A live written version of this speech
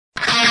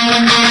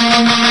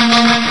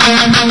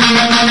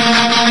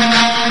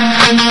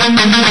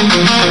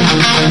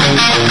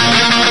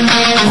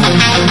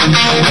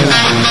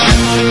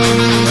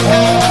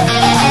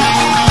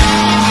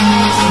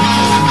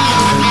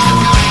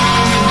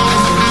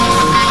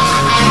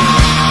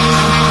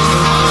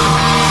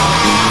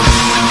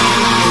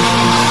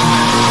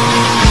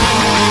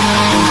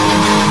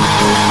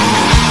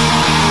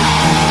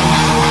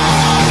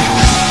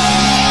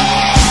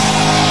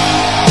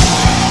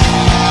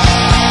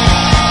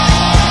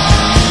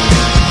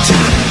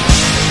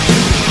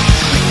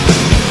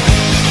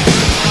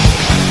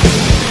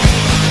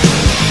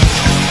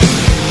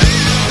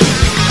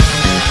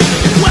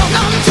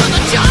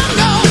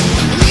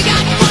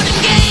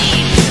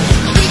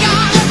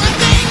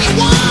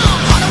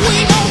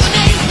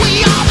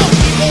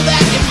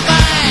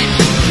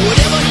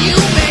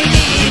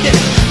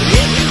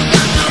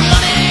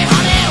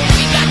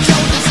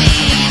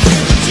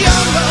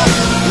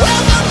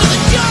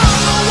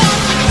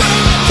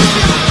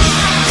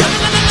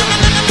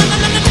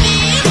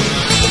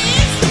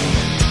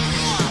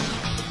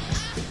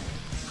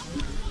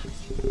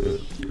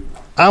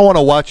I want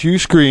to watch you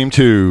scream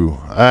too.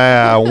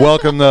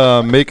 Welcome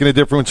to Making a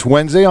Difference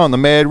Wednesday on the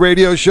Mad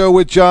Radio Show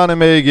with John and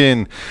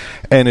Megan.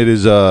 And it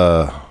is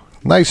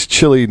nice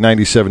chilly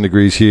 97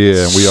 degrees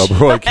here, and we are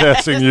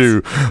broadcasting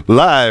you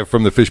live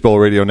from the Fishbowl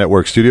Radio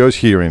Network studios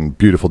here in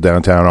beautiful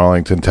downtown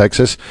Arlington,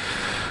 Texas.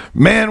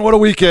 Man, what a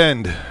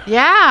weekend.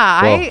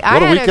 Yeah. Well,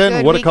 what a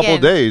weekend. What a couple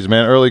of days,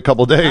 man. Early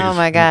couple of days. Oh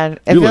my God.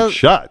 You look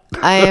shot.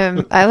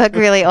 I look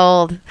really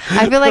old.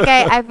 I feel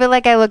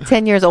like I look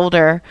 10 years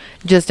older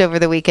just over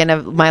the weekend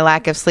of my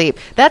lack of sleep.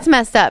 That's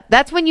messed up.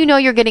 That's when you know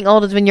you're getting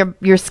old, is when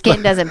your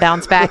skin doesn't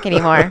bounce back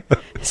anymore.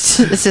 It's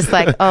just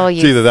like, oh, you.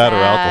 It's either that or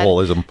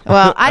alcoholism.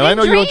 Well, I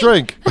know you don't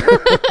drink.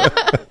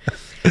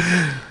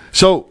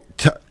 So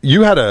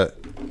you had a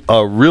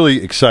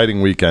really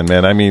exciting weekend,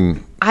 man. I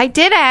mean, I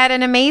did. I had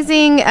an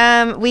amazing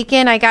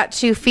weekend. I got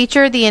to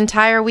feature the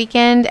entire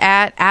weekend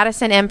at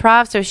Addison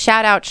Improv. So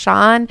shout out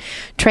Sean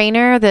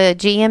Trainer, the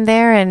GM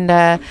there, and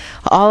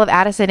all of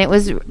Addison.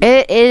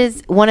 It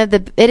is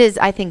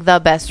I think the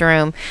best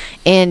room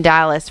in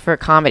Dallas for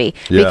comedy,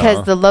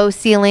 because the low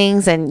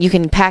ceilings and you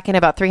can pack in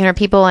about 300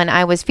 people. And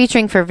I was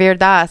featuring for Veer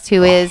Das,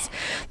 who is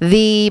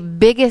the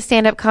biggest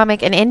stand-up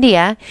comic in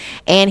India,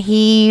 and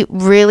he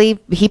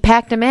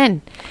packed them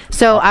in.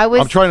 So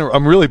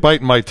I'm really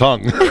biting my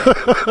tongue.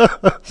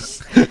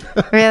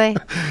 Really?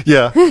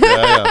 Yeah.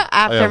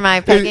 After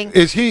my pegging.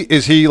 Is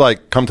he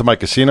like come to my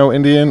casino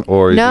Indian,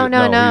 or No.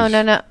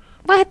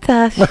 What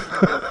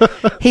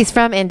the? He's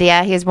from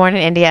India. He was born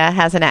in India.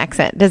 Has an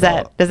accent. Does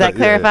that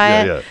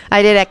clarify it? Yeah.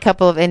 I did a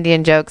couple of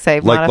Indian jokes.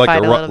 I modified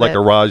a little bit. Like a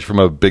Raj from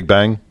a Big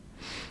Bang.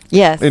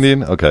 Yes.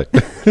 Indian? Okay.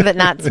 But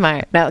not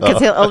smart. No,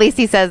 because at least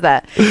he says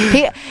that.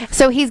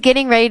 So he's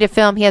getting ready to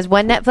film. He has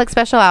one Netflix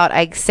special out.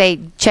 I say,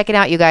 check it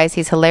out, you guys.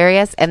 He's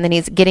hilarious. And then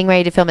he's getting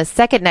ready to film his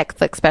second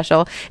Netflix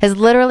special.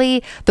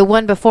 the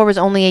one before was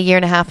only a year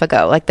and a half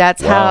ago. Like,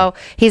 that's how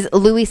he's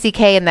Louis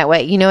C.K. in that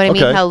way. You know what I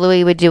mean? How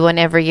Louis would do one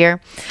every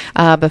year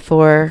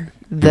before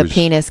the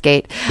penis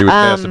gate. He was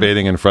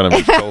masturbating in front of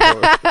his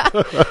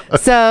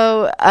cohort.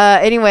 So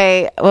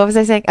anyway, what was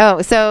I saying?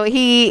 Oh, so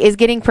he is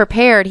getting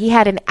prepared. He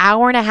had an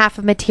hour and a half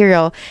of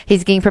material.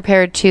 He's getting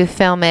prepared to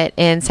film it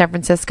in San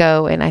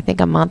Francisco in, I think,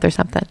 a month or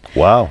something.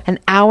 Wow. An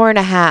hour and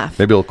a half.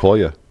 Maybe he'll call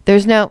you.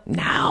 There's no.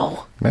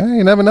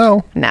 You never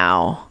know.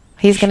 No.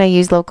 He's going to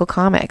use local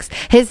comics.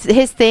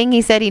 His thing,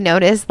 he said he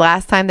noticed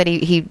last time that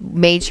he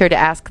made sure to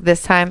ask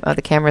this time. Oh,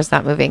 the camera's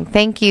not moving.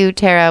 Thank you,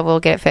 Tara. We'll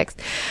get it fixed.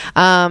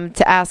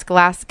 To ask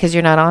last, because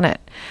you're not on it.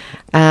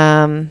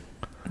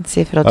 Let's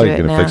see if it'll do it now.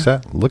 You're going to fix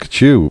that? Look at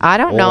you. I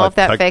don't know if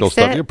that fixed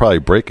it. You're probably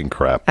breaking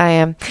crap. I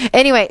am.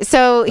 Anyway,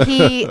 so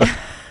he...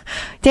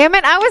 Damn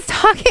it, I was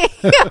talking.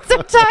 I'm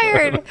so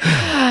tired.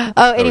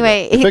 Oh,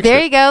 anyway,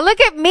 there you go.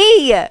 Look at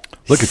me.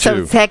 Look at so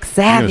you. Tech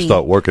savvy. You're going to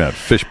start working at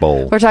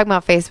Fishbowl. We're talking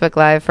about Facebook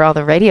Live for all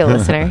the radio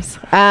listeners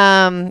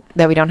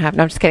that we don't have.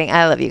 No, I'm just kidding.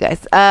 I love you guys.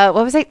 What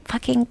was I?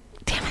 Fucking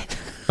damn it.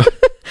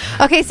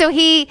 Okay, so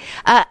he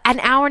an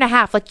hour and a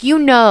half. Like,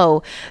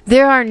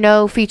 there are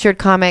no featuring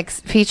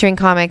comics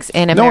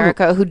in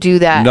America who do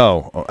that.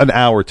 No, an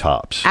hour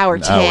tops. Hour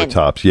 10. Hour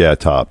tops. Yeah,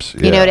 tops.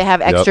 Yeah. To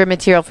have extra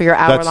material for your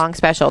hour-long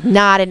special.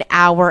 Not an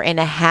hour and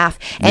a half.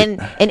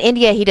 And in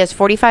India, he does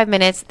 45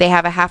 minutes. They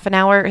have a half an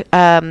hour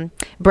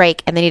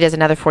break, and then he does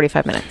another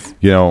 45 minutes.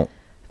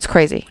 It's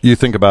crazy. You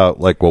think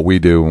about like what we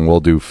do, and we'll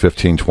do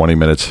 15, 20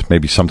 minutes.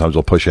 Maybe sometimes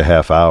we'll push a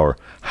half hour.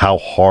 How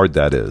hard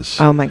that is.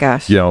 Oh, my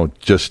gosh.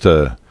 Just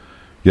to...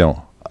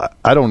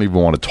 I don't even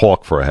want to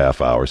talk for a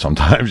half hour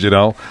sometimes,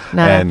 Not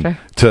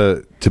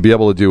after. To be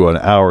able to do an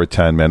hour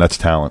 10, man, that's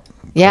talent.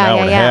 Yeah, an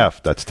hour and a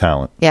half, that's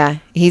talent. Yeah,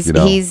 he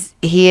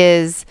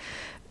is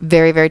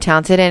very, very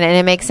talented, and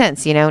it makes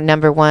sense.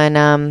 Number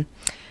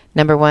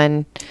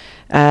one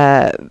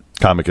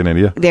comic in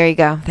India. There you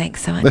go.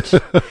 Thanks so much.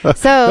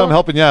 So I'm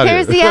helping you out.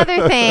 Here's the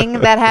other thing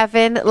that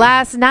happened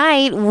last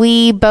night.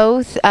 We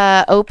both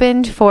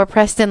opened for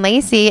Preston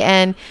Lacey,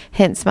 and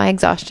hence my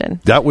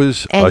exhaustion. That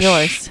was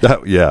yours.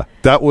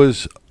 That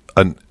was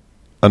an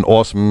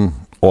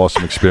awesome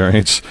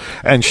experience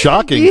and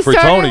shocking You for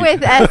started Tony.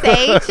 with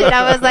SH, and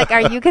I was like,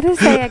 "Are you going to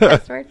say a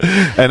cuss word?"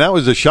 And that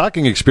was a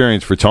shocking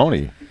experience for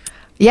Tony.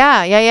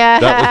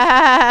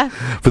 Yeah.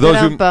 For those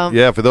who,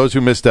 Ba-dum-bum. for those who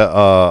missed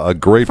a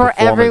great For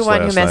performance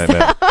everyone last who missed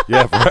night, man.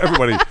 Yeah, for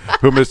everybody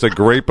who missed a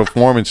great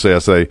performance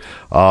last night.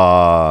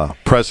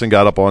 Preston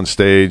got up on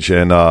stage,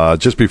 and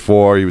just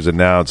before he was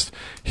announced,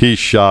 he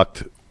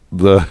shocked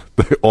the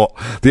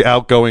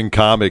outgoing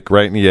comic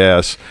right in the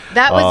ass.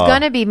 That was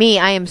going to be me.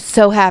 I am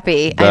so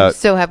happy. I am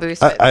so happy we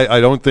switched.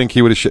 I don't think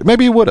he would have.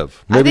 Maybe he would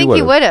have. I think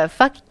he would have.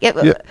 Fuck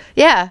it.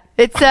 Yeah.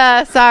 It's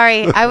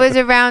sorry. I was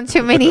around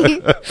too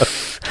many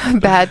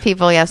bad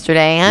people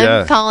yesterday.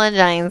 I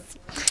apologize.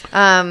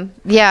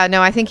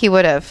 No, I think he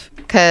would have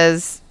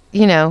because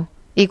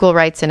equal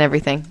rights and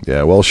everything.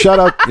 Yeah, well, shout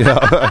out.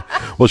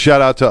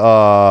 Shout out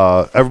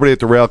to everybody at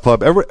the Rail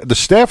Club. The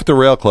staff at the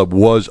Rail Club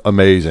was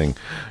amazing.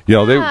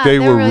 They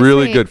were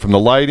really good, from the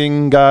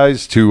lighting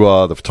guys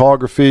to the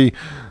photography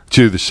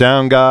to the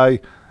sound guy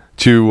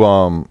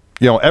to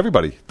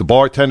everybody. The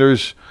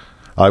bartenders.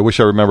 I wish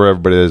I remember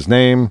everybody's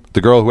name.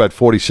 The girl who had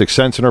 46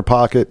 cents in her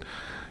pocket.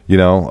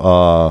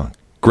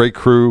 Great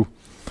crew.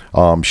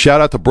 Shout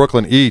out to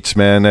Brooklyn Eats,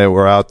 man. They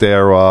were out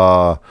there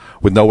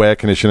with no air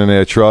conditioning in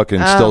their truck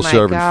and still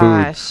serving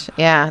food.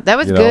 Yeah, that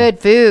was good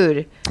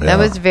food. Yeah. That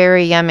was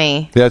very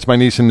yummy. Yeah, it's my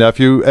niece and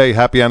nephew. Hey,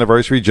 happy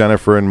anniversary,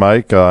 Jennifer and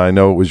Mike. I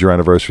know it was your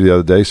anniversary the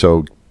other day,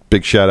 so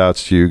big shout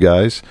outs to you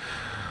guys.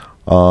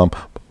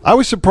 I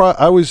was surprised.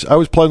 I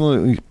was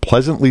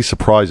pleasantly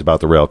surprised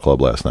about the Rail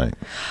Club last night.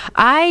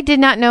 I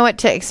did not know what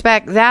to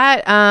expect.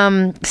 That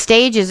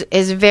stage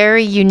is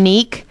very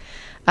unique.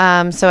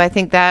 So I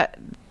think that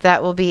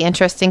will be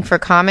interesting for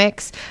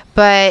comics.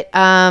 But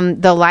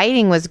the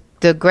lighting was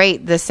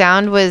great. The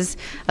sound was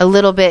a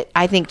little bit,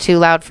 I think, too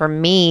loud for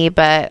me.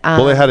 But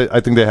well, they had it. I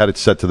think they had it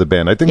set to the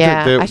band. I think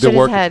I should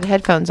have had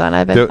headphones on.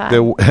 I've been fine.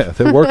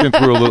 They're working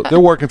through They're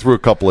working through a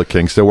couple of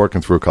kinks.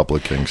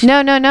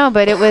 No.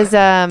 But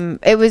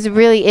it was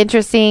really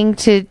interesting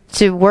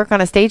to work on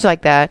a stage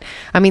like that.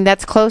 I mean,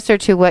 that's closer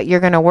to what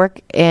you're going to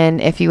work in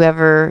if you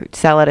ever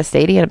sell at a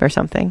stadium or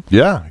something.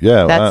 Yeah.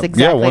 That's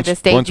exactly the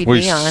stage you'd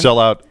be on. Once we sell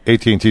out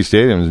AT&T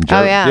stadiums.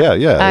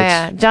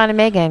 Yeah. John and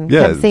Megan.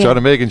 Yeah, John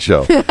and Megan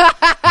show.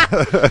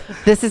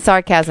 This is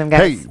sarcasm,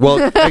 guys.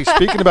 Hey,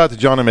 speaking about the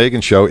John and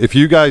Megan show, if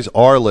you guys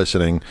are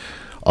listening,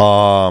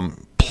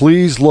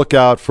 please look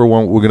out for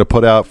when we're going to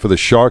put out for the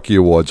Sharky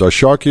Awards. Our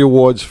Sharky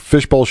Awards,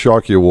 Fishbowl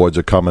Sharky Awards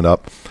are coming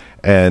up,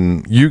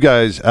 and you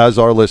guys, as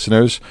our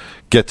listeners,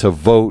 get to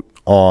vote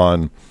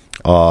on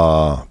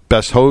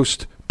best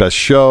host, best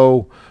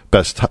show,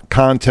 best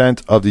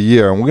content of the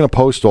year, and we're going to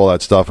post all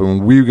that stuff,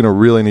 and we're going to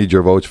really need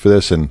your votes for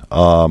this. And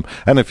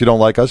if you don't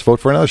like us, vote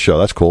for another show.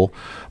 That's cool,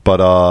 but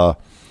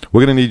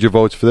we're going to need your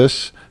votes for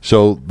this.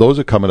 So those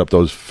are coming up.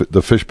 The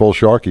Fishbowl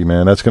Sharky,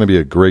 man, that's going to be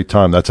a great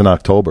time. That's in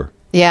October.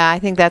 Yeah, I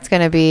think that's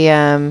going to be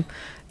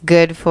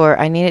good for.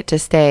 I need it to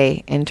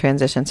stay in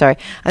transition. Sorry,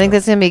 I think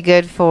that's going to be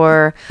good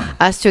for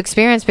us to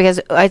experience because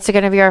it's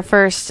going to be our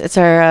first. It's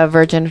our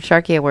Virgin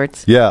Sharky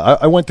Awards. Yeah,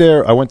 I went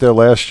there. I went there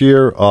last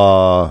year.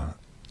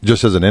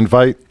 Just as an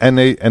invite, and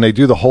they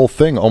do the whole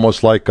thing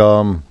almost like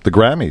the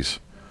Grammys.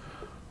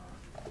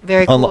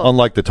 Very cool.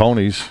 Unlike the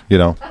Tonys,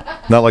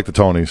 not like the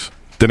Tonys.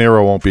 De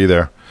Niro won't be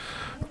there.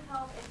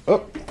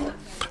 Oh.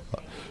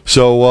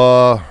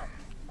 So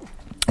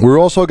we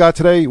also got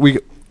today. We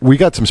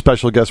got some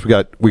special guests.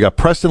 We got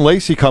Preston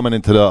Lacey coming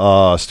into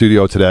the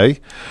studio today,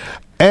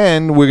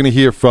 and we're going to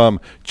hear from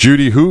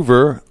Judy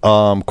Hoover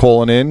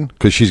calling in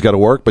because she's got to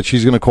work, but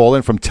she's going to call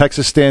in from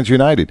Texas Stands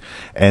United,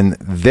 and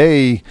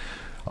they.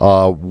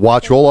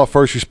 Watch over all our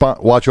first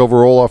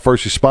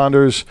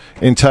responders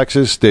in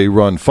Texas. They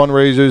run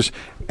fundraisers,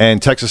 and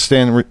Texas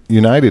Stand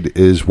United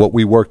is what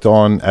we worked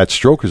on at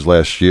Strokers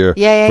last year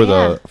for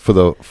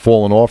the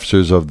fallen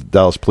officers of the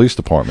Dallas Police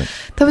Department.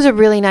 That was a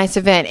really nice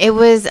event. It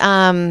was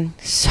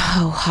so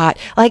hot.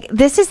 Like,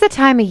 this is the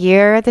time of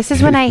year. This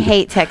is when I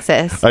hate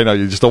Texas. I know,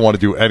 you just don't want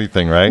to do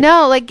anything, right?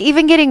 No, like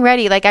even getting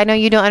ready. Like, I know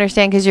you don't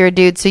understand because you're a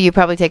dude, so you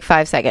probably take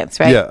 5 seconds,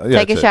 right? Yeah.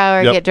 Take a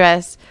shower, get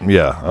dressed.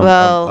 Yeah.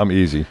 I'm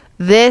easy.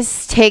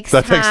 This takes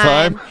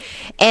time.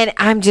 And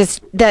I'm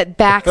just, that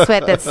back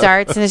sweat that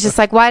starts, and it's just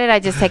like, why did I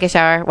just take a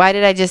shower? Why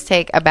did I just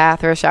take a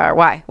bath or a shower?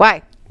 Why?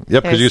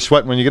 Yep, because you're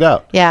sweating when you get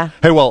out. Yeah.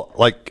 Hey, well,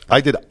 like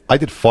I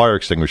did fire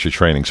extinguisher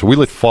training. So we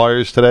lit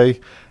fires today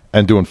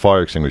and doing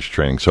fire extinguisher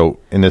training. So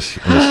in this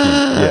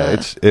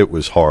it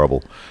was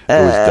horrible.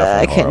 It was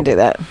definitely I couldn't do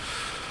that.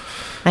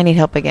 I need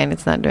help again.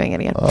 It's not doing it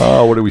again.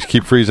 What do we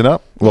keep freezing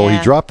up? Well, he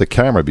dropped the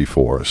camera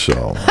before,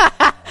 so.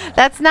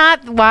 That's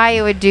not why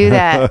it would do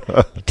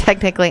that.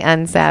 Technically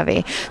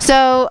unsavvy.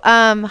 So,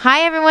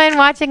 hi everyone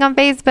watching on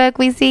Facebook.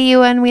 We see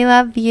you and we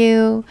love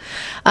you.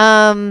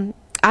 I'm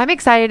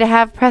excited to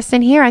have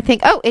Preston here. I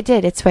think. Oh, it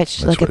did. It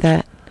switched. Look at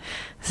that.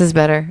 This is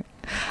better.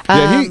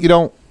 Yeah,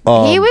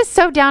 he was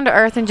so down to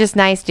earth and just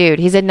nice dude.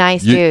 He's a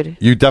nice dude.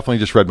 You definitely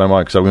just read my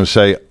mind because I was going to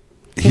say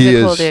he's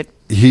a cool dude.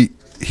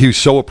 He was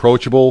so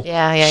approachable.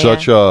 Yeah.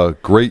 Such a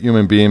great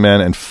human being,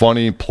 man, and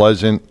funny,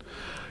 pleasant.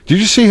 Did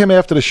you see him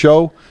after the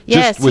show?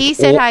 Yes, Just with he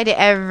said hi to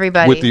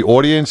everybody. with the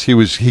audience.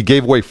 He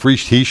gave away free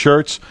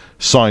T-shirts,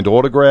 signed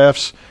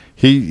autographs.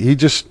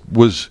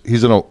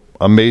 He's an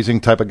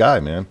amazing type of guy,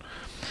 man.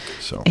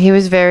 So He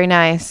was very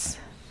nice.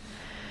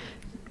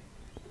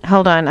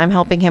 Hold on, I'm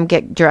helping him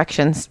get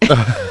directions.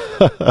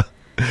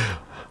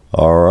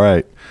 all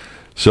right.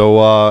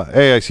 So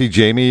hey, I see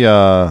Jamie.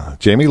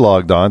 Jamie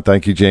logged on.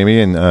 Thank you, Jamie,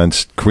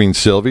 and Queen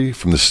Sylvie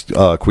from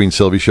the Queen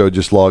Sylvie Show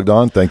just logged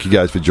on. Thank you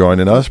guys for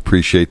joining us.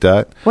 Appreciate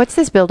that. What's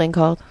this building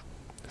called?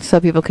 So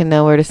people can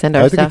know where to send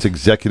our I stuff. think it's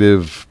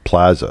Executive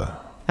Plaza.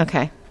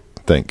 Okay.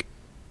 I think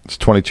it's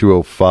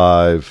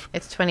 2205.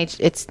 It's 20.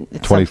 It's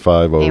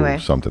 25 anyway.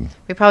 something.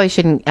 We probably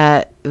shouldn't.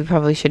 We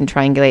probably shouldn't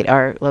triangulate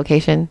our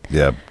location.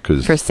 Yeah,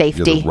 because For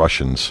safety. the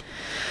Russians.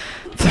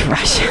 The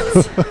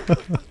Russians.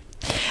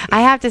 I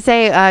have to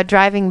say,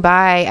 driving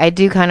by, I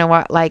do kind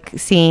of like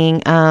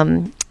seeing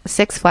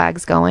Six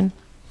Flags going.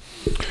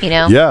 You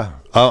know. Yeah,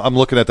 I'm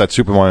looking at that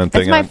Superman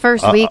thing. It's my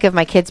first week of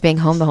my kids being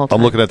home the whole time.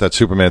 I'm looking at that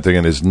Superman thing,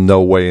 and there's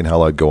no way in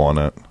hell I'd go on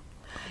that.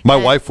 My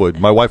wife would.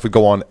 My wife would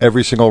go on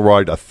every single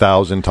ride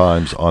 1,000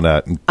 times on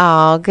that. And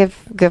Oh, good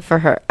for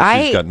her.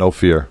 she's got no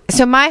fear.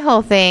 So my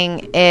whole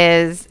thing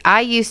is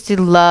I used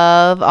to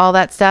love all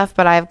that stuff,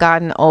 but I've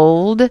gotten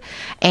old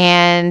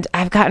and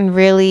I've gotten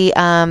really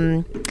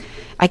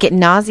I get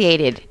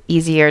nauseated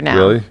easier now.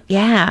 Really?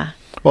 Yeah.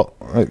 Well,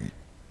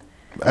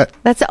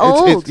 That's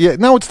old.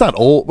 no, it's not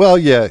old. Well,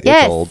 yeah,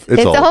 Yes, it's old.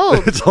 it's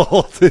old. It's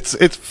old.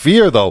 It's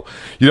fear, though.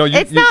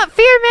 It's not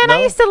fear, man. No?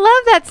 I used to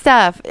love that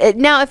stuff.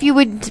 Now, if you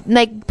would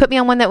like put me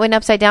on one that went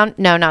upside down,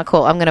 no, not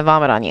cool. I'm gonna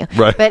vomit on you.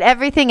 Right. But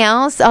everything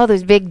else, all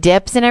those big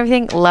dips and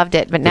everything, loved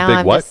it. But now big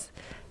I'm what? just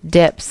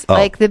dips, Oh.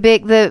 like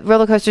the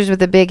roller coasters with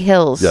the big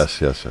hills.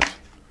 Yes.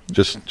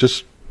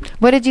 Just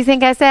What did you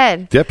think I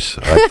said? dips.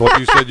 I thought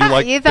you said you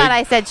like. You thought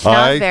I said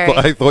schnozberry.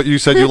 I thought you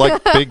said you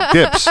like big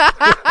dips.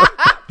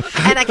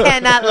 And I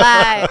cannot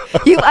lie.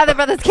 You other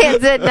brothers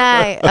can't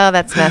deny. Oh,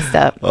 that's messed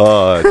up.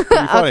 It's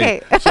pretty funny.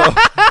 Okay. So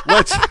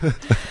let's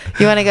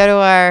You want to go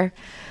to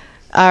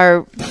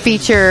our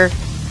feature?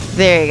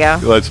 There you go.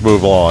 let's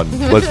move on.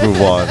 Let's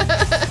move on.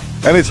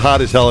 And it's hot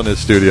as hell in this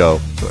studio.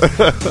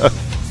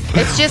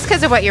 It's just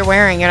because of what you're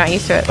wearing. You're not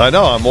used to it. I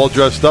know. I'm all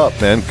dressed up,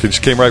 man.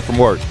 Just came right from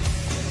work.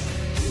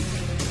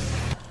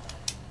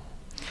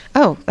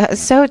 Oh,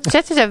 so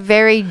just a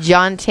very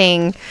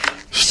jaunting.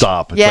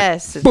 Stop. It's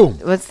Yes. like, boom.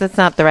 That's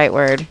not the right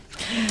word.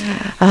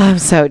 I'm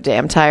so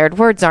damn tired.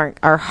 Words are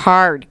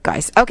hard,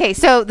 guys. Okay,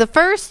 so the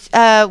first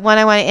one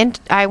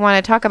I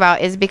want to talk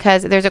about is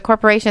because there's a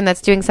corporation that's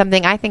doing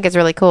something I think is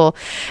really cool.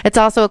 It's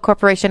also a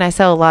corporation I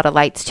sell a lot of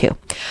lights to.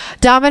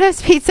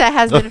 Domino's Pizza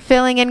has been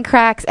filling in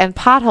cracks and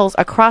potholes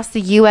across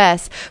the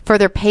U.S. for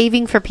their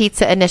Paving for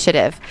Pizza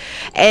initiative,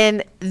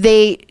 and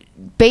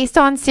based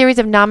on series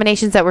of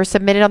nominations that were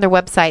submitted on their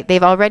website,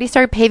 they've already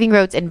started paving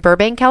roads in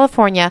Burbank,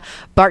 California,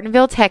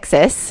 Bartonville,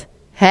 Texas.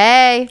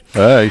 Hey.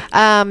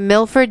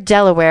 Milford,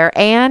 Delaware,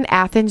 and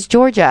Athens,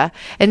 Georgia.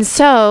 And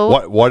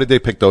so... Why did they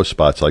pick those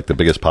spots, like the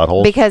biggest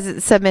potholes?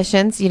 Because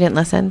submissions, you didn't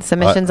listen,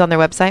 submissions on their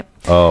website.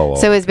 Oh.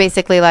 So it was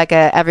basically like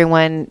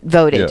everyone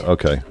voted. Yeah,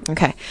 okay.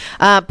 Okay.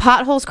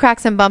 Potholes,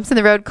 cracks, and bumps in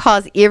the road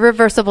cause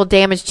irreversible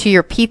damage to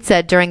your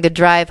pizza during the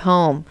drive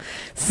home.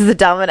 This is the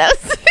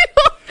Domino's.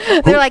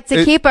 They're like,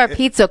 to keep our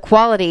pizza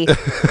quality,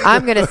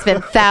 I'm going to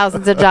spend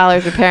thousands of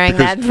dollars repairing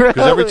that road.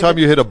 Because every time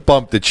you hit a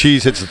bump, the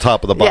cheese hits the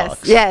top of the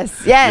box.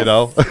 Yes. You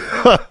know?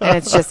 And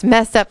it's just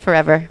messed up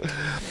forever.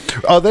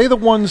 Are they the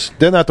ones?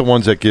 They're not the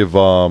ones that give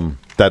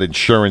that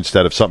insurance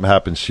that if something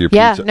happens to your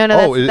Yeah, pizza. no,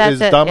 that's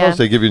is it, Domino's? yeah.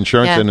 They give you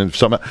insurance, Yeah. and if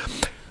something.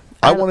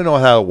 I want to know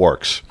how it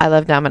works. I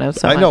love Domino's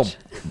so much. I know,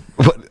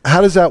 but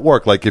how does that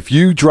work? Like, if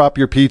you drop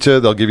your pizza,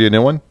 they'll give you a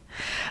new one.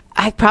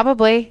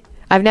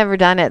 I've never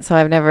done it, so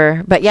I've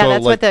never. But yeah, So,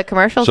 that's like, what the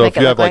commercials So make if it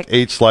you look have like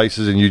 8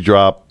 slices and you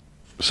drop,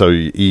 so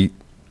you eat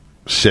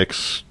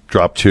 6,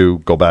 drop 2,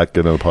 go back,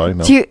 get another pie.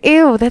 No.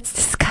 Ew, that's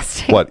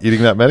disgusting. What,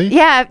 eating that many?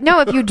 Yeah,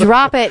 no. If you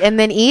drop it and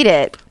then eat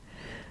it,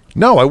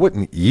 No, I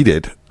wouldn't eat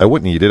it. I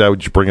would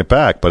just bring it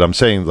back. But I'm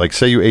saying, like,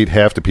 say you ate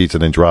half the pizza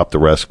and then drop the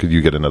rest, could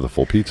you get another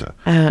full pizza?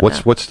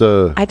 What's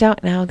the? I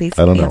don't know these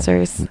I don't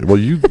answers. know. Well,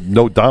 you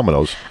know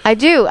Domino's. I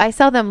do. I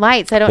sell them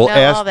lights. I don't know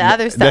all the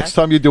other stuff. Next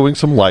time you're doing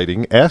some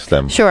lighting, ask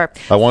them. Sure.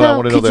 I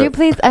want to know. Could you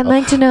please? I'd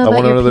like to know. I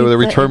want to know the pizza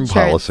return insurance.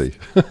 policy.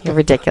 You're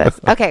ridiculous.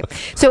 Okay,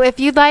 so if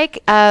you'd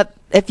like,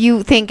 if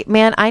you think,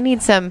 man, I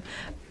need some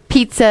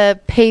pizza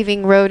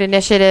paving road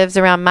initiatives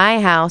around my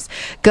house,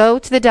 go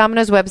to the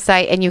Domino's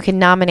website and you can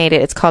nominate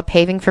it. It's called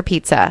Paving for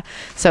Pizza.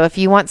 So if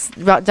you want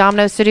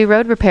Domino's to do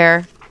road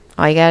repair,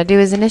 all you got to do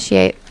is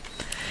initiate.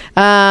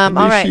 All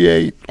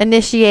right.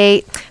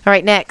 Initiate. All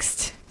right,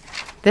 next.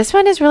 This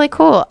one is really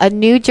cool. A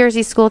New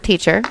Jersey school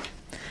teacher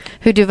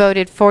who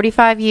devoted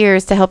 45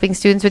 years to helping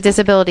students with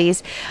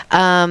disabilities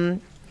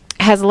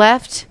has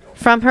left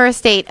from her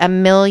estate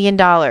 $1 million.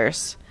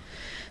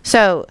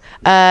 So,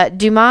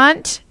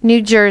 Dumont,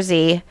 New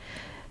Jersey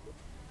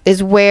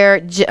is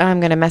where, I'm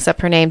going to mess up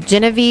her name,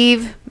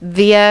 Genevieve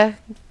Via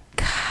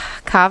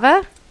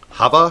Cava?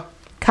 Hava?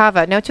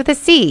 Cava. No, it's with a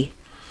C.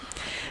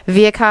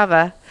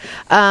 Viakava,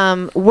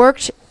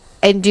 worked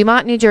in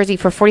Dumont, New Jersey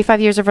for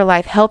 45 years of her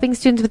life, helping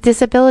students with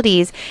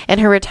disabilities. In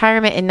her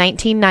retirement in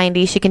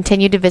 1990, she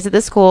continued to visit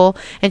the school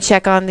and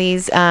check on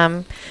these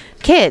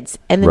kids.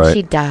 And then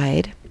she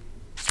died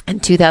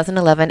in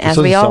 2011, as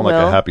we all sound will.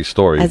 like a happy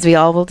story. As we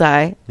all will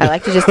die. I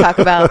like to just talk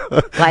about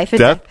life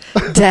and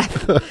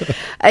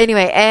death.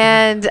 Anyway,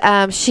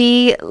 and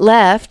she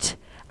left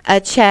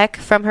a check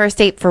from her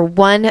estate for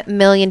 $1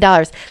 million.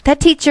 That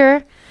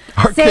teacher...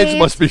 Our kids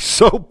must be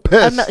so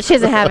pissed. She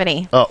doesn't have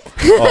any. Okay.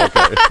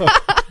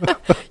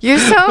 You're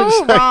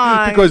so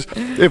wrong. Because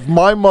if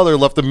my mother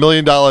left $1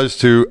 million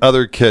to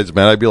other kids,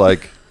 man, I'd be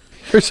like,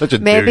 you're such a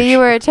Maybe douche. you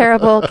were a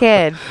terrible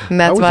kid.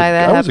 And that's why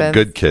that happens. I was a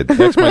good kid.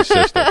 That's my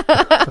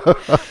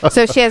sister.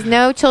 So she has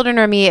no children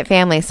or immediate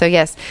family. So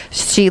yes,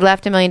 she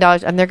left $1 million,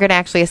 and they're going to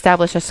actually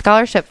establish a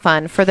scholarship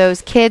fund for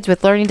those kids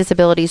with learning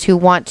disabilities who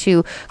want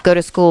to go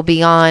to school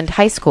beyond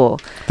high school.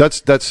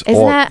 Isn't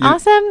that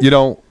awesome? You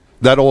know,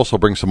 that also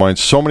brings to mind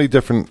so many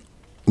different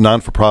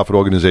non-for-profit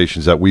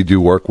organizations that we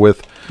do work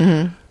with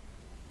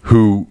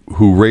who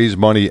raise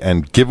money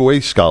and give away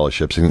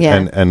scholarships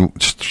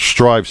and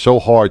strive so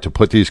hard to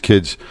put these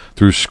kids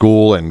through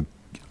school. And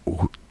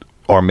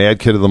our Mad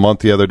Kid of the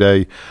Month the other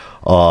day,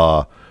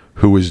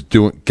 who was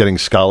getting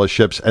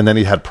scholarships, and then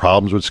he had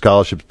problems with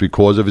scholarships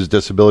because of his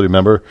disability.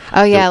 Remember?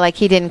 Oh yeah, like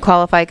he didn't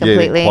qualify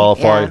completely. Yeah, he didn't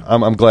qualify. Yeah.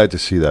 I'm glad to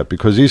see that,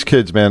 because these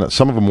kids, man,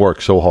 some of them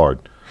work so hard.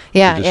 To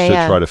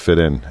try to fit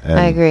in. And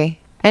I agree,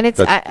 and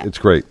it's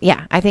great.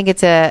 Yeah, I think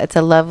it's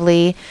a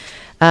lovely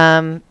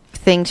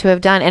thing to have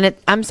done. And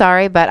I'm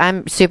sorry, but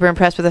I'm super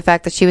impressed with the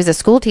fact that she was a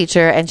school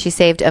teacher and she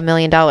saved $1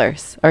 million,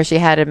 or she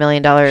had $1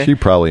 million. She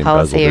probably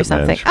embezzled or it,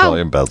 something. man. She probably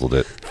embezzled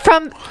it.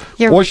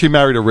 Or she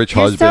married a rich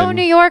husband. You're so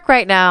New York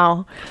right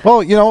now.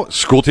 Well, you know,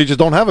 school teachers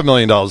don't have $1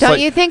 million. Don't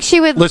you think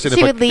she would?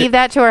 She would leave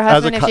that to her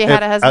husband if she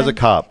had a husband?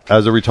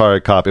 As a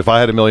retired cop, if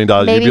I had $1 million,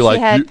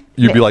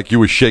 you'd be like, you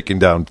were shaking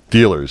down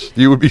dealers.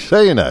 You would be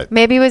saying that.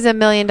 Maybe it was $1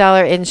 million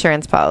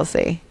insurance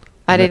policy.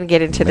 I didn't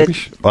get into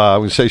I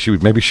would say she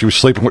was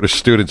sleeping with her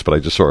students, but I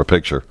just saw her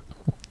picture.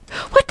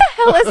 What the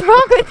hell is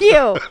wrong with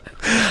you?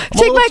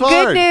 Take my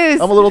good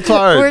news. I'm a little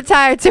tired. We're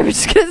tired, so we're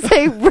just going to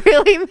say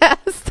really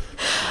messed.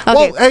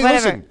 Okay, well, hey,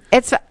 whatever.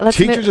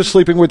 Listen. Teachers are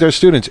sleeping with their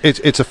students.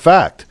 It's a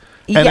fact.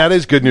 And that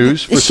is good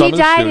news for some of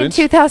the students.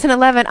 She died in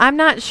 2011. I'm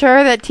not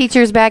sure that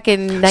teachers back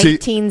in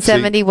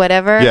 1970,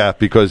 whatever. Yeah,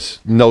 because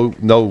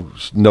no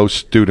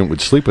student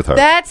would sleep with her.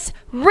 That's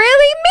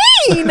really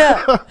mean.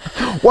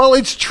 Well,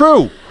 it's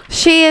true.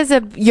 She is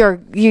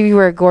you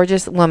were a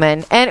gorgeous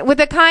woman, and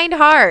with a kind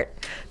heart.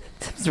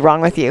 What's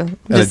wrong with you?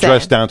 And a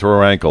dress down to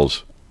her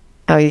ankles.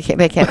 Oh, they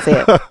can't see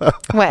it.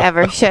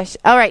 Whatever. Shush.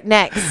 All right,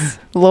 next.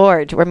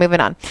 Lord, we're moving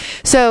on.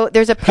 So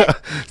there's a pit.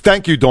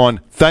 Thank you, Dawn.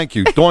 Thank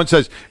you. Dawn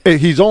says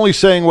he's only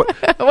saying what.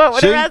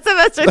 What are rest of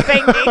us are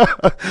thinking?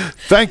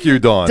 Thank you,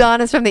 Dawn.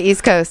 Dawn is from the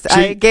East Coast.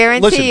 I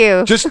guarantee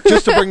you. Just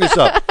to bring this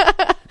up.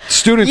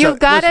 Students, you've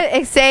got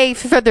to say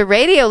for the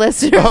radio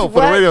listeners the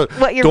radio.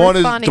 What you're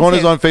responding to. Dawn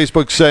is on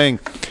Facebook saying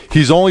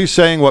he's only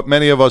saying what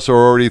many of us are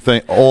already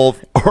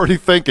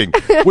thinking,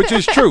 which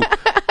is true.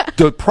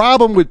 The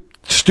problem with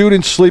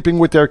students sleeping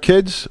with their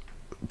kids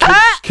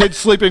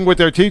sleeping with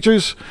their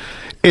teachers,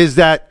 is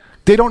that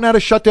they don't know how to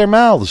shut their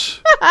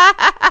mouths.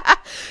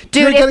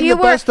 Dude, you're getting the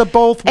best of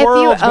both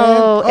worlds,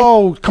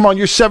 man. Come on.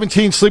 You're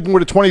 17 sleeping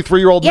with a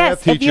 23-year-old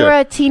math teacher. If you're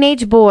a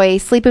teenage boy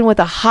sleeping with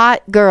a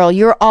hot girl,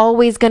 you're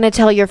always going to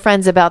tell your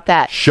friends about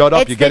that. Shut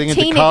up. You're getting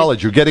into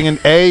college. You're getting an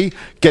A,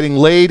 getting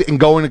laid, and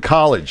going to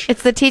college.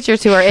 It's the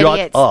teachers who are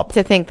idiots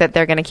to think that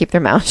they're going to keep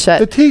their mouth shut.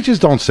 The teachers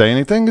don't say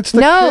anything. It's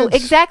the kids.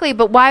 Exactly.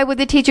 But why would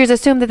the teachers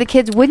assume that the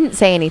kids wouldn't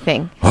say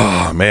anything?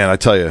 Oh, man, I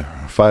tell you,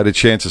 if I had a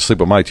chance to sleep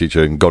with my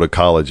teacher and go to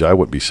college, I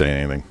wouldn't be saying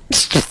anything.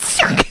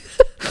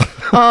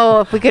 Oh,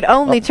 if we could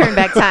only turn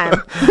back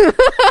time.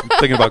 I'm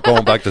thinking about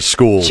going back to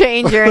school.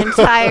 Change your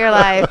entire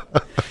life.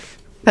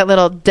 That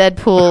little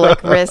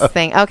Deadpool wrist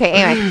thing. Okay,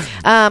 anyway.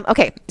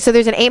 Okay, so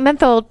there's an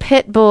 8-month-old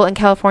pit bull in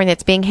California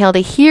that's being hailed a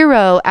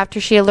hero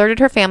after she alerted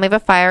her family of a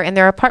fire in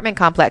their apartment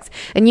complex.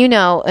 And you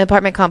know,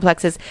 apartment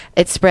complexes,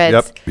 it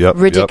spreads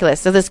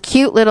ridiculous. So this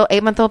cute little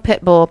 8-month-old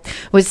pit bull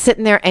was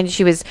sitting there, and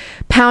she was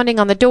pounding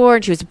on the door,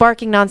 and she was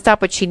barking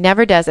nonstop, which she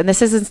never does. And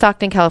this is in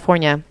Stockton,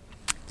 California.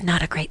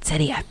 Not a great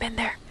city. I've been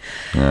there.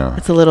 Yeah.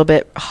 It's a little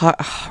bit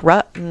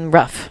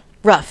rough.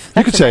 That's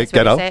you could say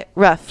ghetto.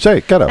 Rough. Say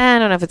it, ghetto. I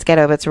don't know if it's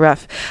ghetto, but it's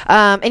rough.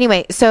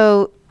 Anyway,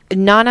 so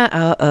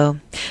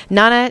Nana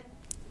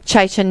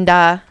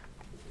Chaichanda.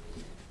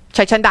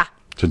 I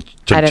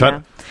don't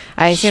know.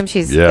 I assume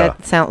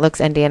that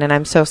looks Indian, and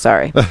I'm so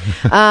sorry.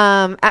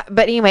 But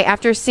anyway,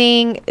 after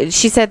she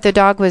said the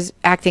dog was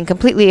acting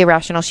completely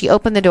irrational. She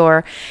opened the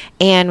door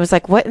and was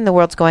like, what in the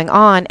world's going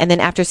on? And then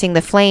after seeing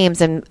the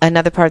flames in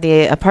another part of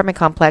the apartment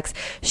complex,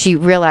 she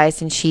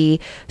realized, and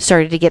she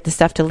started to get the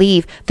stuff to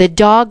leave. The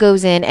dog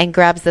goes in and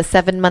grabs the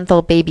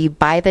 7-month-old baby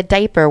by the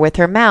diaper with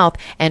her mouth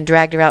and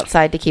dragged her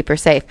outside to keep her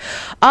safe.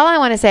 All I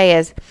want to say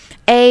is,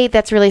 A,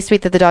 that's really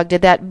sweet that the dog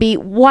did that. B,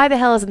 why the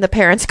hell isn't the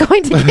parents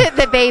going to get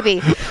the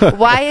baby?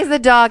 Why is the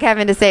dog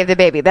having to save the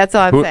baby? That's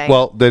all I'm saying.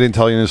 Well, they didn't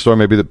tell you in the story.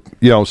 Maybe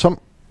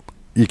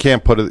you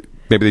can't put it.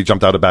 Maybe they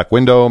jumped out a back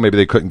window. Maybe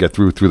they couldn't get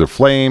through the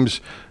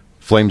flames.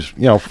 Fire spreads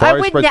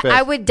fast.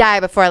 I would die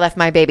before I left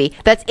my baby.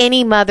 That's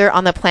any mother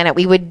on the planet.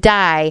 We would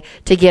die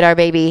to get our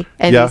baby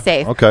and be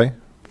safe. Okay.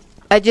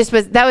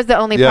 That was the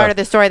only part of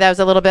the story that was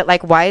a little bit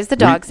like, why is the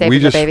dog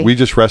saving the baby? We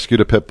just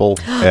rescued a pit bull.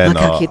 And,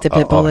 look how cute the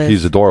pit bull is.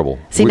 He's adorable.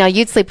 See, now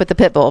you'd sleep with the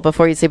pit bull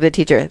before you sleep with the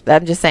teacher.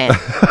 I'm just saying.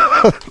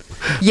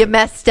 You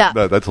messed up.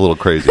 That's a little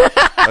crazy.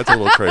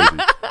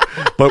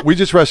 But we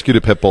just rescued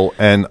a pit bull,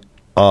 and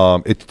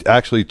it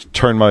actually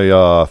turned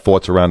my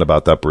thoughts around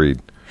about that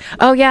breed.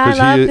 Oh, yeah, I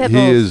love pit bulls.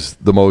 He is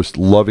the most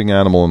loving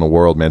animal in the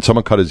world, man.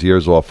 Someone cut his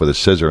ears off with a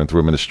scissor and threw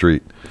him in the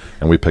street,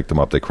 and we picked him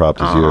up. They cropped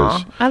his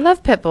ears. I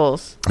love pit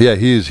bulls. Yeah,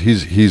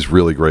 he's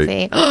really great.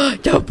 See?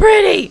 So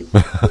pretty.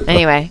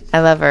 Anyway, I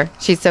love her.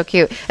 She's so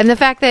cute. And the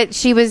fact that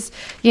she was,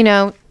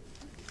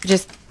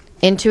 just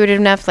intuitive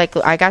enough, like,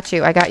 I got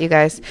you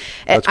guys.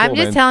 That's cool, I'm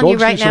just man. telling you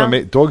right now.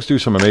 Dogs do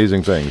some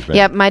amazing things, man.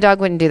 Yeah, my dog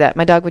wouldn't do that.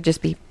 My dog would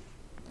just be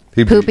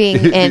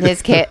pooping in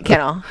his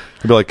kennel.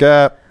 He'd be like,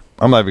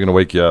 I'm not even going to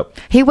wake you up.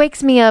 He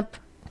wakes me up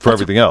for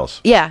everything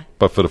else. Yeah.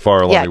 But for the fire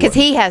alarm. Yeah, because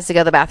he has to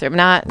go to the bathroom,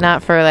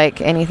 not for like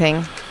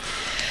anything.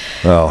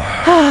 Oh.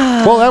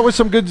 Well, that was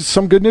some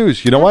good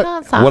news. You know what?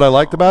 Awesome. What I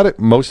liked about it,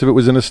 most of it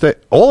was in the state.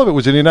 All of it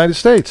was in the United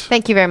States.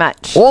 Thank you very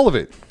much. All of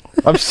it.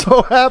 I'm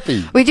so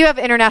happy. We do have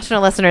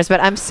international listeners, but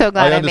I'm so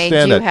glad I made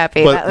you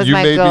happy. But that was you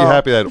my made goal. me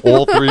happy that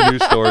all 3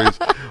 news stories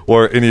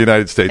were in the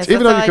United States. Yes,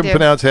 even though you that's all can I do.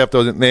 pronounce half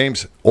those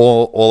names,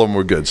 all of them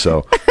were good.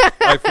 So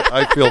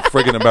I feel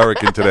friggin'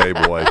 American today,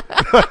 boy.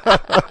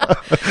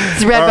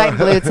 It's red, white, and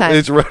blue time.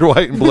 It's red,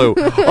 white, and blue.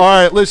 All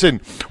right, listen.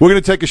 We're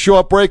going to take a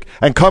short break,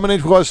 and coming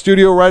into our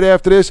studio right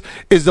after this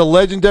is the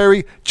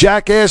legendary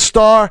Jackass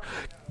star,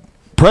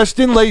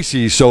 Preston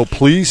Lacy. So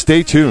please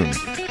stay tuned.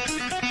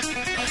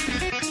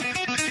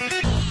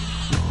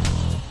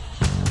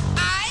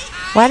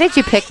 Why did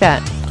you pick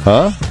that?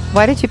 Huh?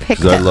 Why did you pick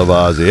I that? love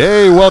Ozzy.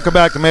 Hey, welcome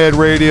back to Mad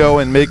Radio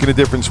and Making a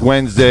Difference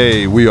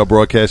Wednesday. We are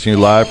broadcasting you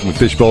live from the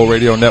Fishbowl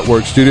Radio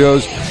Network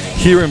studios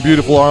here in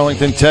beautiful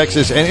Arlington,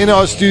 Texas. And in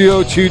our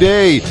studio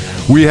today,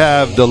 we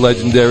have the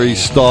legendary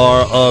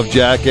star of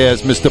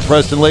Jackass, Mr.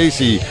 Preston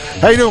Lacy.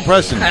 How you doing,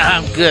 Preston?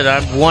 I'm good.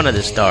 I'm one of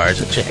the stars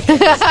of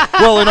Jackass.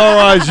 Well, in our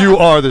eyes, you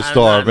are the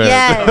star, man.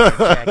 Yes.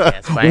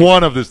 Jackass, man.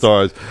 One of the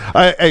stars.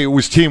 Hey, it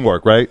was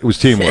teamwork, right? It was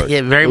teamwork.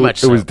 Yeah, very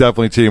much It so. was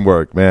definitely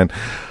teamwork, man.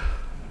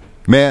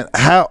 Man,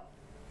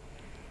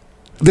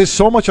 there's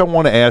so much I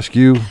want to ask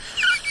you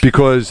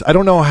because I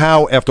don't know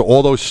how after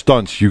all those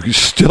stunts you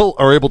still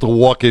are able to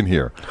walk in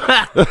here.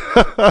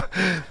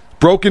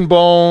 Broken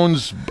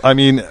bones. I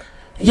mean,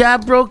 Yeah,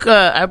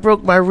 I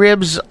broke my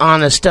ribs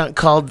on a stunt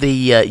called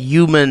the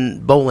human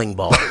bowling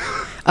ball.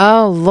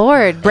 Oh,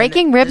 Lord.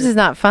 Breaking ribs is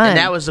not fun. And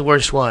that was the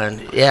worst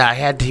one. Yeah, I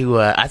had to.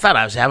 I thought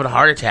I was having a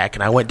heart attack,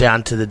 and I went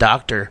down to the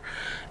doctor,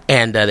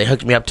 and they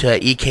hooked me up to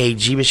an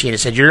EKG machine and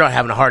said, "You're not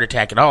having a heart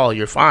attack at all.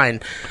 You're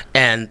fine."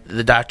 And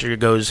the doctor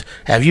goes,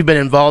 "Have you been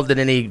involved in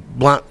any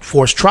blunt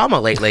force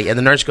trauma lately?" And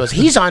the nurse goes,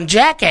 "He's on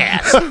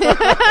Jackass." And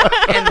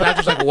the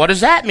doctor's like, "What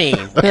does that mean?"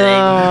 And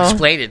they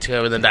explained it to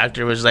him, and the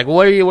doctor was like,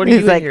 "What are you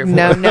He's like, here for?"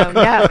 no.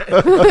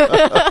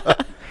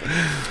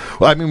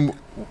 well, I mean,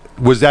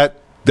 was that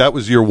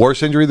was your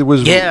worst injury? That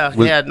was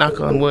Yeah,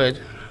 knock on wood.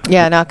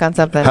 Yeah, knock on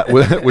something.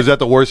 Was that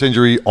the worst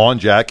injury on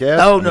Jackass?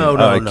 Oh, no.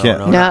 I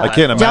can't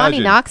imagine. Johnny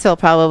Knoxville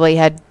probably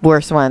had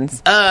worse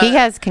ones. He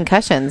has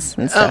concussions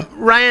and stuff.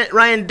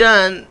 Ryan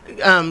Dunn,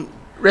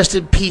 rest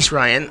in peace,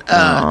 Ryan,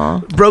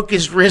 broke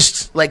his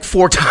wrist like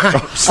 4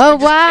 times. Oh,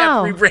 Just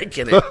wow. kept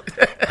re-breaking it.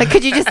 Like,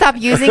 could you just stop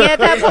using it at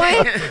that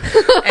point?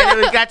 And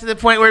it got to the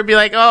point where it'd be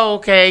like, oh,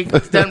 okay,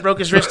 Dunn broke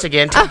his wrist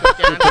again. Take it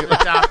down to the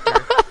doctor.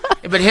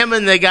 But him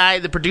and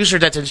the producer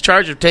that's in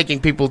charge of taking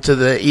people to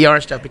the ER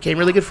and stuff became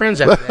really good friends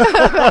after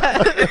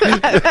that.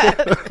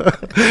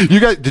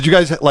 Did you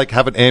guys like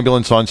have an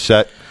ambulance on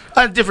set?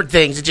 Different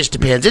things. It just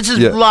depends. It's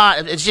a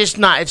lot. It's just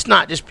not. It's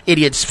not just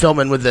idiots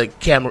filming with the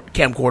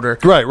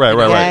camcorder.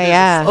 Right.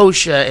 Yeah.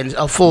 OSHA and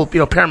a full.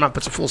 Paramount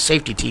puts a full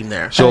safety team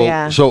there. So,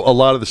 yeah. so a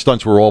lot of the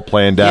stunts were all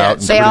planned out.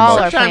 And they pretty all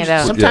much- are planned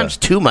out. Sometimes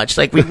too much.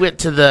 Like we went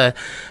to the.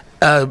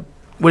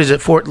 What is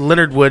it, Fort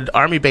Leonard Wood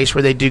Army Base,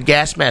 where they do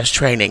gas mask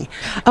training.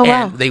 Oh,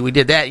 wow. And we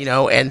did that,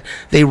 and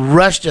they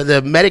rushed,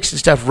 the medics and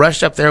stuff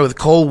rushed up there with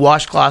cold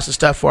washcloths and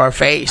stuff for our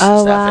face. Oh,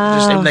 and stuff. wow.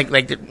 And just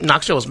like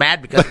Knoxville was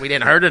mad because we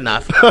didn't hurt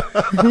enough.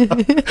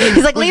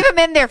 He's like, leave him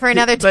in there for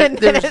another 10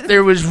 minutes.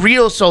 There was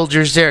real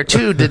soldiers there,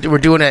 too, that were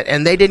doing it,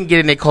 and they didn't get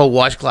any cold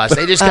washcloths.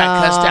 They just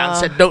got cussed out and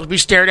said, don't be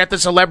staring at the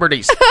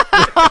celebrities.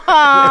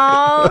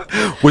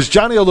 Was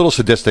Johnny a little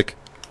sadistic?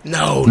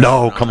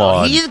 No, come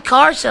on. He's a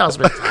car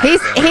salesman.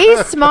 He's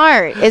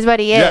smart, is what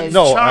he is.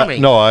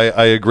 charming.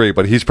 I agree,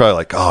 but he's probably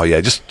like, oh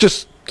yeah,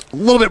 just a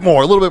little bit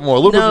more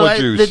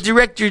juice. The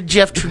director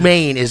Jeff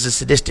Tremaine is a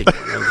sadistic.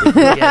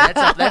 Yeah,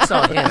 that's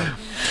all him.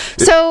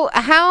 So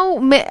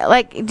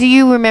do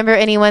you remember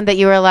anyone that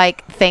you were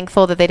like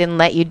thankful that they didn't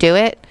let you do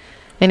it?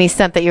 Any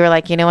stunt that you were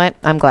like, you know what?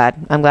 I'm glad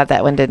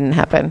that one didn't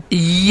happen.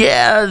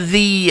 Yeah,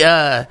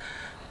 the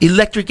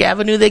Electric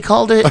Avenue, they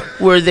called it,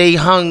 where they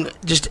hung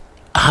just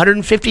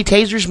 150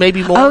 tasers,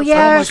 maybe more. Oh,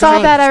 yeah, I saw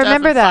that. I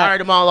remember that.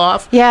 Fired them all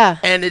off. Yeah.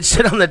 And it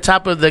said on the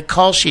top of the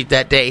call sheet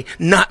that day,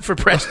 not for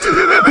Preston.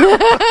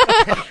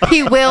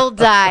 He will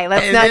die.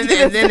 Let's And not then, do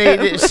and this. then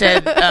they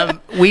said,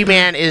 Wee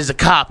Man is a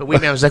cop. And Wee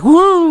Man was like,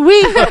 woo,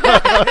 wee.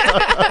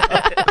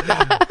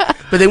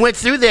 But they went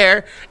through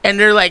there, and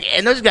they're like,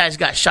 and those guys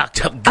got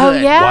shocked up good. Oh,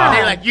 yeah. Wow. And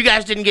they're like, you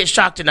guys didn't get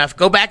shocked enough.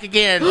 Go back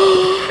again.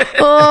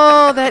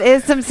 Oh, that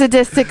is some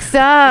sadistic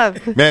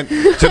stuff. Man,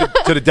 to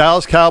the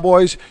Dallas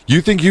Cowboys,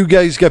 you think you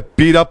guys get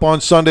beat up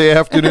on Sunday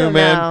afternoon,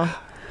 man? No.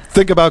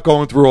 Think about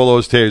going through all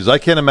those tasers. I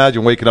can't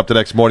imagine waking up the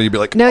next morning and be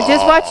like, No,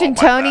 just "Oh, watching my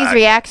Tony's back."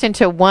 reaction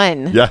to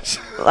one. Yes.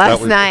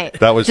 Last night.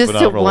 That was Just to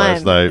phenomenal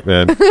last one. night,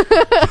 man.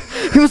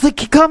 He was like,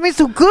 he got me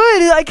so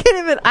good. I can't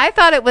even. I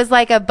thought it was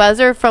like a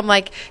buzzer from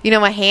like,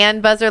 a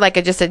hand buzzer, like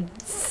just a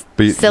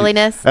But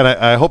silliness. And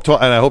I hope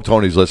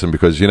Tony's listening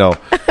because, Poor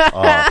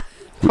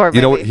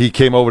you know what? baby. He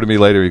came over to me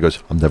later. He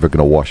goes, I'm never going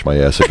to wash my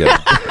ass again.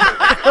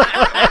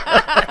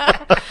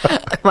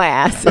 My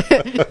ass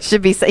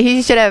should be.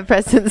 He should have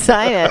Preston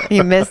sign it.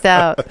 He missed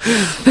out.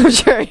 I'm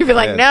sure he'd be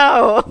like,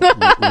 Man.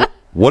 no.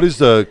 What is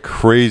the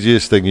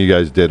craziest thing you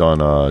guys did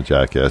on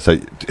Jackass?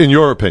 In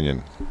your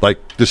opinion,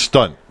 like the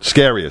stunt,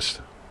 scariest?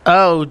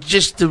 Oh,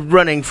 just the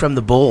running from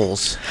the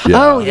bulls.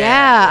 Oh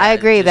yeah, I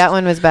agree. That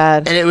one was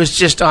bad. And it was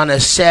just on a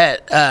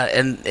set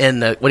in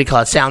the, what do you call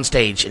it,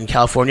 soundstage in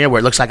California, where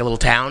it looks like a little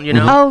town, you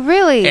know? Oh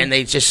really? And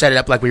they just set it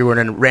up like we were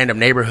in a random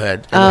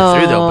neighborhood and went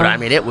through though. But I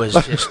mean, it was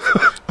just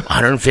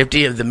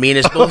 150 of the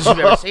meanest bulls you've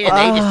ever seen.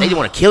 And they didn't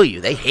want to kill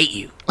you. They hate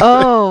you.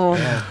 Oh.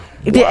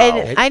 And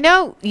I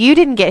know you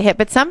didn't get hit,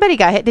 but somebody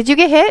got hit. Did you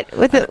get hit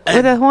with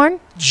a horn?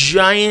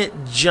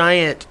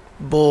 Giant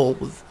bull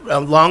with a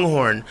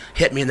longhorn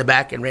hit me in the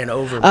back and ran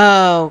over me.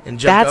 Oh, And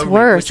jumped that's over me,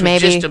 worse. which was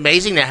Maybe. just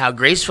amazing how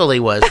graceful he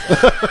was.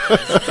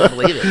 I can't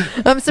believe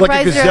it. I'm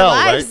surprised you're gazelle,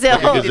 alive right?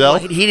 still. Like a gazelle?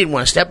 He didn't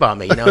want to step on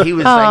me. You know, he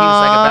was like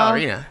a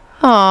ballerina.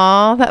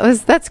 Aw,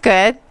 that's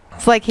good.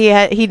 It's like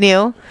he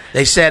knew.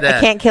 They said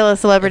I can't kill a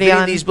celebrity if any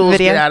on of these bulls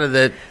video. get out of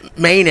the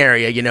main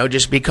area,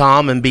 just be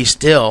calm and be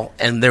still.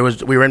 And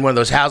we were in one of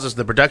those houses.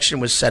 The production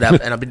was set up,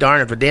 and I'll be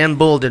darned if a damn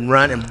bull didn't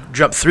run and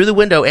jump through the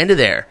window into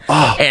there.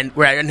 Oh. And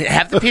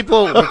half the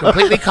people were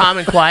completely calm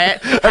and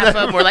quiet. Half of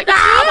them were like,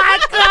 "Oh my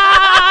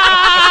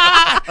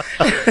god!"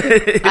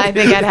 I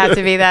think I'd have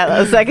to be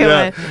that second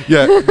one.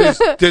 Yeah.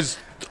 There's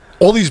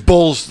all these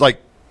bulls, like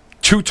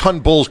 2-ton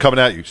bulls coming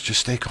at you.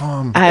 Just stay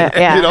calm.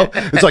 Yeah.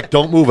 It's like,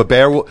 don't move. A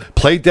bear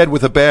play dead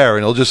with a bear,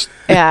 and he'll just.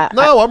 Yeah.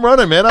 No, I'm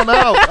running, man. I'm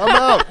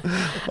out.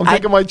 I'm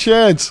taking my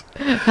chance.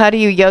 How do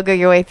you yoga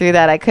your way through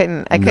that? I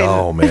couldn't.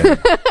 No, man.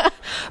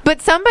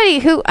 But somebody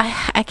who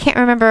I can't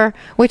remember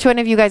which one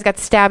of you guys got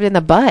stabbed in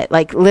the butt.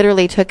 Like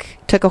literally took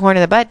a horn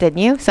in the butt, didn't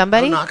you?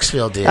 Somebody?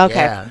 Knoxville did. Okay.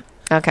 Yeah.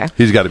 Okay.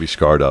 He's got to be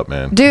scarred up,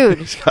 man. Dude.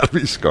 He's got to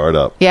be scarred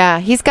up. Yeah,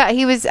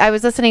 I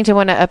was listening to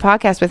a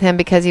podcast with him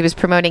because he was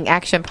promoting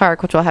Action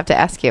Park, which we'll have to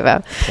ask you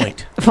about.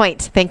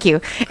 Point. Thank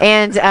you.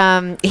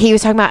 And he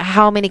was talking about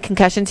how many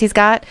concussions he's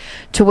got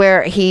to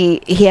where he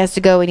has to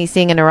go and he's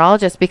seeing a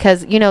neurologist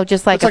because,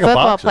 just like It's a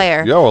football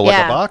player. Yeah, or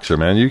like a boxer,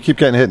 man. You keep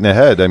getting hit in the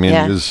head. I mean,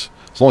 Yeah. there's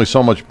only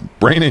so much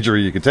brain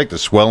injury you can take, the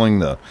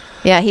swelling.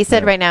 Yeah, he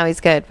said right now he's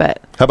good,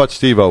 but. How about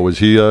Steve-O? Was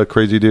he a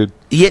crazy dude?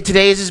 Yeah,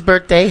 today is his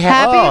birthday.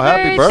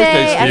 happy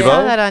birthday, I Steve-O.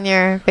 saw that on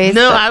your Facebook.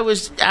 No,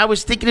 I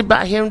was thinking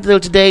about him though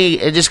today,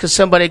 just because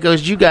somebody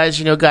goes, you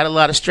guys, got a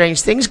lot of strange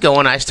things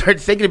going. I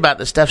started thinking about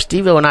the stuff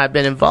Steve-O and I have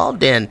been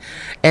involved in,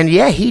 and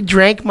yeah, he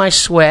drank my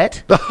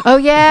sweat. Oh,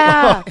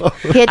 yeah.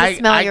 He had to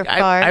smell your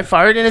fart. I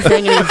farted in a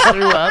thing and he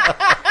threw up,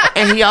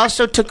 and he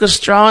also took a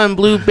straw and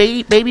blew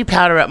baby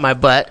powder up my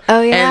butt.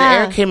 Oh, yeah. And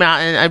the air came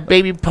out, and I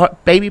baby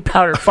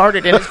powder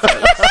farted in his face.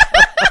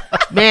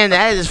 Man,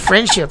 that is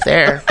friendship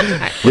there.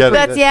 Yeah,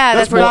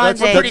 that's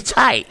bonding. Pretty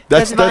tight.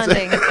 That's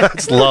bonding.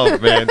 That's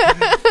love, man.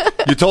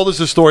 You told us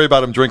a story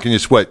about him drinking your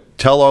sweat.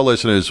 Tell our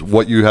listeners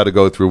what you had to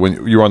go through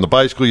when you were on the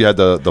bicycle. You had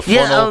the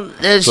funnel.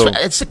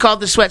 It's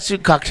called the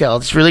sweatsuit cocktail.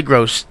 It's really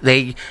gross.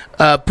 They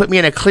put me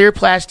in a clear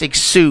plastic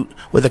suit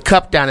with a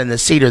cup down in the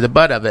seat or the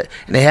butt of it,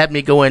 and they had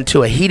me go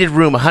into a heated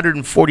room,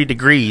 140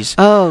 degrees.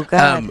 Oh,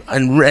 God.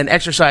 And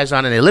exercise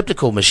on an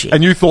elliptical machine.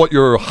 And you thought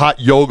your hot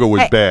yoga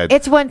was bad.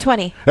 It's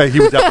 120. Hey, he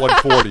was at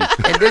 140.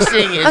 And this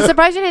thing I'm is.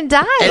 surprised you didn't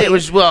die. And it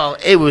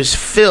was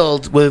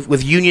filled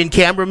with union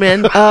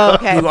cameramen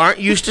okay. who aren't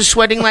used to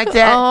sweating like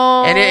that,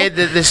 Oh. and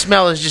the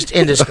smell is just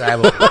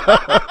indescribable.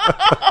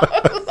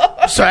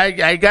 So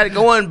I got it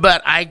going,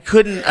 but I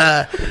couldn't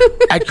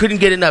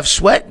get enough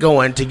sweat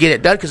going to get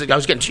it done because I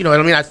was getting,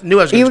 I knew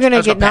I was You were going to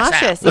gonna get pass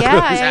nauseous. out.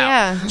 Yeah, Pass yeah,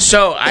 out. yeah.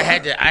 So I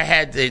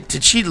had to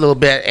cheat a little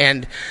bit,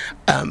 and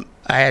I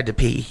had to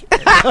pee.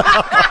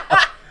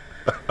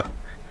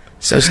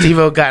 So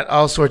Steve-O got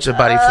all sorts of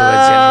body fluids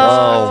in.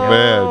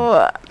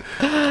 Oh,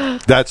 man.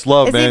 That's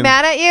love, Is man. he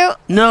mad at you?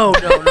 No.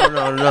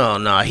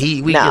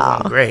 We get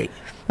along great.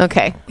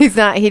 Okay. He's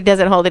not. He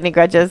doesn't hold any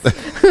grudges.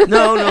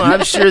 No,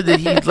 I'm sure that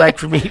he'd like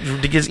for me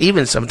to get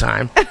even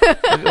sometime.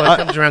 What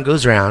comes around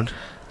goes around.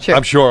 Sure.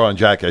 I'm sure on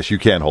Jackass you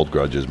can't hold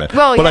grudges, man.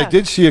 Well, but yeah. I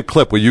did see a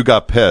clip where you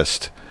got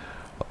pissed.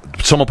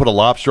 Someone put a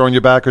lobster on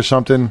your back or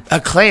something? A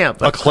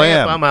clamp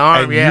on my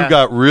arm. And yeah, you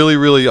got really,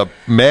 really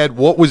mad.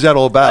 What was that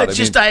all about?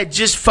 I had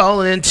just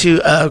fallen into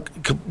a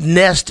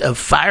nest of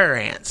fire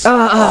ants, and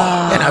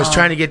I was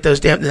trying to get those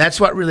damn. That's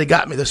what really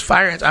got me. Those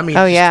fire ants. I mean,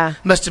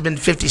 must have been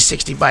 50,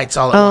 60 bites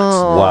all at once.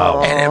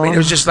 Wow. And I mean, it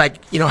was just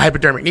like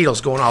hypodermic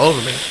needles going all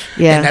over me.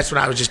 Yeah. And that's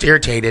when I was just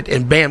irritated.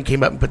 And bam,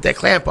 came up and put that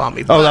clamp on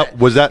me. Oh,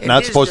 was that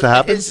not supposed to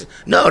happen?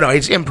 No,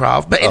 it's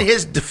improv. But in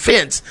his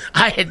defense,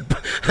 I had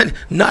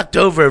knocked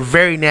over a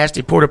very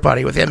nasty porta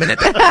potty with him in it.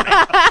 And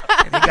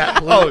he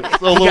got blue.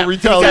 A little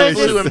retaliation.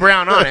 He got blue and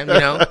brown on him,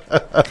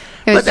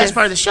 But that's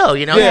part of the show,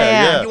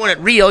 Yeah. You want it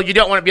real. You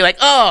don't want to be like,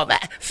 oh,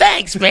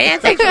 thanks, man.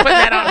 Thanks for putting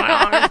that on my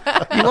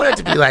arm. You want it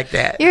to be like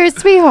that. You're a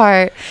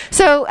sweetheart.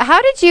 So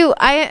how did you?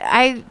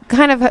 I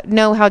kind of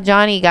know how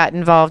Johnny got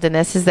involved in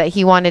this. Is that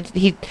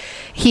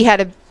he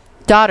had a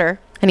daughter.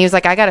 And he was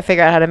like, I got to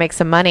figure out how to make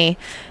some money.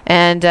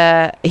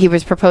 And he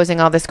was proposing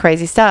all this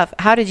crazy stuff.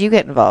 How did you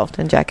get involved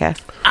in Jackass?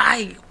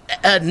 I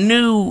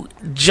knew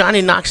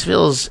Johnny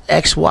Knoxville's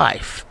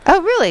ex-wife.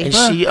 Oh, really? And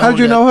how'd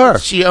you know her?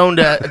 She owned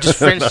just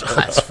friends.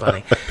 That's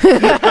funny.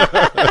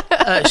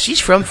 She's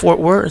from Fort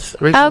Worth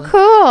originally. Oh,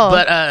 cool.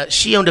 But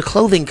she owned a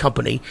clothing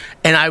company,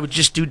 and I would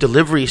just do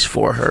deliveries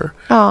for her.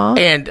 Aw.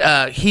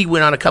 And he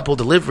went on a couple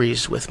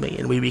deliveries with me,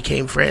 and we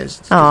became friends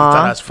because he Aw.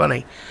 thought I was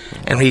funny.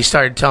 And he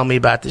started telling me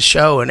about the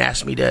show and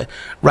asked me to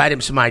write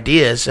him some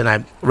ideas, and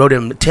I wrote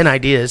him 10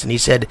 ideas, and he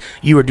said,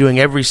 you were doing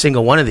every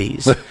single one of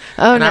these.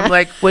 And I'm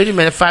like, wait a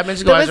minute, 5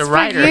 minutes ago I was a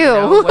writer. You.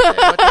 What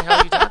the hell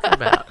are you talking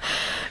about?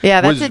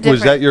 Yeah, that's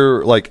Was that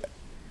your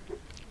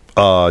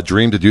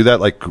dream to do that?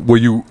 Like, were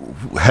you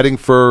heading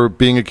for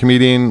being a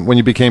comedian when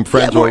you became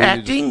friends? Yeah, more or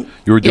acting.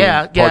 You were doing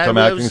part-time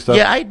acting stuff?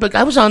 Yeah, but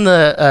I was on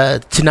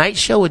the Tonight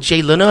Show with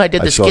Jay Leno. I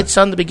did the skits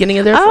on the beginning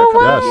of there for a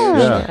couple wow. of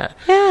years. Yes,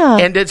 Yeah.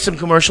 And did some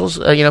commercials,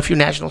 a few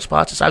national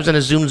spots. I was in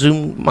a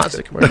Zoom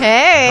Monster commercial.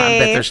 Hey. I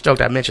bet they're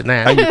stoked I mentioned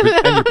that.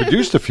 And you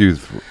produced a few.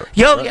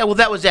 Yeah, well,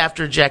 that was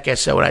after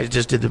Jackass, so when I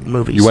just did the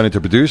movies. You went into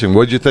producing.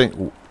 What did you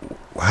think?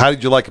 How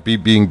did you like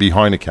it being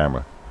behind the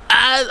camera?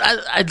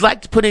 I'd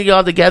like to put it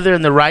all together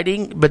in the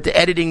writing, but the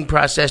editing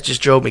process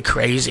just drove me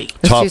crazy.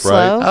 It's Tough, too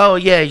slow? right? Oh,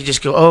 yeah, you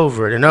just go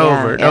over it and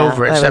over and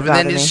over and that stuff. would And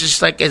then bother it's me.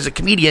 just like, as a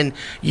comedian,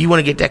 you want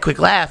to get that quick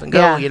laugh and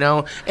go,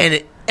 Yeah.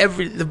 And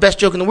the best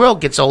joke in the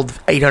world gets old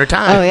 800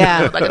 times. Oh,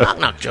 yeah. Like a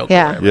knock-knock joke. or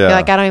Yeah. whatever. Yeah. You're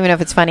like, I don't even know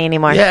if it's funny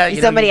anymore. Yeah,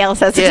 Somebody else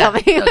has to tell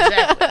me.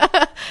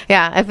 Exactly.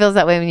 Yeah, it feels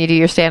that way when you do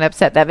your stand-up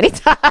set that many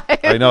times.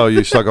 I know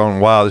you start going,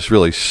 wow, this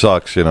really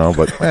sucks,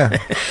 but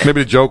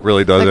maybe the joke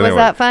really does Like, anyway. was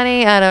that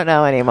funny? I don't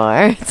know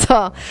anymore.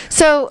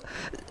 So,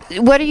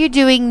 what are you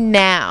doing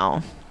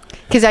now?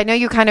 Because I know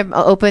you kind of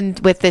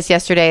opened with this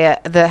yesterday,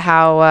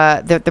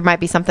 how there might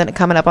be something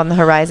coming up on the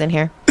horizon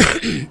here.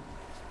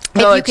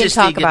 No, you it's can just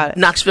talk about it.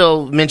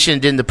 Knoxville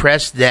mentioned in the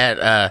press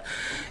that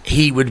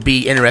he would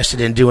be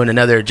interested in doing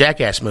another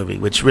Jackass movie,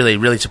 which really,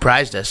 really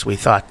surprised us. We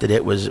thought that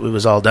it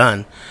was all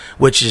done,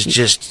 which is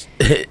just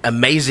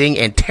amazing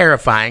and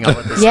terrifying. All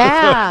at the same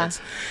time.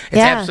 It's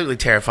absolutely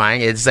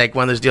terrifying. It's like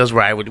one of those deals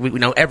where we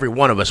know every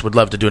one of us would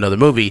love to do another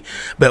movie,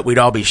 but we'd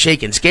all be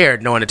shaking,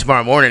 scared, knowing that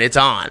tomorrow morning it's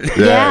on.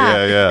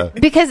 Yeah.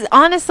 Because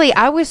honestly,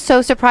 I was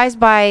so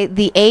surprised by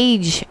the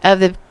age of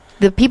the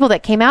people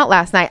that came out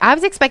last night. I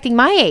was expecting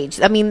my age.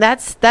 I mean,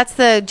 that's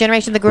the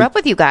generation that grew up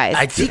with you guys.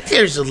 I think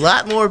there's a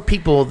lot more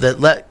people that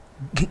let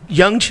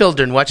young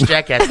children watch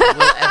Jackass than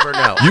we'll ever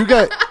know.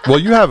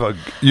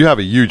 You have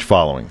a huge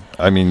following.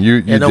 I mean,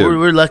 you do.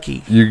 We're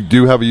lucky. You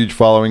do have a huge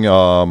following.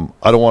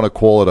 I don't want to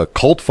call it a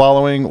cult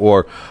following,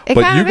 but It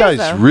you kind of guys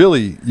is,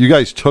 though. you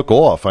guys took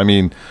off. I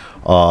mean,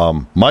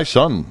 my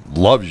son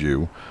loves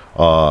you,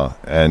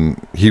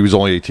 and he was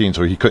only 18,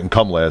 so he couldn't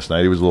come last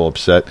night. He was a little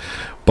upset,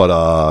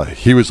 but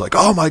he was like,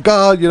 "Oh my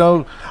God,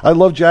 I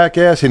love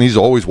Jackass," and he's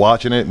always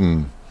watching it.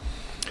 And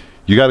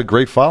you got a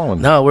great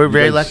following. No, we're You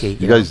very guys- lucky.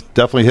 You guys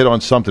definitely hit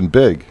on something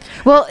big.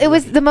 Well, it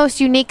was the most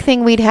unique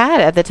thing we'd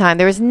had at the time.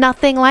 There was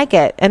nothing like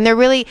it, and there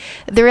really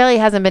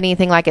hasn't been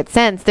anything like it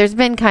since. There's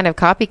been kind of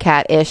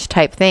copycat-ish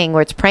type thing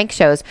where it's prank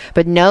shows,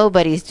 but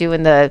nobody's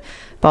doing the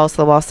balls to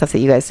the wall stuff that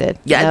you guys did.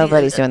 Yeah,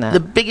 Nobody's doing that. The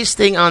biggest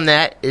thing on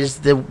that is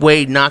the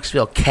way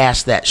Knoxville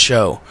cast that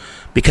show,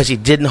 because he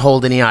didn't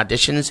hold any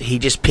auditions. He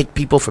just picked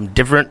people from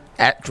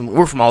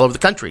we're from all over the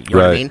country. You know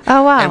what I Right. mean?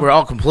 Oh, wow. And we're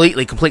all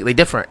completely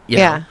different. You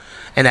Yeah. know?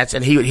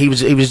 And he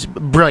was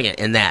brilliant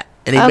in that.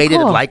 And he Oh, made it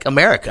cool. like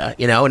America,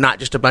 and not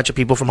just a bunch of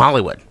people from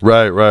Hollywood.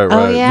 Right.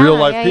 yeah, Real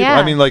life yeah, people. yeah.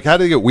 I mean, like, how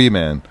did they get Wee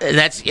Man? And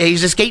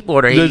he's a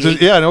skateboarder.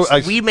 I know.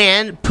 Wee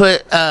Man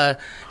put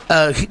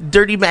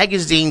dirty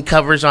magazine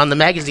covers on the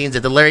magazines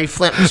at the Larry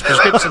Flint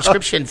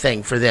subscription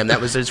thing for them.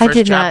 That was his I first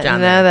did job not down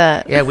know there.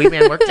 that. Yeah, Wee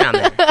Man worked down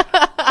there.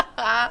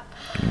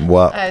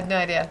 Wow. I had no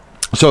idea.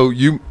 So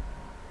you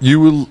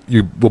you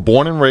were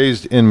born and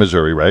raised in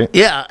Missouri, right?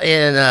 Yeah,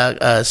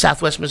 in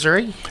Southwest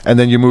Missouri. And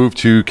then you moved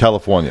to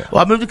California,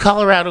 Well, I moved to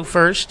Colorado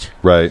first.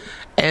 right?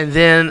 And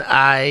then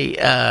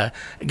I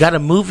got a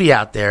movie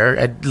out there,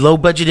 a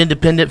low-budget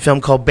independent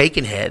film called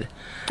Baconhead.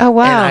 Oh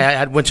wow! And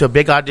I went to a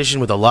big audition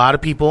with a lot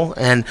of people,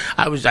 and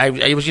it was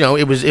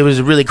it was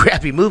a really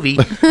crappy movie,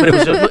 but it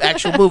was an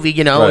actual movie,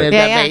 Right. and it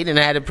Yeah, got yeah. made, and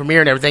I had a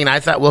premiere and everything. And I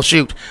thought, well,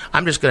 shoot,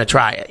 I'm just going to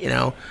try it,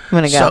 I'm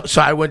gonna go. So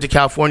I went to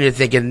California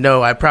thinking,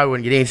 no, I probably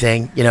wouldn't get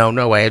anything,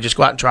 no way. I'd just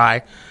go out and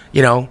try,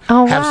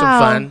 Oh, have some wow.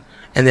 fun.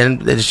 And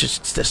then it's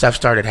just the stuff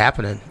started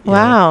happening. you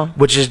Wow. know,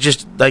 which is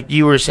just like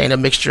you were saying, a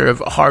mixture of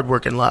hard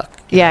work and luck.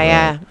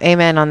 Yeah.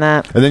 Amen on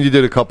that. And then you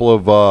did a couple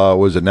of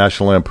was it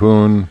National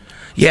Lampoon?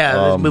 Yeah,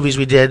 the movies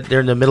we did,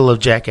 they're in the middle of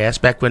Jackass,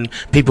 back when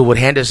people would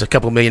hand us a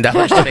couple $1 million to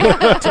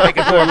make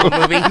a horrible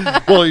movie.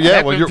 Well, yeah.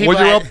 Back When when you're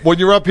people when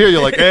you're up here,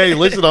 you're like, hey,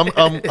 listen, I'm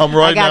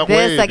riding got that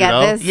this, wave. I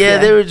got this. Yeah, Yeah.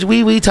 there was,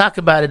 we talk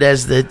about it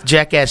as the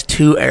Jackass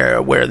 2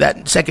 era, where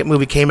that second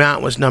movie came out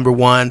and was number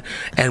one,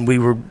 and we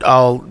were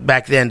all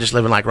back then just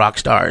living like rock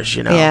stars,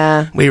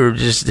 Yeah. We were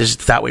just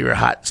thought we were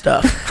hot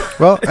stuff.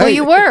 Well, hey,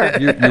 you were.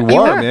 You You were,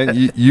 were.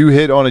 man. You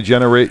hit on a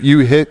generate. You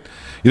hit.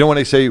 You know when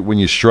they say when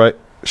you strike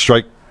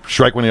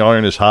when the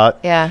iron is hot.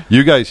 Yeah.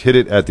 You guys hit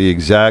it at the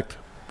exact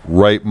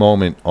right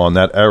moment on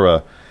that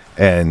era,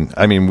 and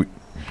I mean,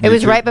 It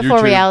was right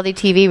before reality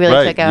TV really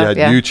right. took off. You had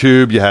Yeah.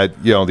 YouTube. You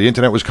had the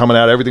internet was coming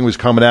out. Everything was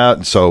coming out,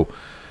 and so,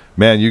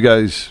 man, you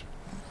guys,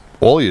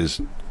 all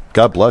yous,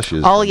 God bless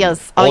you. All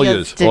yous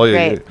did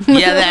great.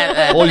 Yeah,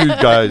 that All you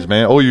guys,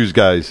 man. All you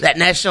guys. that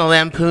National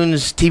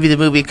Lampoon's TV the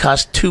movie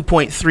cost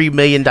 $2.3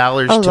 million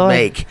to Lord.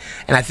 make,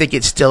 and I think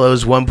it still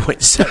owes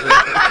 $1.7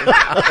 million.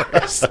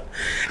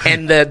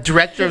 And the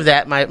director of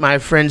that, my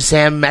friend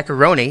Sam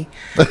Macaroni,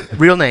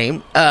 real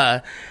name, we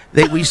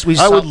I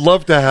saw, would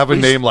love to have a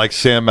we- name like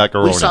Sam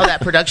Macaroni. we saw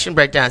that production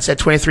breakdown. It said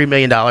 $23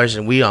 million,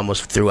 and we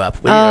almost threw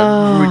up. We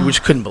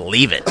just couldn't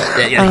believe it.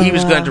 He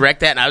was going to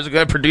direct that, and I was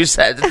going to produce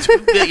that.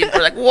 $2 million.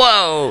 We're like,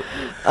 whoa.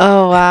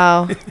 Oh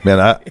wow! Man,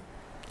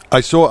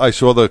 I saw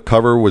the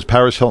cover. Was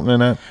Paris Hilton in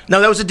that? No,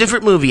 that was a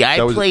different movie. I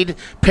That was- played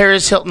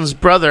Paris Hilton's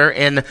brother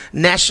in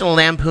National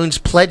Lampoon's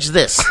Pledge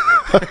This.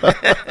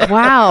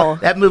 Wow!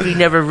 That movie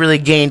never really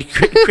gained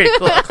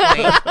critical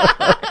acclaim.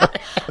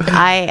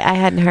 I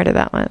hadn't heard of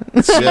that one.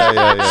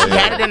 Yeah. She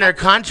had it in her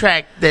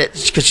contract that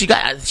because she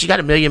got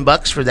 $1 million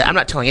for that. I'm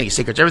not telling any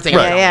secrets. Everything.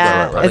 Right, is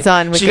Yeah, right. it's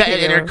on. She got it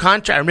Wikipedia. in her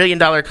contract, $1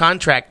 million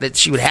contract, that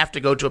she would have to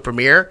go to a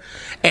premiere,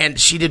 and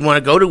she didn't want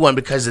to go to one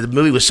because the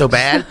movie was so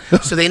bad.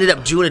 So they ended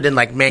up doing it in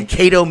like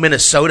Mankato,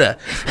 Minnesota,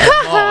 at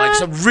a mall, like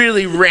some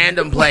really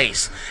random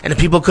place, and the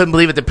people couldn't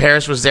believe it. The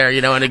Paris was there,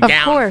 in a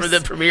gown course. for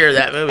the premiere of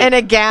that movie. In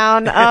a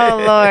gown.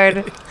 Oh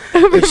Lord!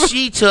 But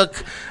she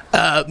took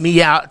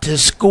me out to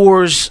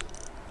Scores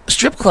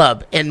strip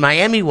club in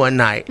Miami one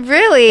night.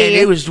 Really? And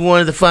it was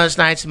one of the funnest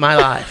nights of my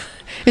life.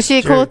 Is she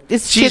a cool?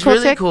 Is she a She's cool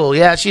really chick? cool.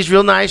 Yeah, she's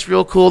real nice,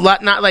 real cool.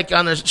 Not like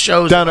on the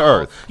shows. Down to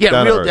earth. Yeah,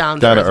 Down to real earth. down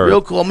to Down to earth. earth.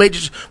 Real cool.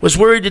 Was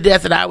worried to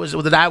death that I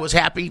was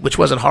happy, which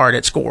wasn't hard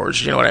at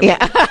Scores. You know what I mean?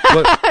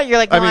 Yeah. You're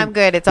like, no, I'm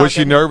good. It's all was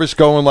she good. nervous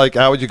going like?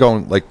 How would you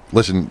going like?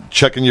 Listen,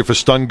 checking you for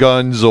stun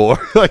guns or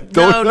like?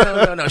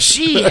 No.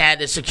 She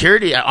had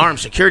a armed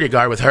security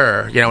guard with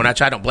her. And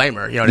I don't blame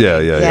her. You know what I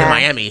mean? Yeah. In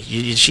Miami,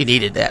 she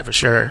needed that for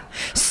sure.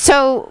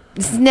 So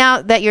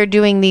now that you're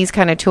doing these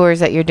kind of tours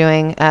that you're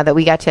doing that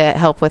we got to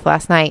help with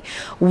last night,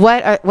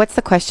 what's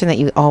the question that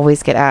you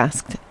always get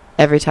asked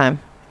every time?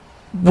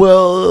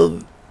 Well,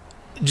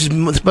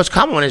 the most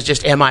common one is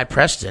just, am I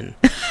Preston?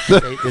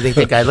 they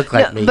think I look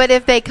like me. But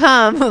if they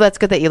come, well, that's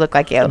good that you look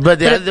like you. But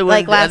the other one,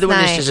 like last is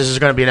night. just, is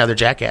going to be another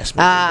Jackass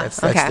movie.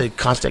 That's okay. the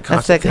constant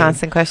That's the thing.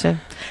 constant question.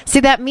 See,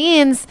 that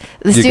means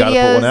the You studios. got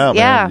to put one out,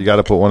 yeah. man. You got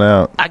to put one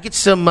out. I get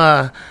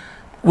some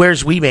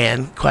Where's Wee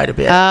Man quite a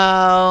bit.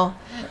 Oh.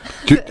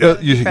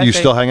 You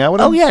still hang out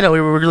with him? Oh yeah, no,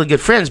 we were really good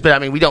friends, but I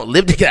mean, we don't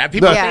live together.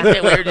 People Yeah. think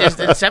that we're just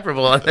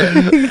inseparable. No,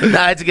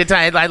 it's a good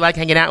time. I like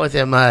hanging out with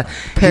him.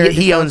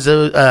 He owns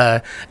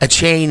a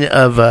chain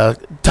of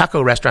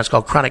taco restaurants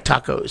called Chronic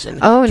Tacos in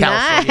Oh, California,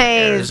 nice.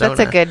 Arizona.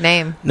 That's a good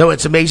name. No,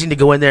 it's amazing to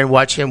go in there and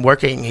watch him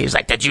working. He's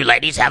like, "Did you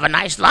ladies have a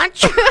nice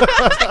lunch?"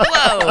 It's like,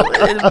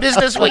 whoa,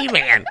 business Wee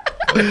Man.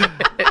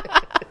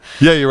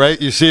 Yeah, you're right.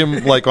 You see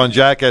him like on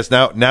Jackass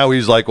now.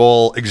 He's like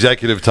all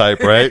executive type,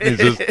 right?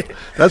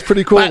 That's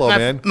pretty cool, though,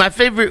 man. My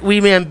favorite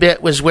Wee Man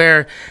bit was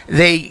where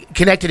they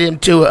connected him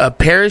to a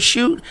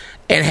parachute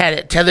and had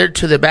it tethered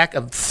to the back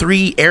of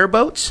 3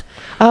 airboats.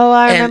 Oh,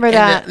 I remember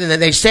that. And then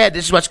they said,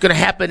 this is what's going to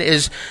happen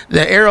is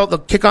the arrow, they'll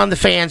kick on the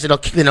fans, it'll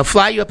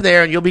fly you up in the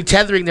air, and you'll be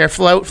tethering there,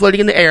 floating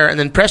in the air, and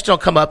then Preston will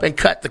come up and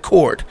cut the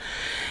cord.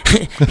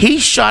 He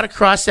shot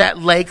across that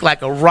lake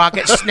like a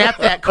rocket, snapped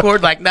that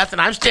cord like nothing.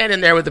 I'm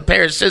standing there with a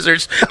pair of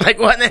scissors, like,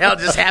 what in the hell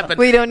just happened?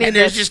 We don't need And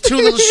there's this. just 2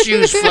 little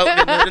shoes floating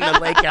in the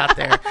lake out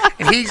there.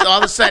 And he's all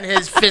of a sudden,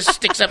 his fist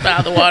sticks up out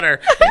of the water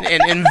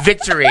in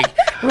victory.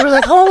 We were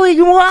like, holy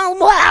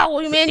wow,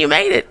 man, you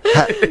made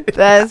it.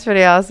 That's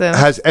pretty awesome.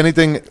 Has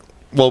anything?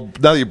 Well,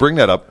 now that you bring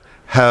that up,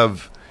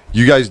 have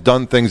you guys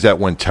done things that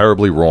went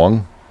terribly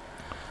wrong?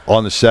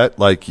 on the set?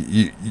 Like, I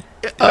mean,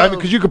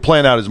 because you could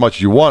plan out as much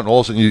as you want, and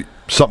all of a sudden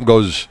something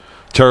goes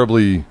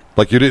terribly,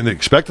 like you didn't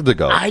expect it to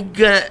go.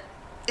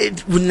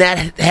 When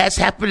that has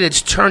happened,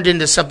 it's turned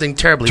into something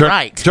terribly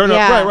right.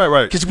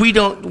 Right. Because we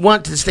don't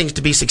want these things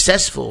to be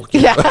successful.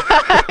 Yeah,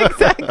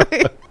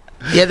 exactly.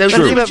 Yeah, that Let's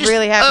see what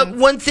really happens.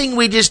 One thing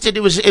we just did, it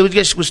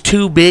was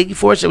too big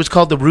for us. It was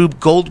called the Rube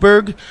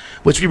Goldberg,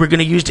 which we were going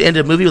to use to end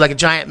a movie, like a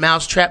giant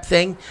mousetrap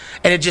thing,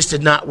 and it just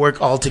did not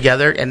work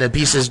altogether, and the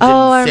pieces didn't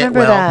I fit remember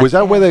well. that. Was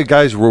that where the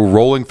guys were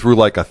rolling through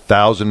like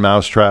 1,000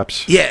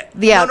 mousetraps? Yeah.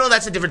 Yeah. No,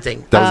 that's a different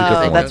thing. That was a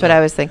different one. That's what I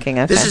was thinking.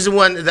 Okay. This is the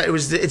one that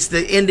it's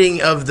the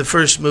ending of the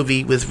first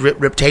movie with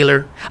Rip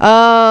Taylor,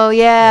 Oh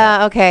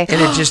yeah. Okay. and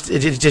it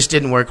just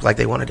didn't work like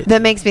they wanted it.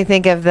 That makes me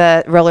think of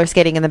the roller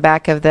skating in the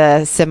back of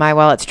the semi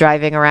while it's driving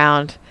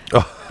around.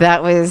 Oh.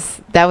 That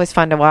was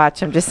fun to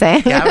watch. I'm just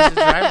saying. Yeah, I was the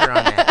driver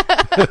on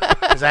that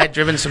because I had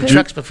driven some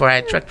trucks before I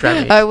had truck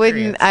driving. I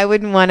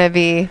wouldn't want to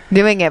be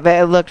doing it,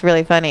 but it looked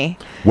really funny.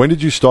 When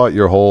did you start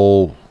your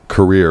whole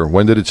career?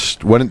 When did it?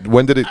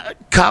 When did it?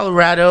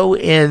 Colorado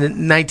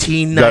in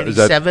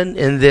 1997,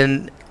 and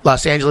then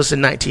Los Angeles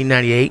in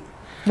 1998.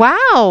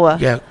 Wow.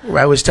 Yeah,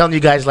 I was telling you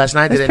guys last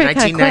night That's that in pretty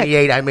kinda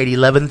 1998 I made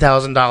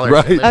 $11,000.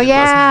 Right. Oh,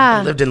 yeah.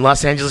 I lived in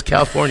Los Angeles,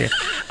 California.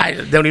 I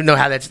don't even know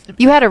how that's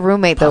You had a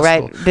roommate though,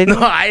 possible. right? Didn't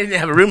No, I didn't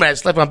have a roommate. I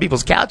slept on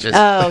people's couches.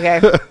 Oh, okay.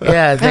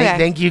 Yeah, Okay.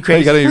 thank you,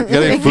 Hey, crazy. got any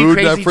Thank food you, in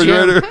that Crazy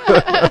Jim.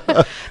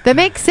 refrigerator? That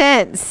makes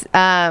sense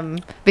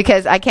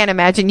because I can't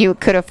imagine you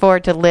could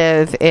afford to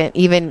live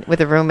even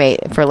with a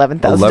roommate for $11,000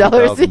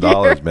 a year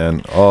 $11,000,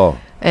 man. Oh,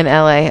 in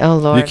LA. Oh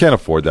Lord. you can't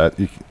afford that.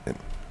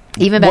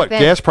 Even back What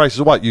then. gas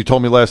prices? What you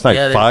told me last night?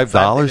 Yeah, they're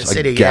 $5 in the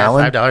city, a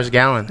gallon. Yeah, $5 a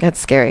gallon. That's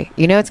scary.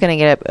 You know it's going to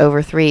get up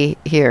over 3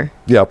 here.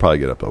 Yeah, I'll probably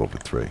get up to over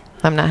 3.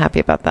 I'm not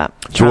happy about that.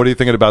 So, what are you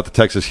thinking about the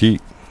Texas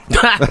heat?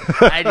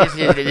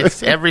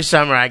 It's every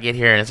summer I get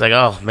here and it's like,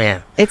 oh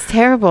man. It's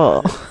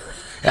terrible.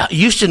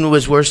 Houston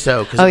was worse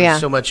though because Oh, it yeah.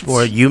 was so much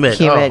more humid.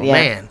 Humid, oh yeah.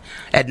 man,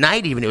 at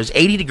night even it was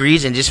 80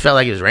 degrees and it just felt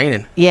like it was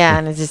raining. Yeah,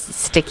 and it's just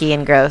sticky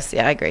and gross.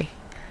 Yeah, I agree.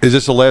 Is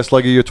this the last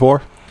leg of your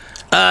tour?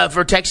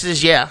 For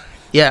Texas, yeah.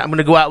 I'm going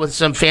to go out with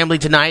some family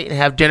tonight and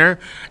have dinner,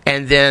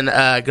 and then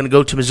going to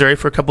go to Missouri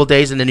for a couple of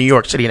days, and then New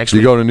York City next You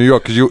week. go to New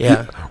York because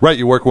Yeah.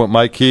 you're working with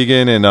Mike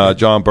Keegan and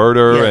John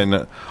Berter Yeah. and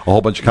a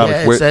whole bunch of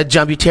comics. Yeah, it's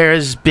John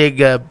Butera's big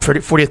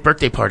 40th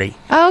birthday party.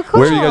 Oh, cool.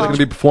 Where are you guys going to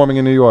be performing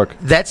in New York?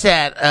 That's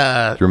at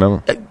Do you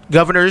remember?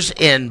 Governor's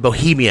in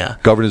Bohemia.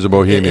 Governors of In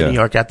Bohemia. New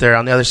York, out there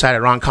on the other side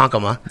of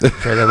Ronkonkoma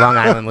for the Long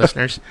Island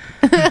listeners.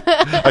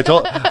 I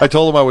told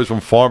him I was from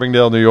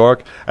Farmingdale, New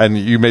York, and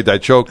you made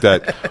that joke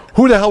that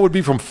who the hell would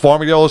be from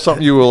Farmingdale or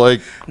something? You were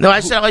like, No, I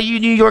said, all you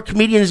New York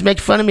comedians make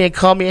fun of me and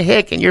call me a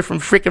hick, and you're from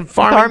freaking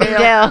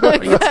Farmingdale, Farmingdale. What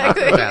are you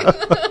talking about?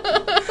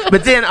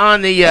 But then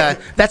on the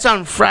that's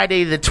on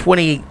Friday the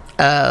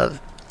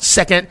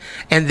 22nd,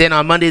 and then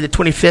on Monday the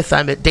 25th,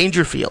 I'm at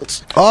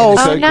Dangerfields. oh,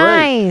 okay, Oh, great.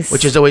 nice.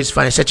 Which is always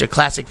fun. It's such a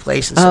classic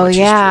place. And so Oh, much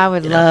yeah, history, I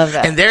would love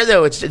that. And there,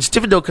 though, it's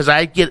different, though, because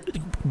I get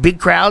big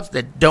crowds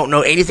that don't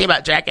know anything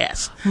about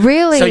Jackass.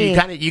 Really? So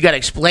you got to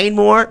explain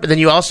more, but then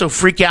you also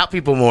freak out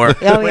people more.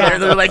 Oh, yeah.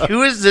 They're like,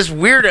 who is this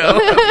weirdo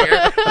up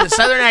here with a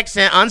southern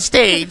accent on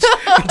stage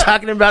and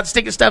talking about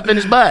sticking stuff in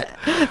his butt?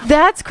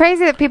 That's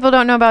crazy that people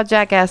don't know about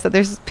Jackass, that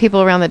there's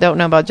people around that don't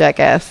know about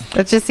Jackass.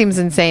 That just seems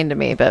insane to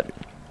me, but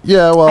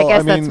Yeah, well, I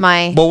guess mean, that's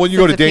my Well, when you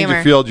go to sense of humor.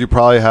 Dangerfield, you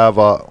probably have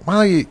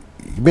you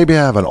maybe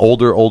have an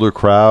older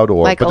crowd,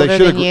 or like but older they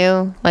should than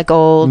you? Like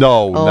old?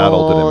 No, not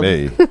older old.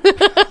 than me.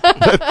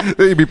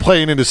 They'd be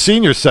playing in the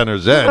senior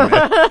centers then,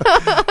 man.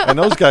 And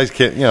those guys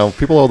can't.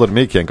 People older than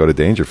me can't go to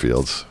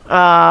Dangerfields.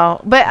 Oh,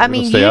 but I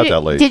mean, stay out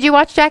that late. Did you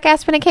watch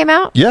Jackass when it came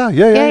out? Yeah.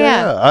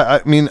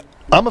 I mean,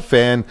 I'm a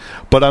fan,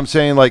 but I'm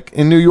saying like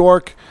in New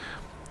York,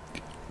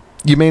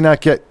 you may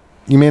not get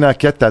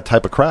that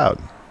type of crowd.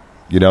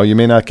 You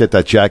may not get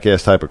that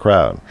Jackass type of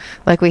crowd.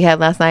 Like we had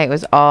last night, it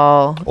was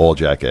all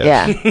Jackass.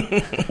 yeah,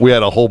 We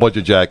had a whole bunch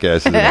of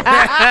jackasses.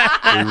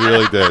 We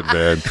really did,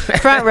 man.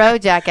 front row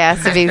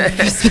Jackass to be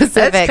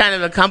specific. That's kind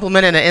of a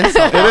compliment and an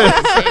insult all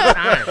at the same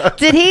time.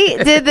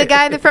 Did the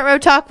guy in the front row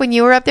talk when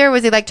you were up there?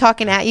 Was he like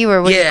talking at you,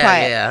 or was he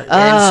quiet? Yeah. Oh.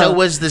 And so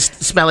was this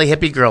smelly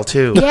hippie girl,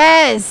 too.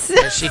 Yes,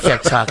 She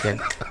kept talking.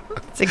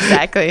 that's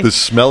exactly. The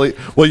smelly.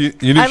 Well, you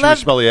knew I she love- was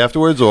smelly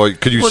afterwards, or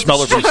could you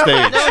smell her from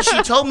stage? No,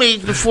 she told me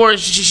before.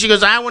 She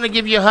goes, I want to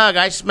give you a hug.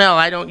 I smell.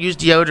 I don't use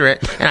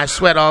deodorant, and I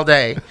sweat all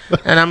day.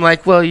 And I'm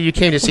like, well, you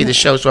came to see the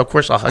show, so of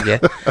course I'll hug you.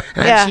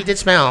 And Yeah. she did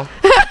smell.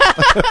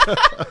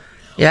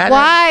 Yeah.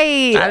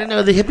 Why? I don't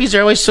know. The hippies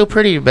are always so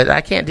pretty, but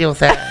I can't deal with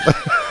that.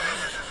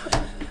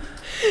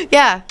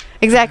 Yeah,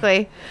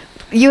 exactly.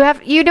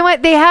 You know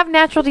what? They have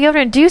natural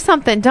deodorant. Do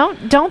something.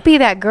 Don't be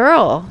that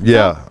girl.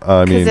 Yeah,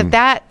 I mean,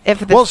 Because if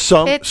the well,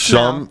 some spit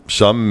smell-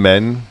 some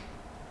men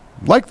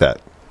like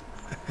that.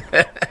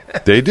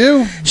 They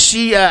do.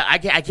 She, I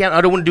can't.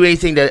 I don't want to do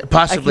anything to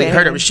possibly I hurt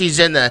her. can't. But she's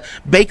in the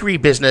bakery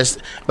business,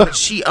 but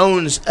she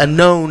owns a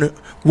known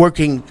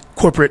working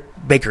corporate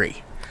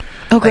bakery.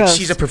 Oh, like gross.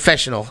 she's a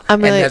professional.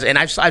 I'm really- and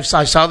I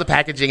saw the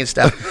packaging and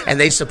stuff, and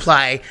they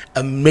supply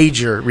a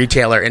major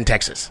retailer in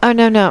Texas. Oh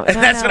no.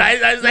 That's what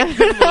I was like,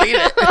 couldn't believe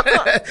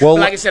it. Well,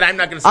 Like I said, I'm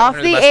not going to off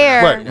the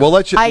air. Right. Well,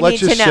 let's I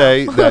just need to know.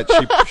 say that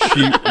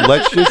she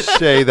let's just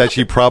say that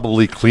she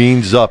probably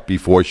cleans up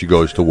before she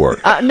goes to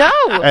work. No.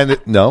 And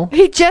no.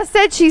 He just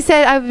said, she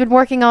said, I've been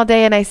working all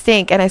day and I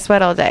stink and I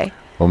sweat all day.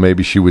 Well,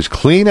 maybe she was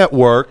clean at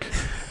work,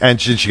 and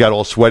she got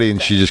all sweaty,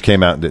 and she just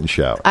came out and didn't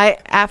shower.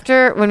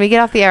 After, when we get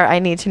off the air, I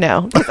need to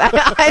know. 'Cause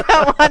I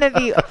don't want to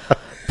be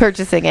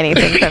purchasing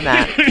anything from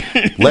that.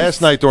 Last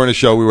night during the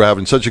show, we were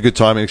having such a good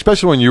time, and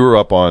especially when you were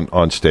up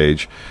on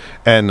stage,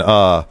 and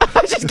I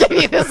just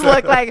gave you this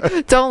look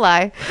like, don't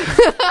lie.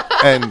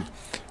 and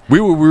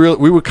we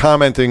were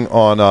commenting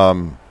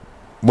on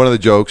one of the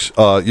jokes,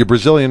 your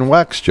Brazilian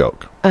wax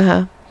joke.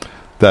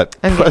 That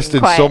I'm getting Preston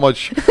quiet. so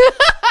much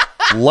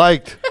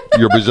liked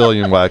your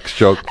Brazilian wax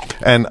joke,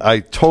 and I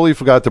totally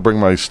forgot to bring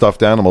my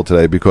stuffed animal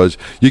today because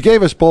you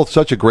gave us both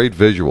such a great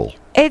visual.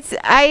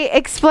 I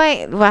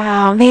explained,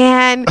 wow,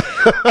 man,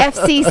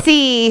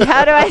 FCC,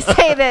 how do I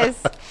say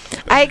this?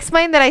 I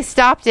explained that I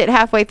stopped it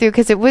halfway through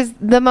because it was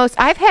the most,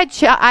 I've had Which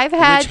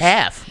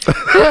half?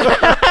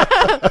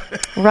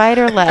 right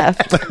or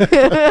left.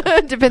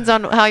 Depends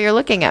on how you're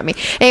looking at me.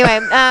 Anyway,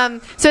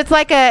 so it's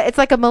like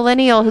a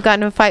millennial who got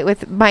in a fight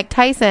with Mike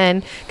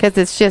Tyson because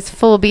it's just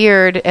full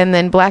beard and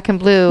then black and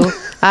blue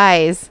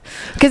eyes.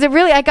 Because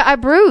I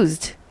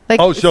bruised. Like,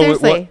 Oh, so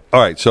seriously.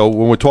 all right. So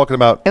when we're talking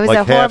about It was like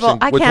a horrible. halves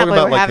and, I we're can't talking believe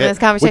about we're having this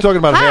conversation. We're talking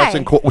about halves Hi.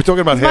 and we're talking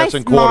about halves My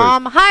and quarters.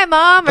 Mom, hi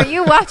mom, are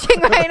you watching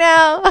right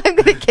now? I'm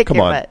gonna kick Come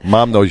your on, butt.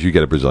 Mom knows you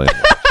get a Brazilian.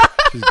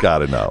 She's got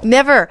to know.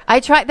 Never.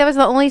 I tried. That was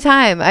the only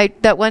time.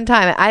 That one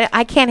time.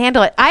 I can't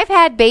handle it. I've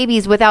had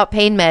babies without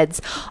pain meds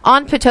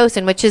on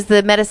Pitocin, which is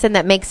the medicine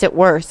that makes it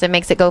worse and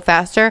makes it go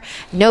faster.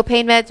 No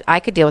pain meds. I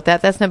could deal with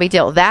that. That's no big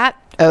deal. That.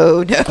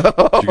 Oh no.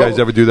 Did you guys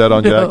ever do that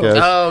on Jackass?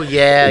 Oh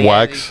yeah,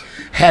 Wax? Yeah.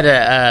 Had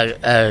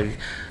a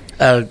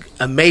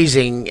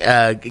amazing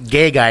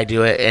gay guy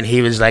do it, and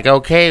he was like,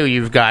 "Okay,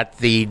 you've got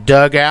the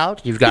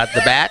dugout, you've got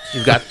the bat,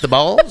 you've got the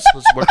balls.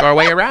 Let's work our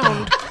way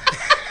around."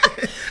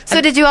 So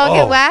did you all Oh.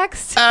 get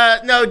waxed?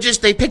 No,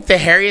 just they picked the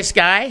hairiest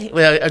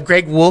guy.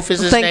 Greg Wolf is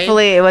his name.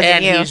 Thankfully, it wasn't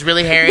and you. he's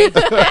really hairy,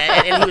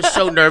 and he was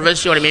so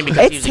nervous. You know what I mean?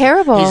 Because It's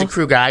terrible. He's a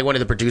crew guy, one of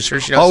the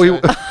producers. You know.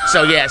 Oh,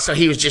 So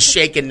he was just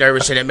shaking,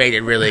 nervous, and it made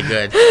it really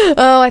good.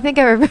 Oh, I think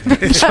I remember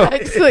that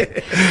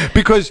actually.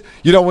 Because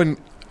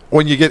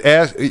when you get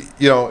asked,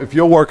 if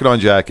you're working on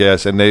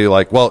Jackass and they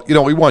like, well,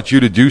 we want you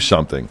to do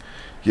something.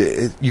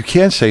 You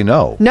can't say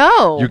no.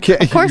 No, You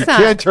can't. Of course you not.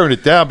 can't turn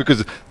it down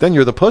because then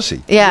you're the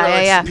pussy.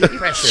 Yeah. Peer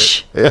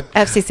pressure.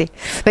 FCC.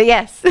 But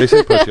yes. They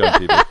say pussy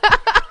on TV.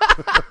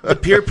 The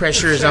peer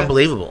pressure is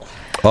unbelievable.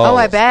 Oh,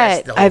 I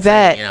bet. the whole I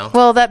bet. thing,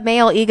 Well, that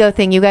male ego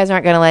thing, you guys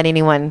aren't going to let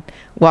anyone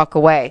walk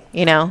away.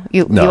 You No.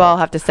 all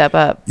have to step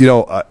up.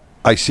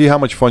 I see how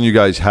much fun you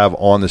guys have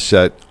on the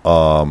set,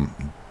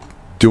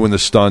 doing the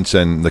stunts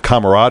and the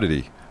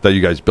camaraderie that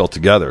you guys built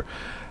together.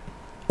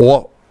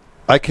 Or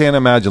I can't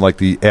imagine like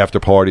the after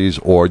parties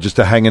or just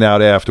the hanging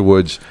out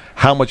afterwards.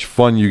 How much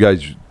fun you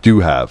guys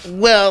do have.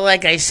 Well,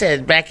 like I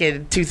said, back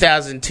in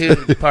 2002,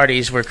 the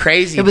parties were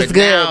crazy. It was but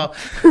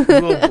good.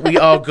 now we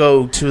all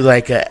go to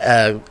like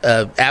a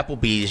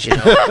Applebee's,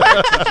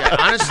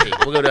 Honestly,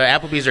 we'll go to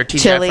Applebee's or TGI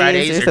Chili's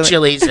Fridays or or something.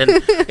 Chili's and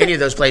any of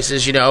those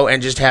places,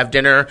 and just have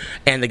dinner.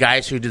 And the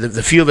guys who do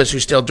the few of us who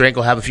still drink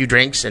will have a few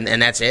drinks, and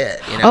that's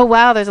it. Oh,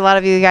 wow. There's a lot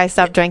of you guys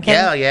stopped drinking.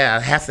 Yeah,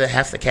 half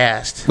the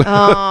cast.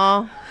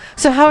 Oh.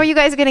 So how are you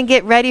guys going to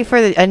get ready for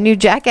a new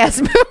Jackass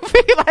movie?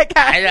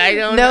 I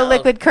don't no know.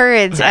 liquid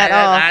courage at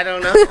all. I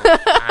don't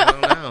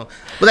know.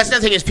 Well, that's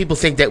another thing is people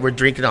think that we're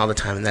drinking all the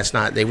time, and that's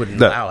not. They wouldn't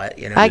No. allow it.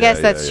 I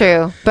guess that's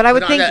true. But I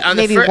would But think on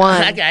the maybe fir-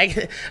 one.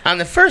 on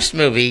the first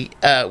movie,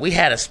 we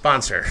had a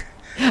sponsor.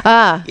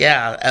 Ah.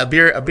 Yeah, a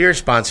beer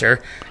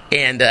sponsor,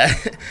 and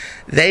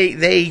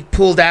they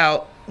pulled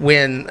out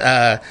when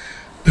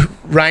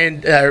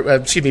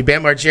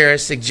Bam Margera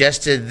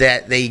suggested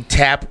that they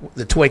tap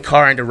the toy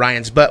car into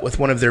Ryan's butt with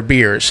one of their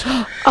beers,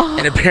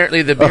 and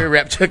apparently the beer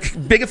rep took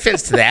big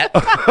offense to that,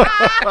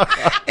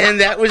 and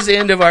that was the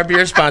end of our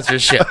beer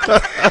sponsorship.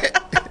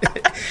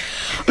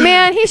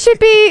 Man, he should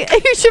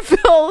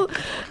feel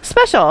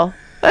special.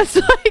 That's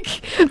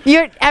like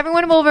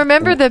everyone will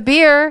remember the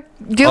beer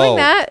doing Oh.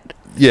 that.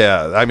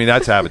 Yeah, I mean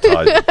that's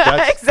advertising.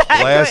 That's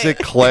Exactly.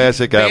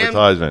 classic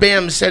advertisement.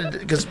 Bam said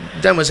because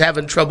Dunn was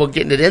having trouble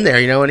getting it in there,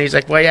 and he's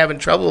like, "Why are you having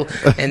trouble?"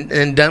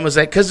 And Dunn was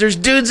like, "Because there's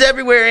dudes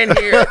everywhere in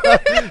here."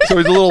 So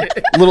he's a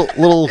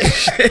little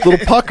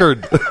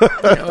puckered.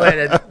 At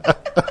a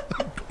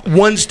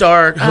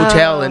 1-star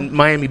hotel in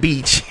Miami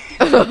Beach.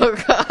 Oh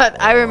God,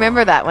 I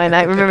remember that one.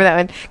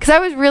 Because I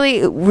was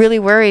really, really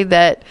worried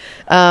that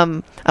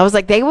I was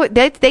like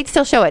they'd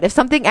still show it if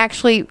something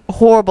actually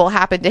horrible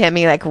happened to him.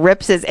 He like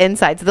rips his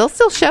insides. They'll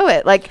still show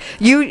it. Like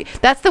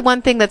that's the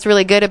one thing that's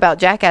really good about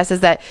Jackass is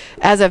that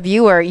as a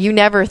viewer, you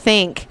never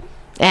think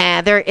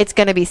it's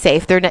going to be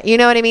safe. They're not, you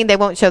know what I mean? They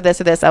won't show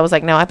this or this. I was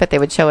like, no, I bet they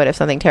would show it if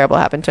something terrible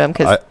happened to him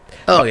because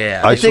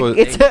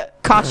it's a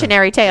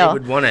cautionary tale. They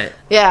would want it.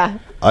 Yeah.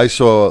 I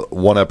saw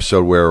one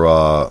episode where,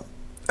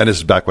 and this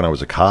is back when I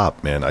was a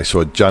cop, man. I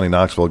saw Johnny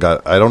Knoxville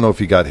I don't know if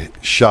he got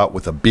shot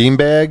with a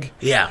beanbag.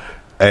 Yeah.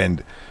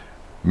 And,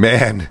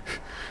 man,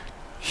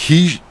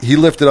 he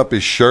lifted up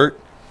his shirt.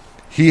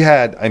 He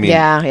had, I mean,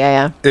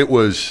 yeah. It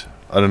was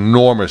an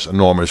enormous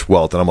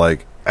welt. And I'm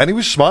like, and he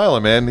was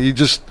smiling, man. He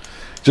just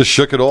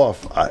shook it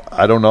off.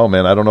 I don't know,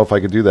 man. I don't know if I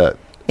could do that.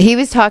 He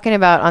was talking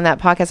about on that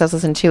podcast I was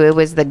listening to, it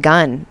was the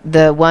gun,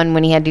 the one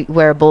when he had to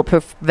wear a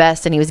bulletproof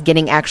vest and he was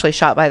getting actually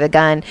shot by the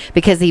gun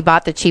because he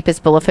bought the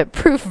cheapest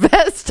bulletproof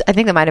vest. I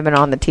think that might have been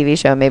on the TV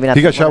show, maybe not.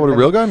 He got shot with a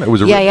real gun? It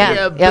was a real gun?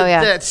 Yeah, but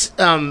that's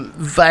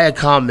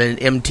Viacom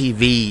and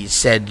MTV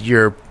said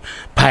your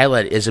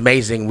pilot is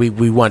amazing.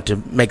 We want to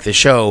make the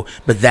show,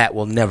 but that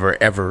will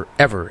never,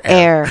 ever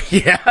air.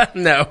 Yeah,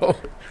 no.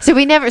 So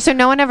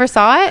no one ever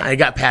saw it? I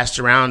got passed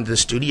around the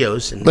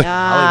studios in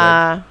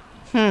Hollywood.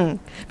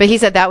 But he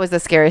said that was the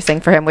scariest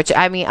thing for him, which,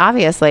 I mean,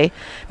 obviously,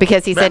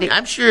 because he said...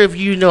 I'm sure if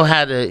you know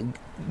how to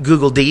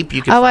Google deep,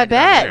 you can I find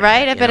bet, it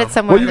right? I bet it's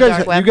somewhere well, in the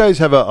dark web. you guys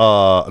have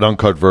an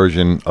uncut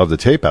version of the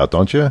tape out,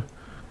 don't you?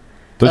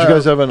 Don't you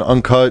guys have an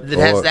uncut? That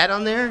has that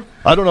on there?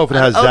 I don't know if it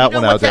has that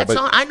one out there. But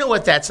I know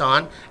what that's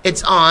on.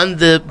 It's on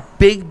the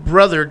Big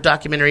Brother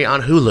documentary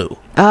on Hulu.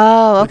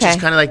 Oh, okay. Which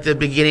is kind of like the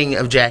beginning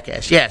of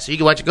Jackass. Yeah, so you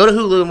can watch it. Go to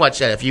Hulu and watch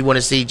that if you want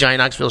to see Johnny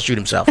Knoxville shoot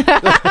himself.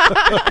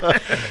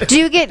 Do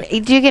you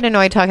get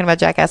annoyed talking about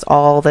Jackass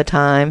all the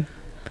time?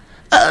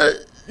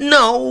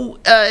 No,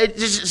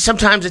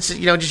 sometimes it's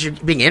just you're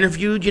being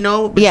interviewed,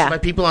 by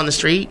people on the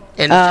street,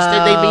 and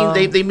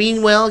they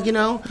mean well,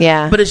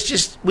 Yeah. But it's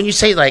just when you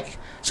say like,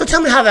 so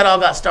tell me how that all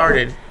got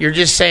started. You're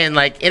just saying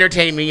like,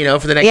 entertain me,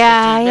 for the next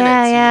 15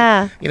 minutes.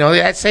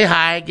 Yeah. Say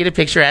hi, get a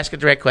picture, ask a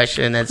direct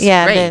question, and that's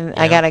great. Then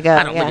I gotta go.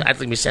 I don't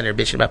think we send her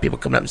bitching about people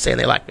coming up and saying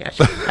they like me.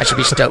 I should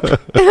be stoked.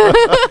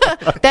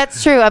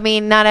 That's true. I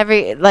mean, not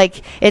every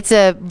it's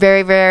a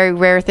very, very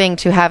rare thing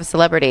to have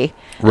celebrity.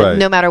 Right.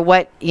 No matter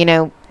what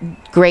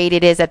grade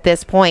it is at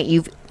this point,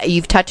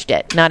 you've touched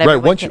it. Not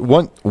everyone.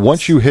 Right.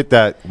 Once you hit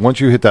that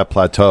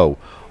plateau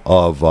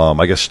of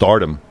I guess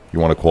stardom,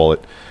 you want to call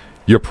it.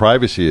 Your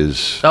privacy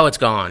is it's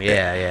gone.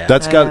 Yeah.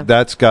 That's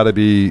got to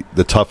be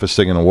the toughest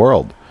thing in the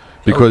world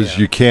because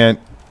you get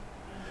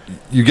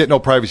no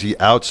privacy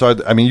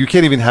outside. I mean, you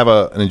can't even have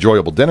an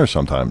enjoyable dinner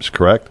sometimes.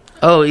 Correct?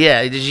 Oh yeah,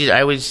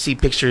 I always see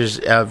pictures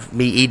of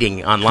me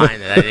eating online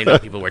that I didn't know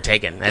people were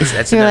taking. That's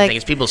another thing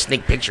is people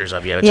sneak pictures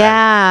of you. Which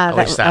I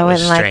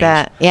wouldn't like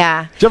that.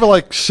 Yeah. Do you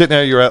ever sitting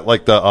there? You're at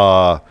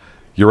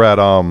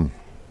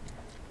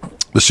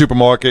the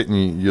supermarket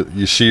and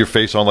you see your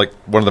face on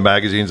one of the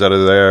magazines that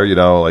are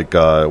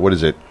there, what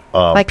is it?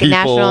 Like People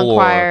National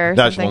Enquirer. Or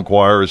National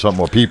Enquirer or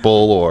something, or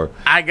People, or...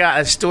 I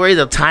got a story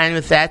that'll tie in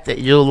with that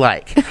you'll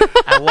like.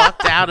 I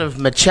walked out of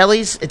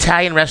Michelli's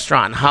Italian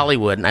restaurant in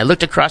Hollywood, and I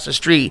looked across the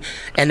street,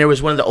 and there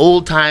was one of the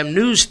old-time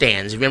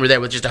newsstands. You remember that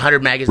with just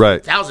 100 magazines,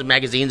 1,000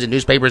 magazines and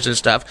newspapers and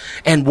stuff,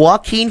 and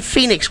Joaquin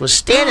Phoenix was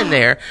standing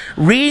there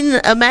reading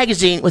a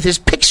magazine with his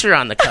picture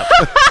on the cover.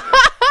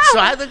 So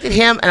I looked at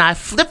him, and I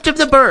flipped him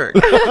the bird.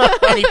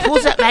 And he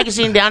pulls that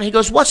magazine down. He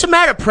goes, "What's the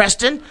matter,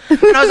 Preston?"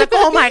 And I was like,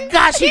 "Oh, my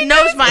gosh, he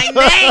knows my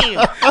name."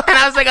 And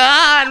I was like,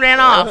 and ran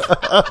off.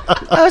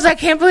 I was like, I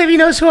can't believe he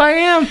knows who I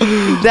am.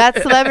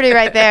 That's celebrity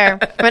right there.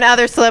 When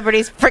other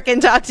celebrities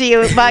freaking talk to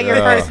you by your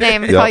first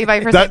name. Call you by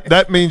your first name.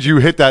 That means you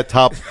hit that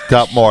top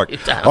mark.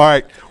 All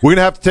right, we're going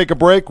to have to take a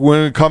break. We're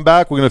going to come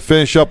back. We're going to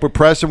finish up with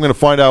Preston. We're going to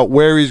find out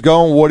where he's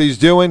going, what he's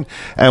doing,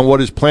 and what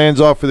his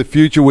plans are for the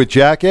future with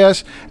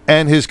Jackass.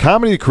 And his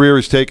comedy career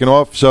is taking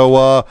off.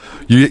 So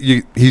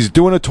he's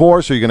doing a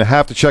tour, so you're going to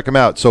have to check him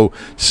out. So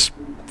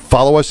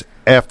follow us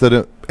after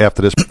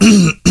this.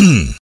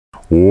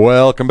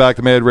 Welcome back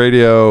to Mad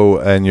Radio,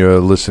 and you're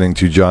listening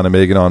to John and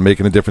Megan on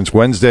Making a Difference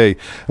Wednesday.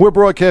 We're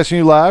broadcasting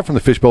you live from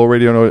the Fishbowl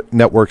Radio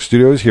Network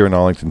studios here in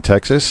Arlington,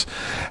 Texas,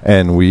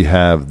 and we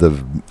have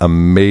the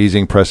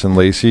amazing Preston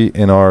Lacey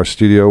in our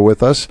studio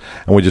with us,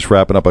 and we're just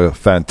wrapping up a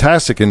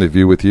fantastic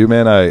interview with you,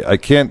 man. I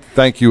can't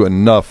thank you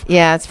enough.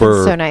 Yeah, it's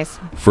been so nice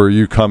for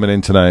you coming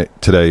in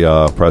today,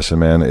 Preston,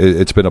 man.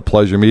 It's been a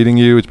pleasure meeting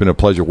you. It's been a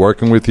pleasure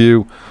working with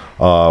you.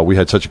 We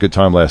had such a good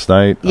time last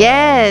night.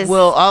 Yes.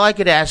 Well, all I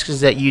could ask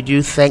is that you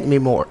do thank me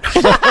more.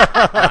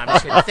 I'm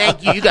just kidding.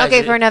 Thank you. You guys.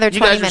 Okay, for another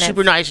 20 minutes. You guys are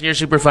super nice and you're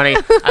super funny.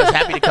 I was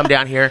happy to come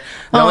down here.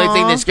 The only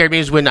thing that scared me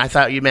was when I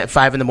thought you meant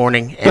 5 a.m.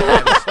 and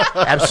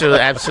I was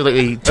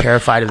absolutely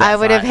terrified of that. I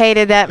would have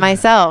hated that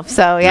myself.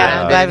 So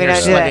I'm glad we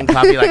don't do that.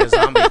 Coffee like a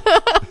zombie.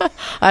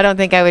 I don't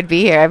think I would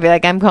be here. I'd be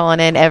like, I'm calling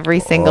in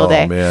every single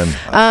day.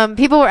 Man.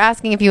 People were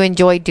asking if you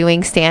enjoy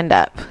doing stand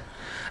up.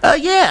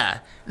 Yeah.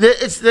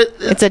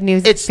 It's a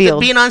new field.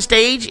 Being on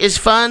stage is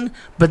fun,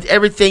 but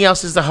everything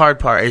else is the hard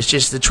part. It's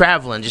just the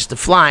traveling, just the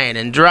flying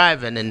and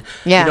driving, and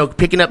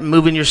picking up and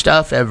moving your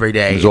stuff every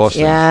day.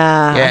 Exhausting.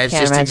 Yeah, it's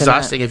just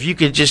exhausting. That. If you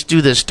could just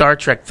do the Star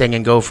Trek thing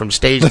and go from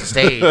stage to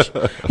stage,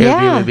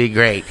 it would be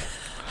great.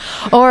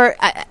 Or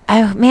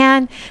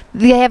man,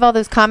 they have all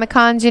those Comic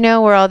Cons,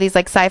 where all these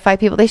like sci-fi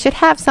people. They should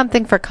have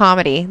something for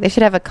comedy. They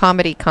should have a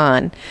comedy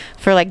con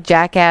for like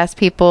Jackass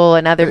people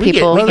and other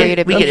people. We for you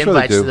to get be.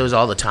 invites do. to those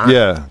all the time.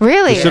 Yeah.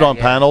 Really? To sit on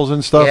panels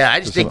and stuff. Yeah, I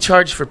just think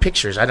charge for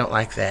pictures. I don't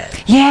like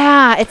that.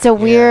 Yeah, it's a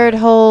weird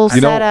whole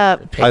You know,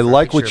 setup. Pay I for a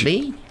like what picture of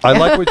you. me?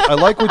 I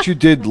like what you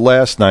did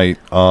last night.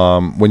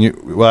 When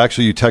you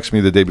actually you texted me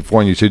the day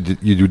before and you said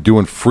you were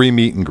doing free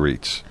meet and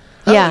greets.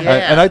 Yeah. yeah.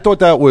 And I thought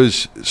that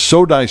was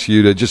so nice of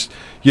you to just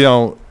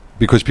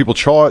because people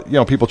charge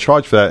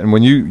for that. And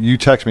when you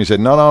text me and said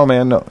no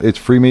man, no, it's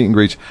free meet and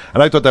greets,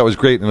 and I thought that was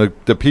great, and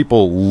the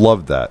people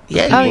loved that.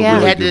 Yeah, Oh, yeah.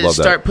 we had do to love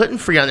start putting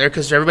free on there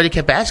because everybody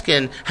kept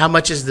asking how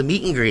much is the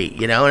meet and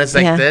greet, and it's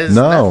like Yeah. there's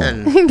No.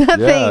 nothing. Nothing.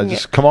 Yeah,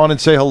 just come on and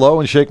say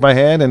hello and shake my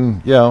hand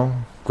and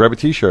grab a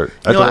T-shirt.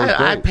 I thought it was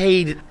I great.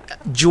 paid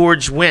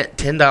George Wendt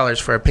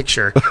 $10 for a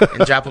picture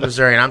in Joplin,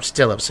 Missouri, and I'm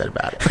still upset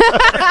about it.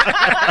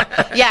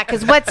 Yeah,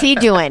 because what's he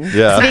doing?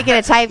 Yeah. Speaking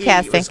of He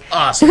typecasting. was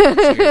awesome.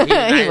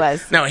 He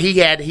was. No, he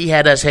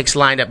had us Hicks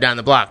lined up down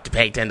the block to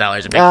pay $10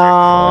 a picture.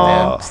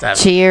 Oh, Stuff.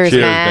 cheers,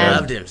 Cheers,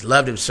 man. man.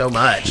 Loved him so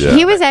much. Yeah.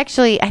 He was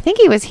actually, I think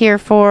he was here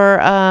for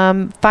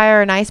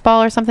Fire and Ice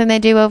Ball or something they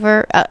do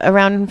over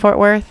around in Fort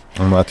Worth.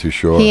 I'm not too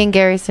sure. He and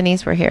Gary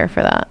Sinise were here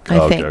for that,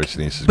 I think. Gary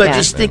Sinise is But great,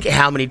 just man. think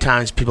how many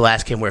times people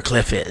ask him where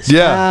Cliff is.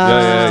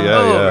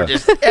 Yeah.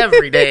 Just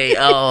every day,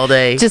 all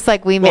day. Just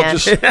like Wee Man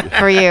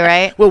for you,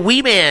 right? Well,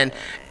 Wee Man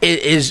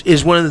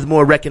is one of the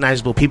more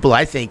recognizable people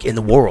I think in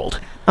the world.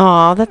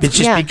 Oh, that's It's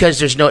just because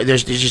there's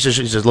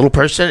a little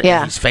person. Yeah.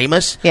 And he's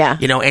famous. Yeah.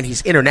 And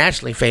he's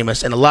internationally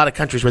famous in a lot of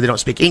countries where they don't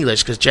speak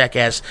English because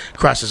Jackass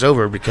crosses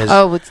over because.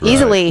 Oh, it's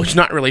easily. It's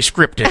not really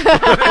scripted.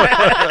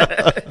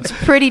 It's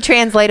pretty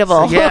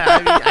translatable. Yeah, I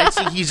mean, I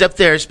see he's up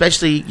there,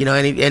 especially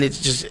and it's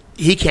just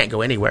he can't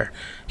go anywhere.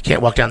 He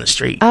can't walk down the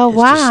street. Oh, it's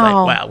just like,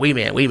 wow. wow, Wee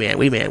Man,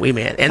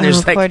 and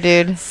there's poor like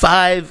dude.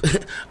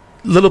 5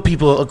 little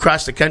people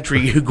across the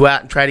country who go out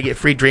and try to get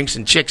free drinks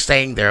and chicks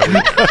staying there.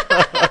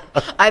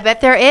 I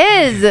bet there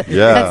is.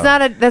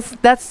 Yeah.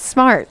 That's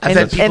smart I've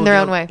had in people their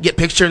own way. get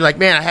pictured like,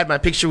 man, I had my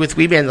picture with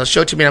Wee Man. They'll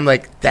show it to me, and I'm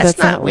like, that's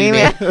not Wee Wee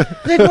Man. Man.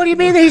 Like, what do you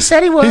mean? He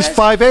said he was. He's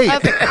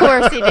 5'8". Of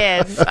course he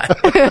did.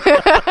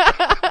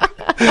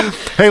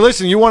 Hey,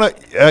 listen, you want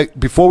to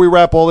before we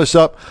wrap all this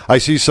up? I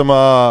see some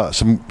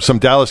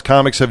Dallas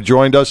comics have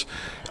joined us.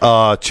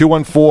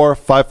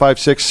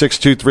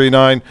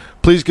 214-556-6239.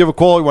 Please give a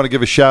call. You want to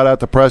give a shout out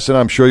to Preston?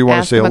 I'm sure you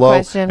want to say hello.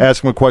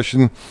 Ask him a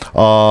question.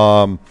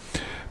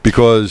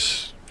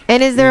 Because.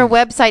 And is there a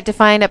website to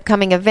find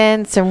upcoming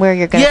events and where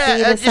you're going to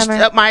be this just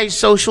summer? my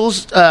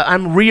socials.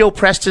 I'm Real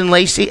Preston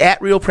Lacey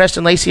at Real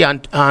Preston Lacey on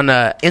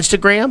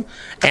Instagram,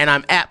 and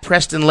I'm at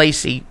Preston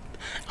Lacey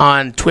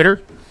on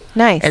Twitter.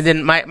 Nice. And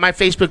then my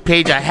Facebook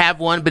page, I have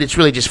one, but it's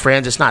really just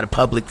friends. It's not a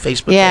public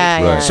Facebook Yeah,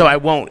 page. yeah. So I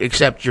won't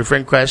accept your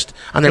friend request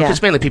on there. Yeah. Because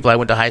it's mainly people I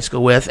went to high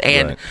school with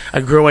and Right.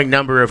 a growing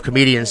number of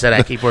comedians that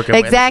I keep working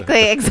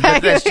Exactly. with.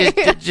 But that's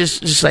Exactly.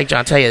 just like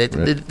John tell you,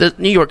 the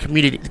New York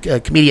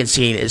comedian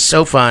scene is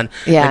so fun.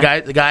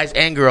 Yeah. The guys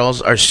and girls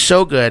are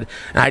so good,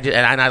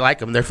 and I like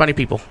them. They're funny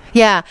people.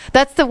 Yeah,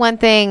 that's the one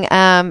thing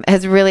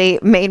has really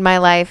made my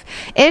life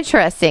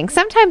interesting.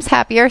 Sometimes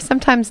happier,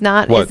 sometimes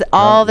not. What? Is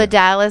all the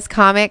Yeah. Dallas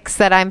comics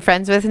that I'm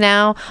friends with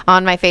now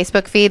on my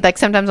Facebook feed. Like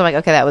sometimes I'm like,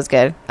 okay, that was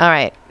good. All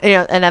right,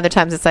 and other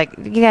times it's like,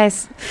 you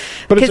guys,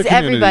 But it's a because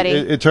community.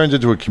 everybody. It turns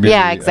into a community.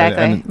 Yeah,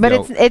 exactly. And, but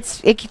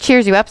it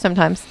cheers you up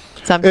sometimes.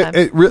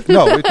 Sometimes.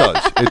 No, it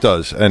does. It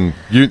does. And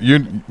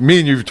me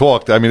and you've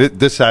talked. I mean,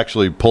 this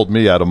actually pulled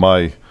me out of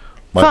my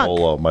Funk.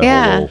 whole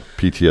Yeah. whole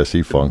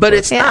PTSD funk. But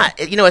it's Yeah. not.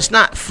 It's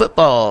not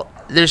football.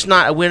 There's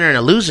not a winner and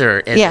a loser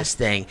in Yeah. this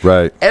thing.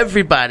 Right.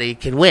 Everybody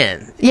can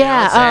win. Yeah. You know what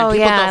I'm saying? Oh, People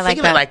yeah, don't I think like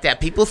of that. it like that.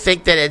 People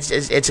think that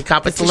it's a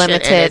competition,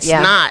 limited, and it's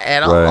yeah. not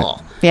at Right.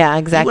 all. Yeah, You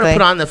exactly. want to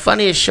put on the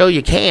funniest show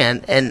you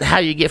can, and how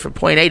you get from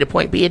point A to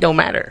point B, it don't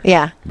matter.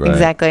 Yeah, Right.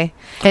 exactly.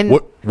 And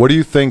What do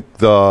you think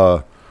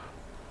I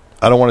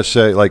don't want to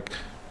say, like,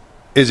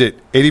 is it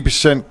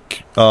 80%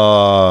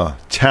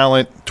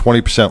 talent,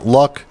 20%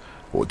 luck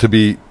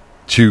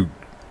to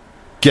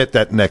get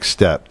that next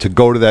step, to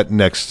go to that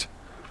next?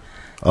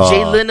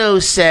 Jay Leno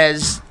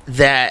says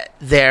that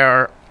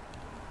there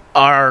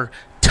are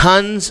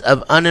tons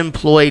of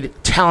unemployed,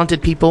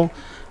 talented people,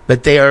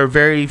 but there are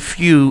very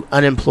few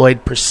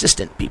unemployed,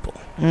 persistent people.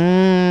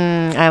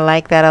 I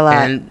like that a lot.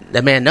 And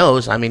the man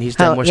knows. I mean, he's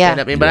done more yeah.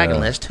 stand-up than anybody I can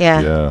list.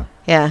 Yeah.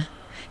 Yeah.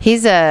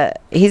 He's an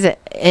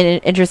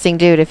interesting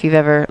dude. If you've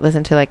ever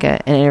listened to like an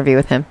interview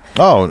with him,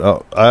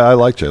 I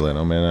like Jay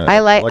Leno, man. I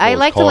like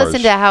those to listen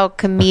cars. to how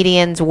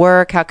comedians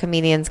work, how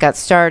comedians got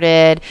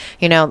started,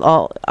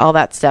 all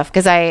that stuff,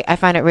 because I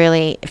find it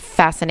really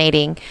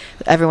fascinating,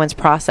 everyone's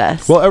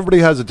process. Well, everybody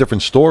has a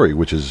different story,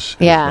 which is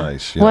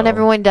nice. Well, and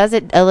everyone does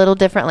it a little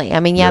differently.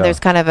 I mean, Yeah. there's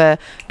kind of a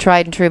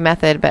tried and true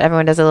method, but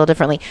everyone does it a little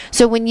differently.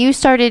 So when you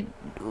decided,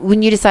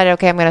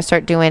 okay, I'm going to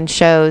start doing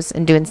shows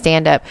and doing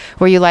stand-up,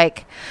 were you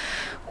like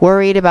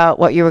worried about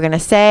what you were going to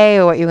say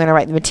or what you were going to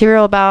write the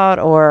material about,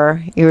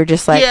 or you were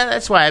just like, Yeah,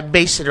 that's why I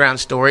based it around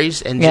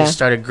stories and Yeah. just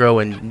started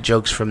growing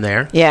jokes from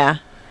there. yeah.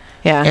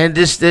 Yeah. And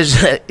there's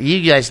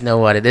you guys know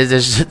what it is.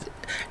 There's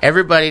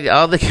everybody,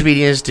 all the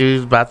comedians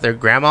do about their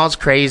grandma's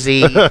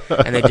crazy,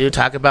 and they do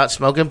talk about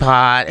smoking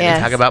pot, and Yes.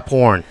 they talk about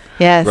porn.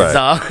 Yes. Right. It's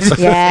all the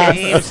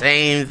Yes.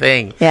 same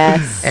thing.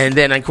 Yes. And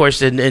then, of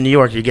course, in New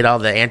York, you get all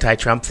the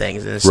anti-Trump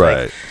things, and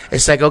Right.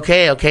 it's like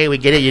okay, we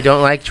get it. You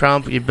don't like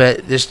Trump,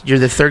 but you're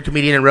the third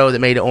comedian in a row that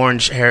made an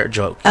orange hair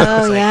joke. Oh,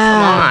 It's like,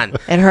 yeah. come on,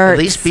 It hurts.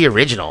 At least be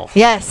original.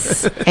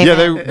 Yes. Yeah,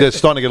 Amen. they're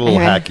starting to get a little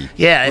Amen. hacky.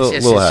 Yeah,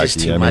 it's Little just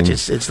hacky. too I much. mean,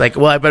 It's like,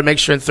 well, I better make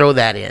sure and throw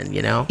that in.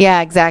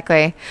 Yeah,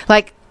 exactly.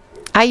 Like,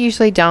 I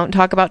usually don't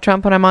talk about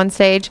Trump when I'm on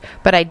stage,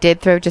 but I did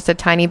throw just a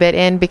tiny bit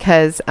in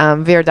because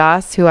Veer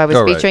Das, who I was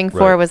Oh, right, featuring for,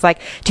 right. was like,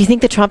 "Do you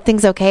think the Trump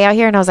thing's okay out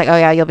here?" And I was like, "Oh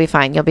yeah, you'll be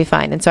fine. You'll be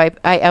fine." And so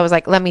I was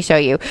like, "Let me show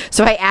you."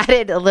 So I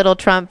added a little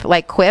Trump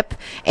like quip,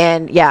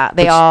 and yeah,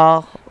 they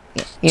all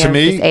to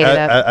me, just ate it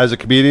up. as a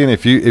comedian,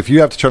 if you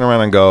have to turn around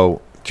and go,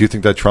 "Do you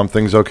think that Trump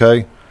thing's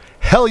okay?"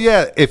 Hell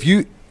yeah! If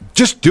you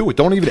just do it,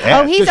 don't even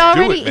ask. Oh, he's Just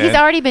do already it, man. he's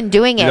already been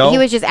doing it. You know? He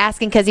was just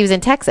asking because he was in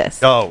Texas.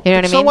 Oh, you know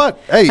what I mean? So what?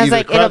 Hey, I either was the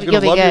like, crowd's you'll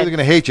going to be love you or good. they're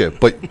going to hate you.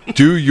 But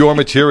do your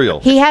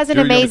material. He has an Do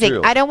your amazing.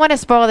 material. I don't want to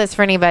spoil this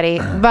for anybody,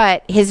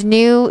 but his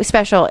new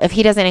special, if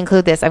he doesn't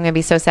include this, I'm going to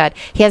be so sad.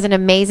 He has an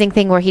amazing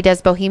thing where he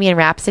does Bohemian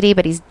Rhapsody,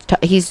 but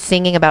he's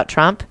singing about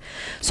Trump.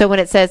 So when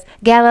it says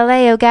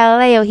Galileo,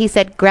 Galileo, he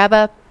said grab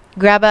a.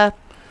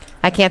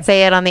 I can't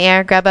say it on the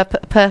air. Grab a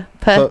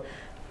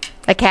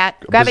cat.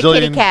 Grab a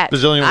kitty cat.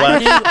 Bazillion I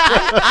wax. knew,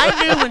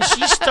 I knew when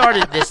she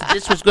started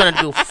this was going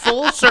to do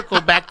full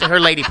circle back to her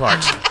lady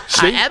parts.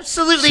 See? I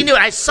absolutely knew it.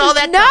 I saw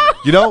that. No.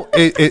 coming. You know,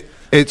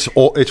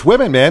 it's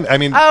women, man. I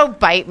mean, Oh,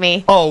 bite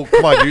me. oh,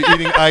 come on! You're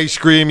eating ice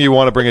cream. You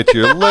want to bring it to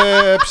your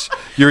lips.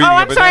 You're Oh, eating.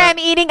 I'm sorry. I'm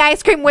eating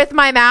ice cream with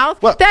my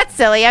mouth. Well- That's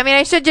silly. I mean,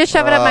 I should just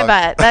shove it up my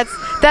butt.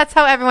 That's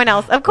how everyone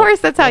else. Of course,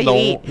 that's how you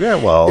eat. Yeah,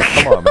 well,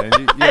 come on,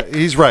 man.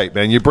 He's right,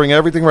 man. You bring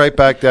everything right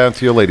back down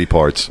to your lady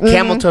parts.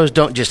 Camel toes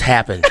don't just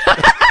happen.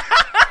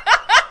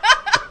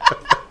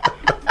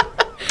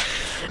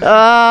 Oh,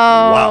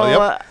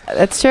 Wow,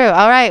 that's true.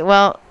 All right.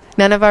 Well,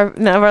 none of our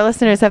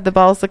listeners have the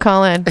balls to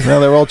call in. No,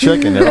 they're all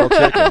chicken. They're all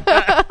chicken.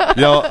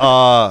 You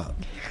know,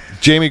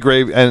 Jamie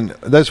Gravy, and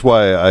that's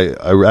why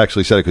I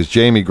actually said it, because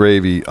Jamie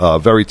Gravy,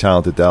 very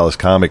talented Dallas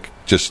comic,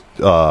 he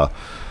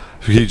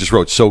just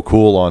wrote So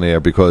Cool on air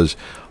because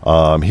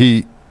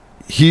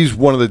he's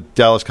one of the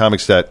Dallas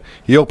comics that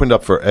he opened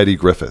up for Eddie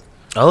Griffin.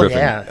 Oh,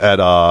 yeah.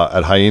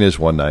 At Hyenas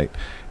one night,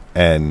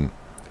 and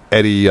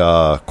Eddie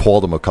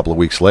called him a couple of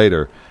weeks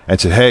later and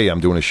said, "Hey, I'm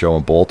doing a show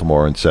in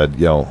Baltimore," and said,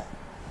 "You know,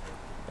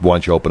 why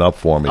don't you open up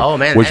for me?" Oh,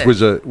 man, which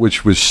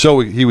was so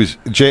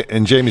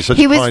and Jamie's such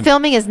He a was kind,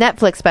 filming his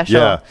Netflix special.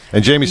 yeah,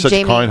 and Jamie's such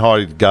a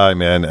kind-hearted guy,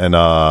 man, and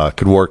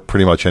could work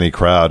pretty much any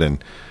crowd,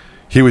 and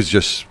he was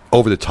just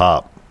over the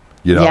top,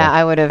 you know. Yeah,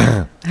 I would have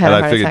had and a I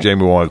heart figured attack.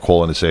 Jamie wanted to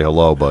call in and say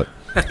hello, but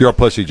you're a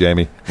pussy,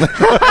 Jamie.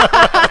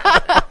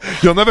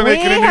 You'll never We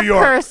make it in New have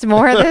York. cursed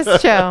more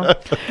this show.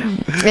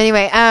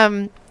 Anyway,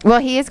 well,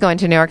 he is going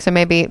to New York, so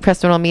maybe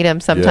Preston will meet him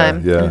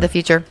sometime Yeah, yeah. in the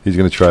future. He's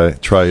going to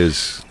try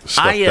his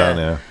stuff down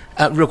there.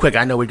 Real quick,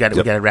 I know we got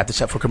to wrap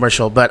this up for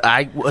commercial, but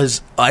I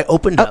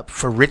opened up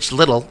for Rich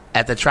Little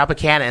at the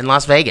Tropicana in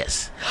Las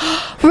Vegas.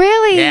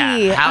 Really?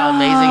 Yeah, how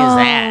amazing is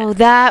that? Oh,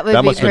 that would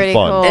That be must have been pretty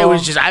fun. cool. It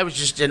was I was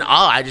just in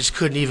awe. I just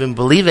couldn't even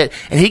believe it.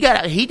 And he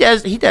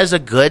does a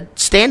good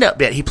stand up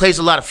bit. He plays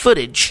a lot of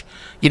footage,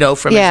 you know,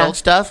 from Yeah. his old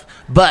stuff.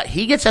 But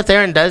he gets up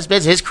there and does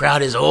bits. His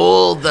crowd is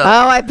old. Though.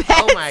 Oh, I bet.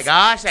 Oh my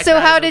gosh! that So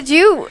crowd how is- did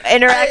you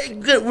interact?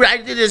 I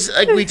did this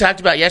like we talked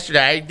about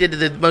yesterday. I did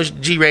the most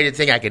G-rated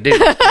thing I could do. You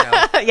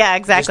know? Yeah,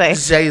 exactly.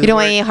 Just say You the don't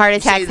want word- any heart you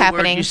say attacks the word-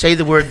 happening. you say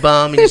the word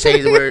bum and you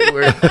say the word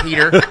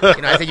Peter.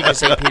 You know, I think you can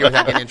say Peter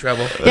without getting in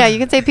trouble. Yeah, you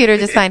can say Peter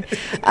just fine.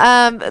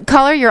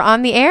 Caller, you're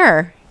on the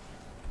air.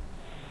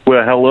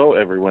 Well, hello,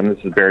 everyone.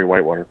 This is Barry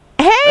Whitewater.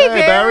 Hey,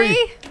 Barry. Barry.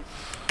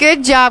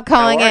 Good job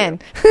calling How are in.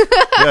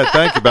 Yeah,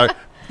 thank you,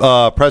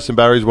 Barry. Preston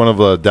Barry's one of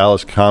the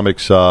Dallas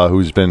comics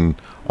who's been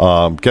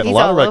getting He's a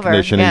lot of all over,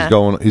 recognition.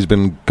 yeah. He's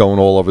been going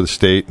all over the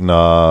state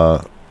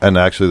and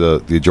actually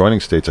the adjoining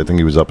states. I think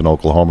he was up in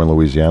Oklahoma and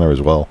Louisiana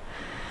as well.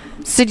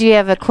 So do you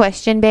have a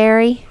question,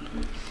 Barry?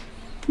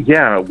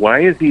 Yeah, why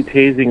is he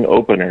tasing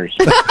openers?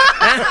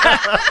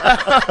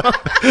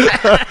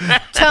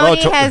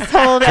 Tony has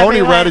told Tony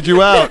everyone. ratted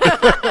you out.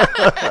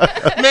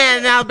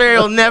 Man, now Barry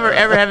will never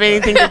ever have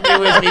anything to do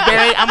with me.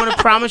 Barry, I'm going to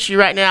promise you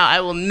right now, I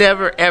will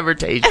never ever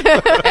tase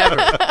you.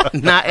 Ever.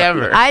 Not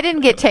ever. I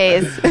didn't get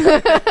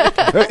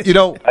tased. You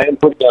know, I am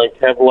putting on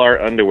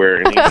Kevlar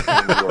underwear in each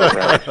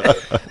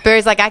house.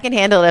 Barry's like, I can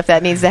handle it if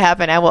that needs to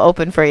happen. I will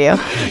open for you.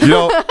 you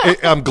know,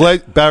 I'm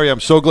glad, Barry. I'm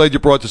so glad you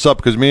brought this up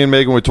because me and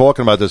Megan were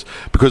talking about this.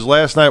 Because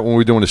last night when we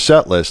were doing the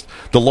set list,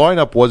 the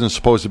lineup wasn't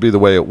supposed to be the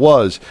way it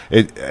was.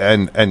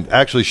 And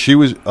actually,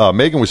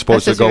 Megan was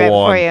supposed to That's supposed to be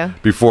go right on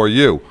before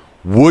you.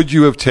 Would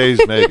you have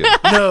tased Megan?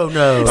 No.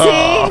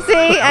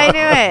 See, I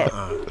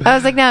knew it. I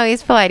was like, no,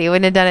 he's polite. He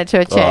wouldn't have done it to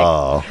a chick.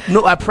 Oh,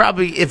 No, I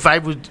probably, if I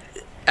would,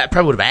 I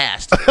probably would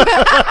have asked.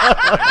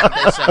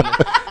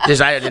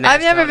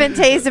 I've never been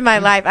tased in my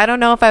life. I don't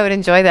know if I would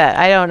enjoy that.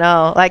 I don't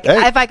know. Like,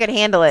 if I could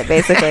handle it,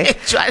 basically.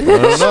 I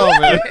don't know,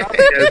 man.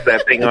 There's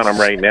that thing on him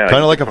right now.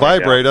 Kind of like a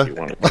vibrator.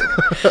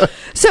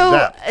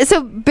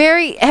 So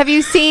Barry, have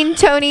you seen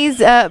Tony's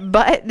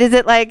butt? Is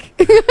it like,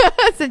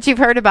 since you've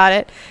heard about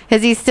it,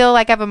 does he still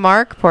like have a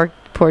mark? Poor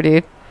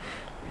dude.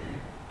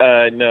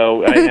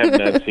 No, I have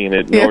not seen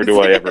it, nor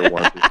do I ever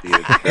want to see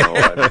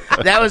it.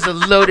 So, that was a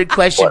loaded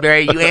question,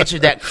 Barry. You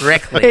answered that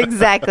correctly.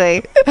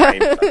 Exactly.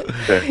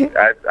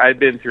 I've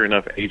been through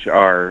enough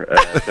HR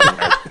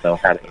seminars to know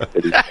how to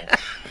answer these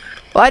things.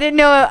 Well, I didn't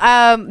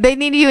know they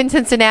needed you in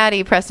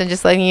Cincinnati, Preston,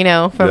 just letting you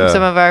know from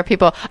some of our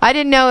people. I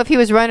didn't know if he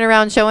was running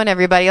around showing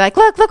everybody, like,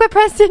 look what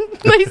Preston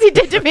Lacey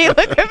did to me. Look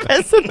what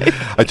Preston Lacey.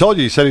 I told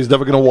you, he said he's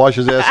never going to wash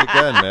his ass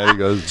again, man. He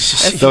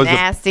goes,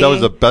 nasty. That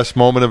was the best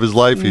moment of his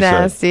life, he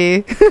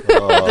nasty. said.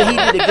 But he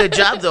did a good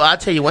job, though. I'll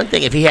tell you one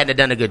thing. If he hadn't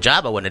done a good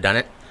job, I wouldn't have done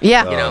it.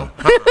 Yeah. You know,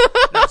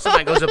 now, if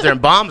somebody goes up there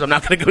and bombs, I'm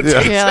not going to go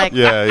take You're like,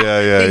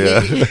 Yeah.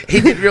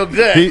 He did real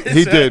good.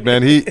 He did,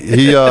 man.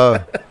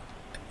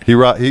 He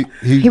rocked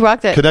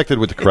it. Connected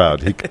with the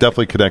crowd. He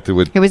definitely connected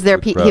with. He was their.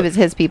 with the He crowd. was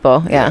his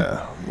people.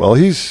 Yeah. Well,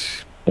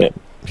 he's good.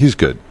 He's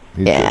good.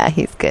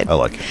 He's good. I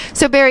like it.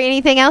 So Barry,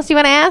 anything else you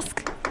want to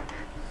ask?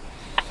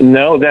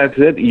 No, that's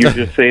it. You're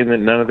just saying that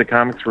none of the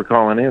comics were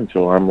calling in,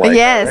 so I'm like,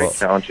 Yes. all right,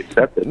 challenge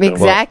accepted. So,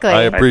 Exactly.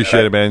 I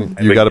appreciate it, man.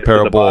 You got a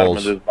pair of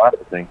balls.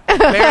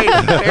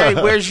 Barry,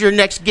 where's your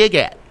next gig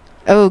at?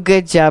 Oh,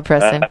 good job,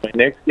 Preston. My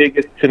next gig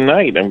is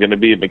tonight. I'm going to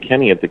be at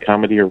McKinney at the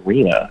Comedy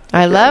Arena.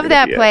 I love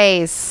that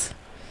place.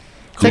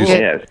 It's a good,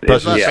 Yes,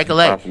 Break a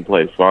leg. awesome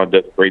place. Vaughn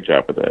does a great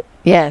job with it.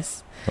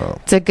 yes. Oh.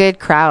 It's a good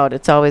crowd.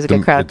 It's always a good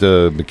At crowd.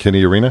 the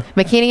McKinney Arena.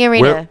 McKinney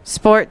Arena, Where-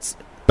 sports.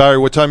 Barry,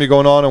 what time are you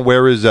going on, and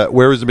where is that?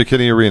 Where is the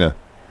McKinney Arena?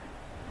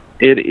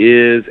 It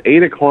is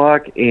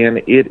 8:00, and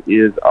it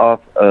is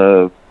off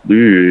of.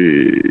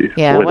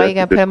 Yeah, Boy, why you that's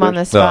gonna a put good him on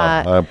the question.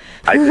 spot?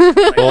 My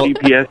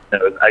GPS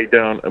knows. I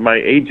don't. My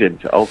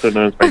agent also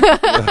knows.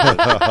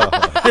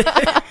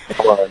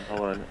 Hold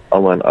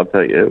on. I'll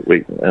tell you.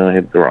 Wait, I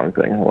hit the wrong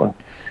thing. Hold on.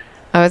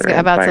 I was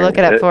about to look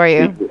it up for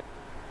you.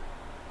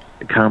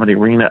 Comedy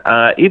Arena.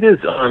 It is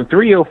on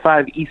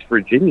 305 East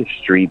Virginia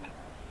Street,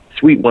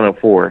 Suite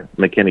 104,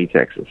 McKinney,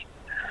 Texas.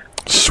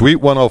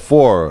 Suite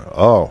 104.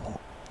 Oh.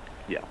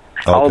 Yeah. Okay.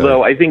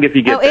 Although I think if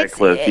you get that it's-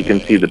 close, you can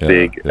see the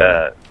big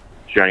yeah.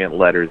 giant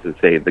letters that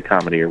say the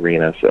Comedy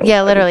Arena. So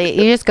Yeah, literally.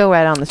 You just go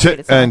right on the street.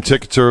 It's And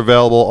tickets are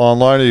available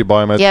online, or you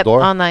buy them at Yep, the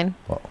door? online.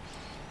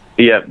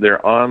 Yeah,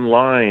 they're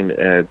online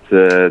at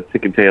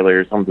Ticket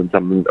Tailor, something,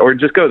 or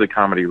just go to the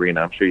Comedy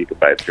Arena. I'm sure you can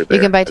buy it through there.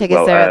 You can buy as tickets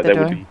well. there at the that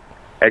door. Would be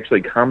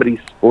actually,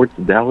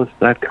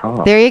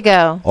 ComedySportsDallas.com. There you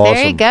go. Awesome,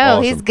 There you go.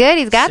 awesome. He's good.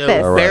 He's got So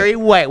this. All right. Barry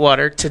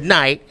Whitewater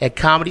tonight at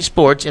Comedy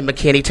Sports in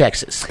McKinney,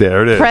 Texas.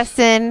 There it is.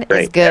 Preston is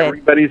Right. good.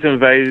 Everybody's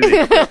invited.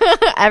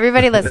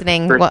 Everybody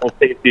listening. Personal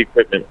safety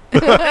equipment.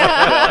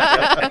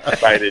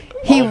 Invited.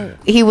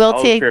 He will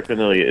All take.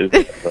 paraphernalia is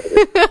invited.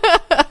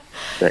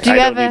 Do you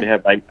have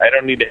I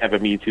don't need to have a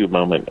Me Too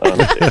moment.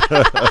 Honestly.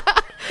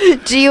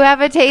 Do you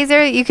have a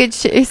taser? You could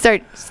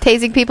start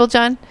tasing people,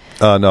 John.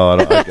 No,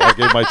 I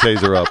gave my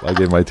taser up. I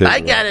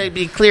gotta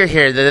be clear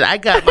here that I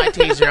got my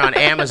taser on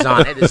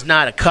Amazon. It is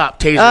not a cop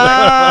taser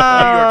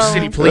like New York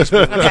City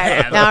policeman. Okay.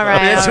 have. All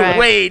right, It's all a right.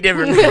 way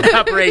different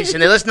operation.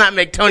 Let's not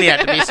make Tony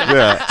out to be some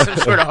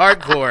sort of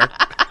hardcore.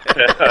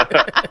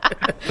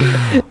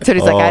 So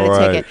he's like, I had to All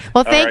take right. it.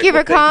 Well, thank right. you for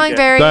Well, thank you, calling, guys.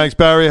 Barry. Thanks,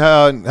 Barry.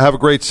 Have a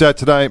great set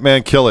tonight,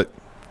 man. Kill it.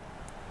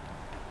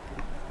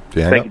 Did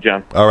you hang Thank up? you,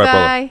 John. All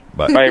right,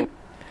 brother. Bye. Bye.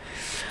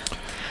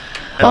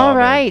 All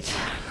right.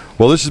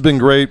 Well, this has been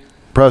great,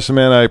 Preston,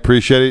 man. I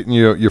appreciate it. And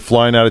you're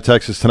flying out of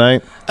Texas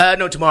tonight?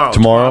 No, tomorrow.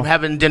 Tomorrow? I'm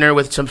having dinner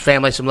with some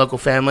family, some local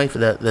family for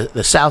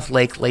the South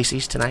Lake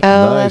Lacey's tonight.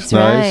 Oh, nice, that's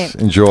nice.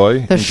 right. Enjoy.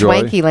 The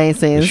enjoy. Schwanky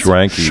Lacey's.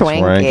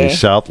 Schwanky.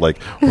 South Lake.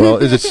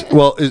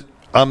 Well,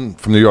 I'm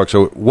from New York,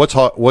 so what's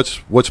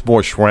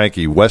more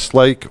schwanky,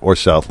 Westlake or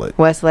South Lake?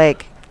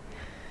 Westlake.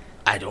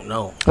 I don't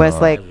know.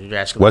 Westlake. You're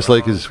asking the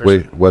Westlake wrong is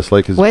person.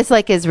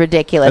 Westlake is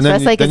ridiculous. And then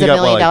Westlake is you $1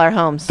 got, million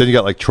homes. Then you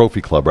got like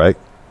Trophy Club, right?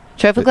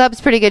 Trophy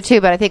Club's pretty good too,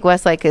 but I think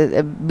Westlake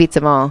beats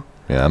them all.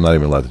 Yeah, I'm not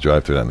even allowed to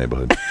drive through that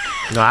neighborhood.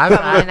 No,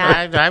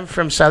 I'm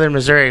from Southern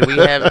Missouri. We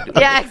have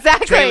Yeah,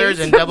 exactly. trailers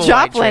and From double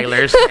wide Joplin.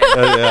 trailers.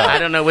 Yeah. I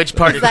don't know which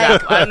part of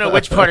Joplin. I don't know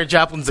which part of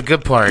Joplin's the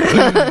good part.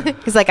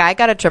 He's like, I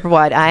got a triple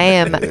wide. I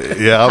am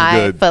Yeah,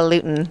 I'm good.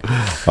 highfalutin.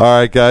 All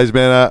right, guys,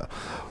 man.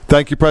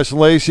 Thank you, Preston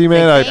Lacey,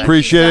 man. Thank I you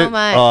appreciate so it.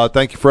 much.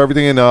 Thank you for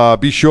everything,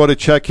 and be sure to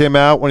check him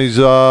out when he's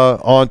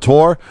on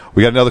tour.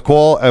 We got another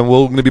call, and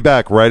we're going to be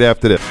back right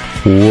after this.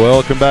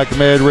 Welcome back to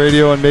Mad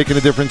Radio and Making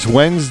a Difference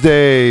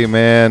Wednesday,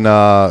 man.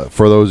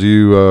 For those of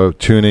you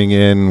tuning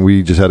in,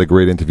 we just had a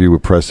great interview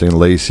with Preston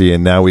Lacey,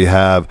 and now we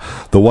have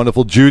the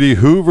wonderful Judy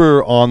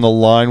Hoover on the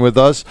line with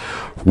us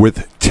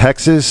with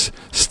Texas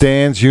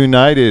Stands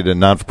United, a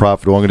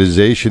non-for-profit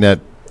organization that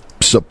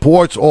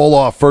supports all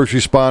our first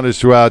responders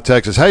throughout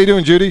Texas. How you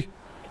doing, Judy?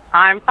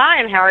 I'm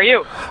fine. How are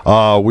you?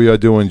 We are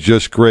doing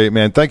just great,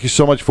 man. Thank you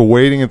so much for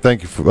waiting, and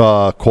thank you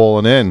for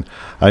calling in.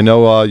 I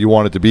know you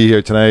wanted to be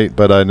here tonight,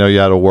 but I know you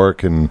had to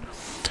work, and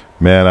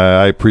man,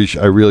 I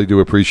really do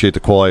appreciate the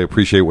call. I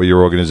appreciate what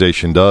your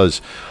organization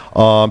does.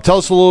 Tell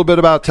us a little bit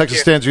about Texas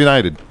Stands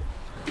United.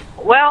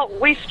 Well,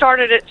 we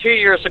started it 2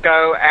 years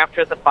ago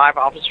after the 5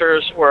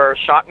 officers were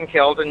shot and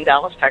killed in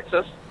Dallas,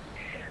 Texas.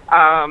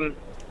 I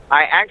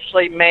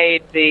actually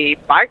made the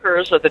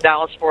bikers of the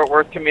Dallas-Fort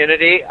Worth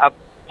community a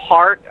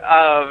part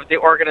of the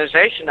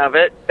organization of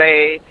it.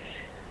 We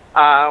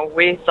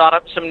thought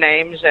up some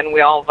names, and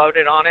we all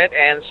voted on it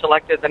and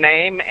selected the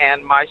name,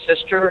 and my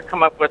sister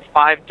come up with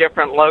 5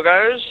 different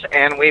logos,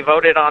 and we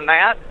voted on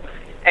that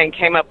and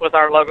came up with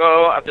our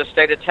logo of the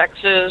state of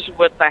Texas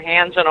with the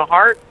hands and a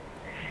heart,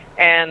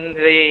 and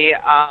the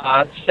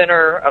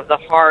center of the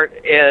heart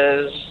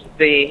is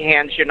the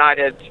Hands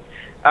United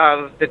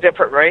of the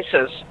different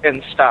races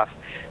and stuff.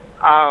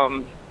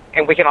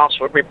 And we can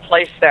also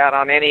replace that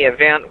on any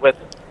event with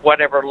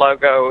whatever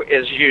logo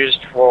is used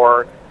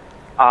for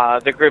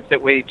the group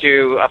that we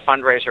do a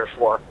fundraiser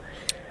for.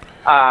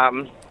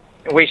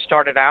 We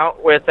started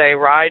out with a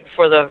ride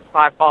for the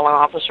 5 fallen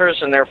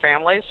officers and their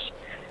families,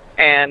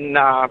 and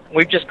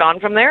we've just gone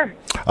from there.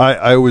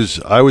 I was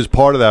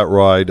part of that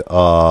ride,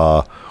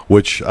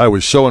 which I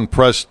was so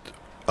impressed.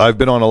 I've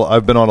been on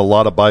a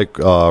lot of bike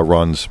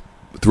runs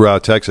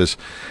throughout Texas,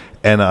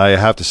 and I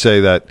have to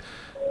say that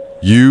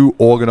you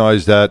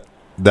organized that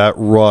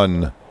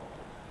run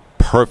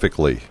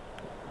perfectly.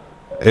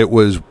 It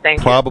was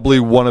probably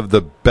one of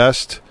the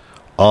best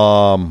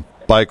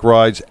bike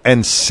rides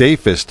and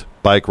safest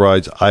bike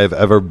rides I have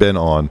ever been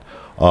on.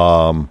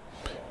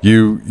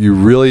 You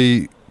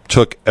really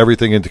took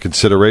everything into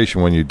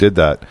consideration when you did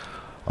that.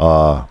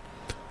 How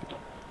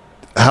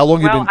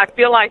long you been? Well, I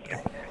feel like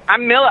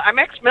I'm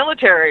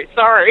ex-military.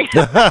 Sorry.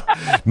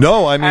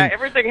 No, I mean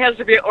everything has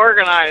to be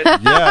organized.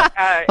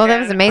 Yeah. Well, that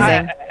was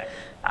amazing.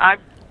 I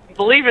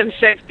believe in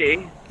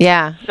safety.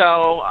 Yeah.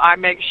 So I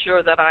make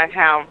sure that I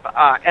have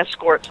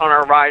escorts on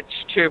our rides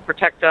to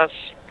protect us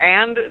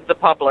and the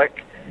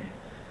public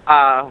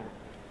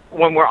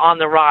when we're on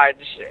the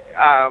rides.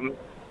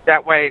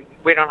 That way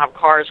we don't have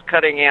cars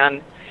cutting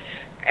in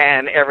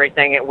and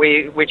everything.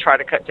 We try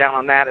to cut down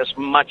on that as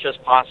much as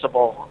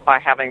possible by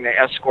having the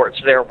escorts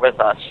there with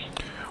us.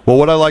 Well,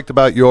 what I liked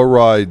about your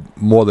ride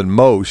more than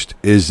most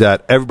is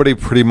that everybody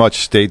pretty much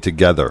stayed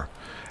together,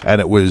 and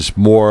it was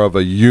more of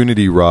a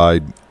unity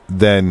ride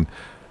than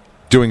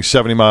doing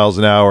 70 miles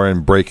an hour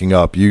and breaking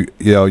up.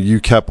 You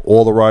kept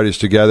all the riders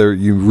together.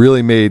 You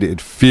really made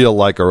it feel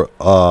like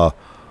a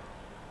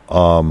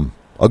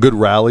good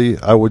rally.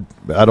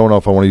 I don't know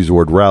if I want to use the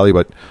word rally,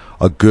 but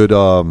a good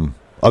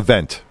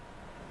event.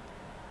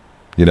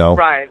 You know?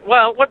 Right.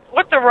 Well,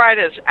 what the ride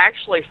is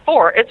actually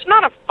for, it's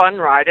not a fun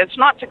ride. It's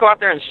not to go out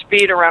there and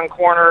speed around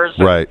corners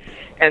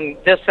and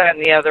this, that,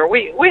 and the other.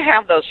 We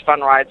have those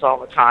fun rides all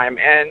the time,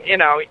 and,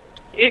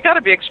 you got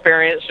to be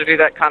experienced to do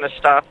that kind of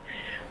stuff.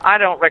 I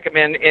don't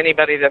recommend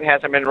anybody that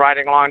hasn't been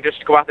riding along just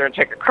to go out there and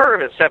take a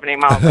curve at 70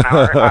 miles an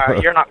hour.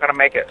 You're not going to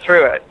make it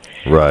through it.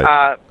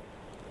 Right.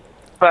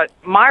 But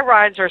my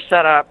rides are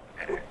set up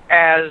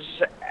as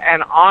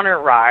an honor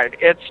ride.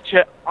 It's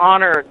to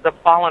honor the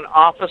fallen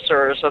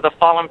officers or the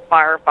fallen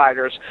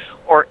firefighters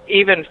or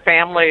even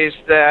families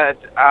that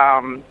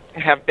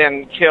have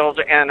been killed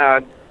in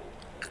a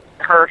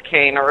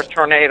hurricane or a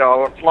tornado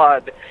or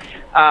flood.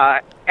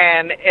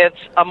 And it's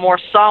a more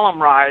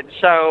solemn ride.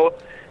 So,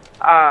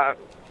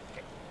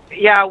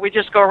 we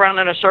just go around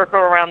in a circle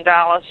around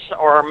Dallas,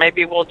 or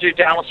maybe we'll do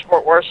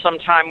Dallas-Fort Worth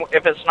sometime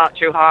if it's not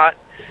too hot.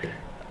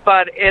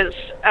 But it's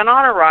an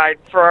honor ride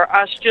for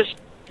us. Just,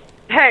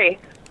 hey,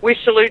 we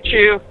salute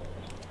you.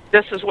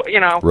 This is what,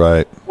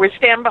 Right. We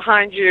stand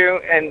behind you,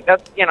 and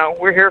that's,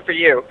 we're here for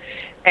you.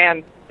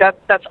 And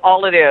that's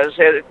all it is.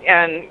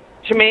 And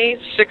to me,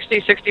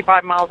 60,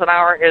 65 miles an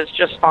hour is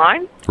just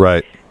fine.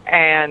 Right.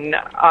 And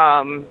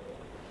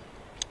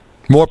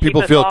more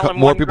people feel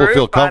comfortable with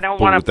that. I don't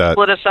want to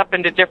split us up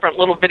into different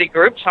little bitty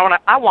groups.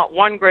 I want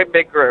one great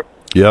big group.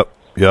 Yep.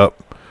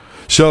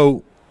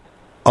 So,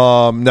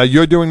 now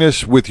you're doing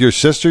this with your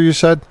sister, you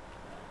said?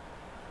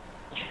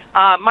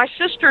 My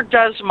sister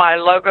does my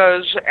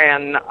logos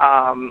and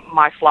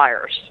my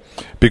flyers.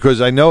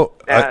 Because I know...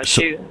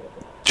 do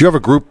you have a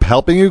group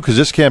helping you? Because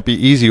this can't be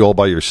easy all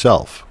by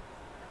yourself.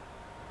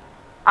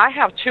 I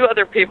have 2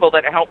 other people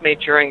that help me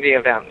during the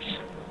events.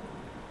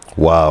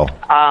 Wow.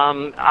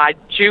 I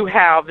do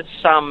have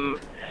some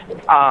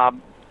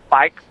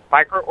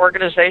biker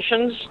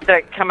organizations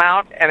that come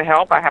out and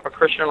help. I have a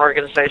Christian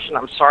organization.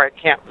 I'm sorry, I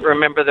can't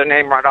remember the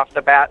name right off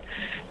the bat.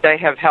 They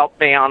have helped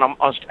me on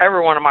almost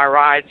every one of my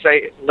rides.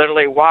 They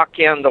literally walk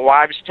in, the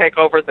wives take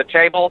over the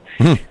table,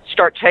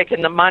 start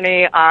taking the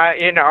money.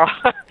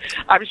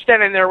 I'm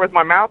standing there with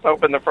my mouth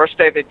open the first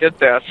day they did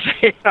this.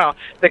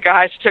 The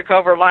guys took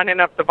over lining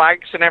up the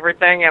bikes and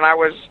everything, and I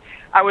was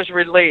I was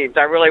relieved.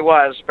 I really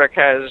was,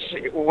 because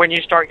when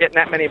you start getting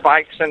that many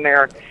bikes in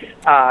there,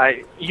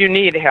 you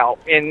need help.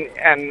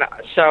 And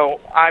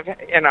so I've,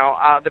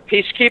 the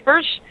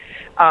Peacekeepers,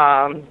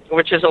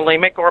 which is a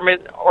LEMIC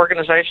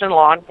organization,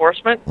 law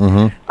enforcement,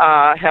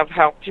 have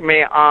helped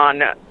me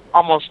on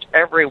almost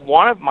every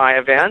one of my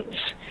events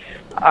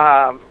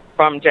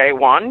from day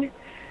one.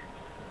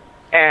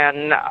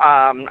 And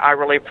I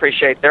really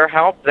appreciate their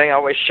help. They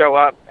always show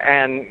up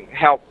and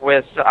help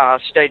with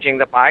staging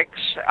the bikes.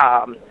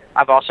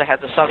 I've also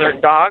had the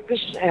Southern Dogs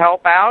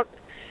help out.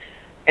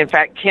 In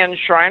fact, Ken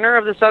Schreiner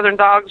of the Southern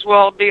Dogs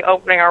will be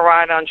opening our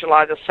ride on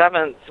July the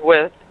 7th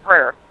with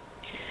prayer.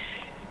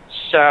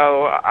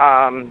 So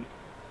I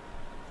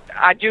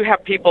do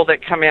have people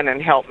that come in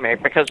and help me,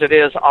 because it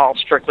is all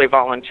strictly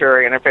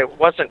voluntary. And if it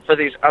wasn't for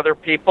these other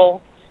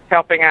people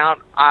helping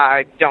out,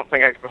 I don't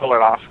think I could pull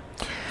it off.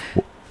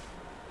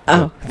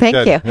 Oh, thank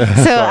you.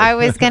 So I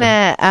was going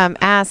to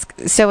ask,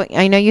 so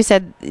I know you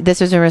said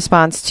this was in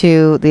response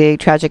to the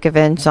tragic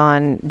events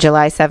on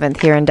July 7th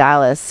here in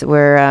Dallas,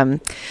 where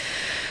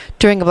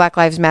during a Black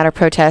Lives Matter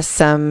protest,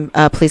 some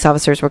police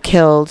officers were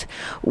killed.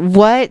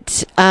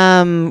 What,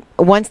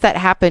 once that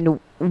happened,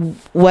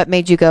 what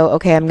made you go,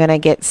 okay, I'm going to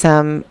get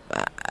some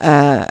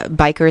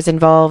bikers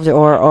involved,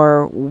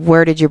 or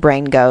where did your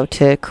brain go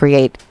to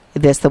create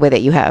this the way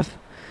that you have?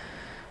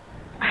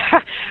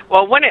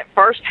 Well, when it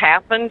first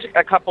happened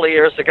a couple of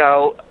years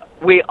ago,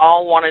 we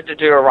all wanted to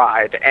do a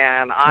ride,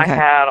 and I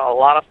had a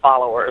lot of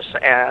followers,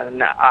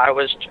 and I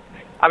was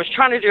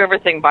trying to do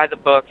everything by the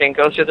book and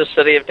go through the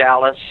city of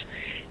Dallas,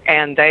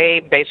 and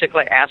they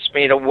basically asked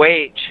me to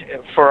wait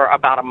for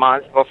about a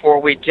month before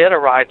we did a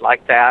ride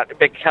like that,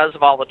 because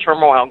of all the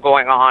turmoil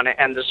going on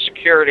and the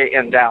security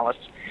in Dallas.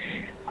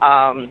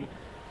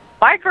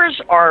 Bikers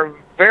are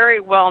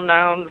very well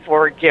known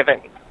for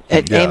giving.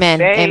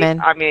 Amen. Amen.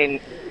 I mean,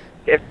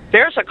 if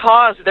there's a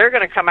cause, they're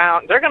going to come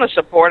out, they're going to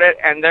support it,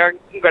 and they're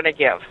going to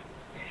give.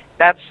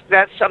 That's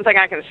something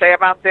I can say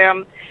about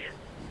them.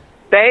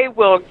 They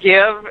will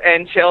give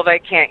until they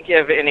can't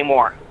give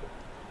anymore.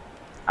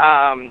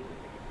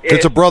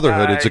 It's a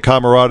brotherhood. It's a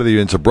camaraderie.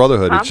 It's a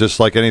brotherhood. It's just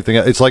like anything.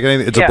 It's like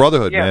anything. It's a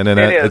brotherhood, man, and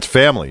it's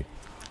family.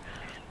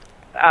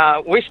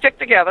 We stick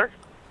together.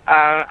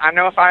 I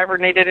know if I ever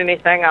needed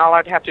anything, all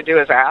I'd have to do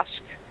is ask.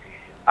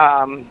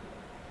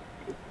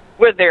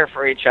 We're there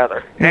for each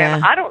other. Yeah.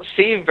 And I don't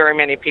see very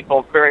many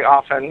people very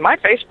often. My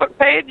Facebook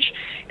page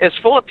is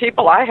full of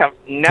people I have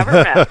never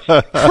met.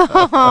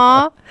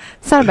 Aww.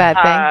 It's not a bad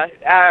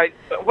thing.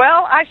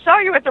 Well, I saw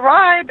you at the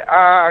ride.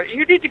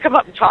 You need to come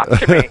up and talk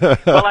to me.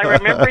 Will I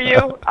remember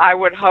you? I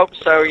would hope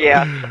so,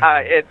 yes.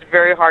 It's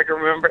very hard to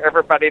remember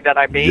everybody that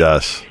I meet.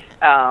 Yes.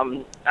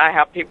 I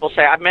have people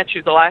say, I met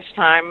you the last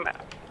time,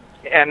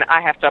 and I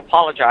have to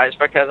apologize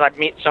because I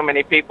meet so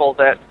many people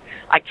that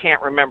I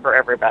can't remember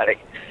everybody.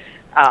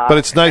 But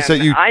it's nice that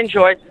I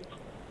enjoyed.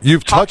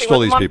 You've touched all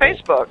these people. On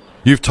Facebook.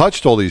 You've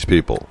touched all these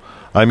people.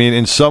 I mean,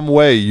 in some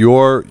way,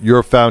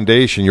 your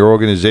foundation, your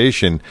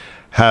organization,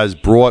 has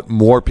brought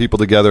more people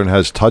together and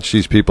has touched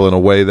these people in a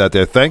way that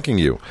they're thanking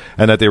you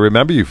and that they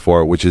remember you for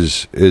it, which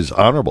is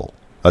honorable.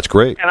 That's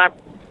great. And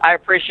I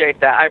appreciate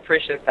that. I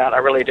appreciate that. I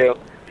really do.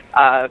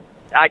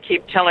 I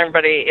keep telling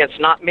everybody it's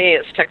not me.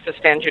 It's Texas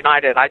Stands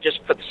United. I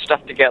just put the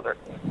stuff together.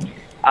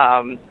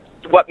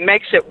 What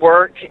makes it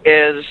work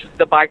is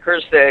the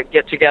bikers that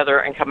get together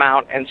and come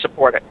out and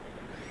support it.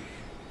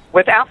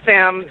 Without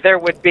them, there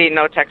would be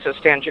no Texas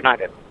Stands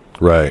United.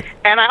 Right.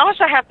 And I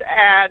also have to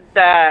add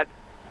that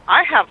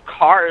I have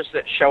cars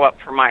that show up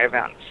for my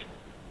events.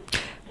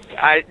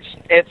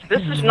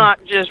 This is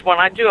not just, when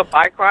I do a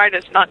bike ride,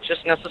 it's not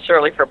just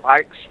necessarily for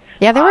bikes.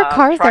 Yeah, there were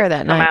cars there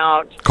that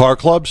night. Car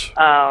clubs?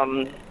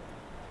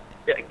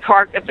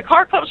 If the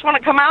car clubs want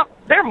to come out,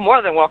 they're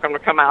more than welcome to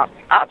come out.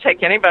 I'll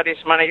take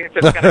anybody's money if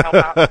it's going to help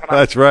out.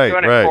 That's right.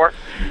 It for.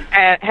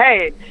 And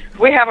hey,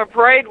 we have a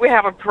parade.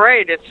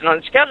 It's an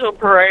unscheduled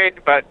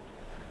parade, but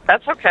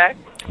that's okay.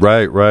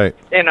 Right.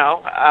 You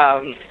know,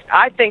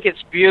 I think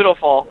it's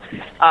beautiful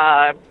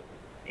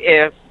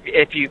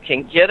if you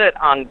can get it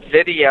on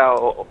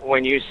video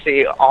when you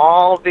see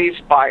all these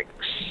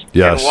bikes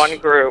in one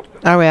group.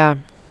 Oh yeah.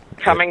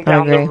 Coming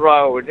down the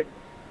road.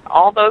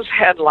 All those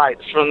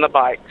headlights from the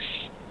bikes.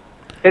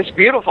 It's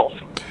beautiful.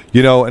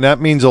 You know, and that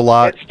means a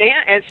lot.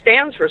 It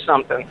stands for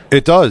something.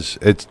 It does.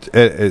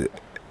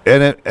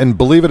 And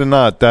believe it or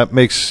not, that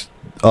makes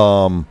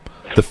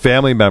the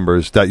family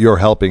members that you're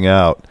helping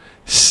out,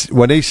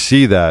 when they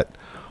see that,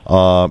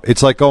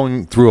 it's like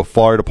going through a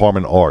fire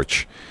department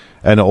arch,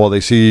 or they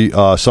see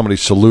somebody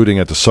saluting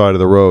at the side of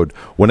the road.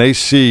 When they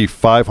see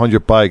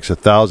 500 bikes,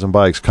 1,000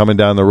 bikes coming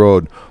down the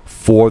road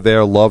for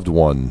their loved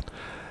one,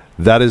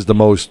 that is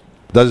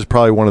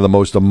probably one of the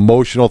most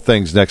emotional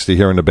things next to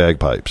hearing the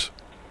bagpipes.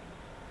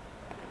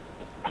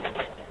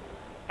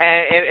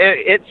 And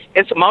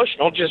it's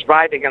emotional just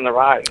riding in the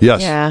ride.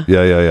 Yes. Yeah.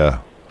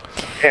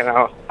 You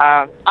know,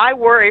 I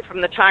worry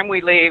from the time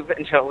we leave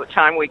until the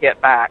time we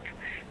get back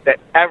that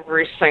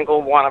every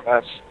single one of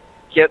us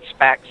gets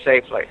back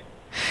safely.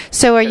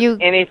 So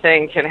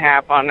anything can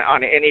happen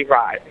on any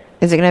ride.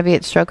 Is it going to be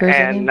at Strokers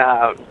and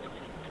again?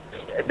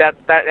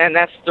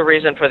 that's the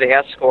reason for the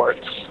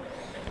escorts.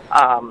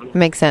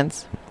 Makes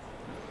sense.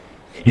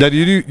 Now, do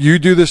you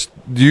do this?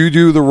 Do you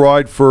do the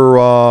ride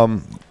for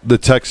the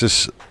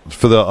Texas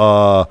for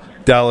the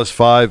Dallas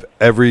 5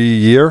 every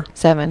year?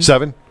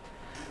 7.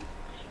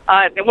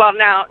 Well,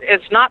 now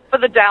it's not for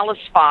the Dallas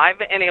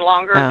 5 any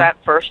longer. Oh. That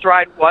first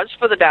ride was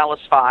for the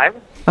Dallas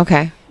 5.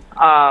 Okay.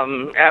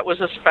 It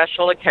was a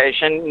special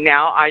occasion.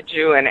 Now I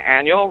do an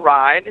annual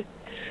ride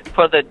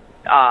for the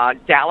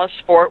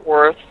Dallas-Fort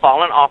Worth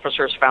Fallen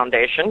Officers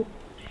Foundation.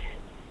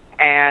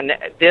 And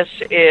this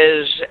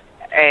is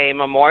a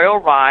memorial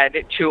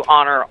ride to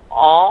honor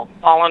all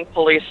fallen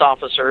police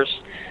officers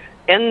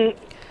in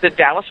the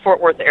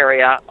Dallas-Fort Worth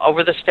area,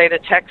 over the state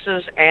of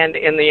Texas, and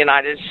in the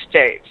United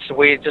States.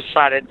 We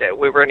decided that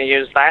we were going to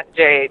use that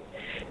date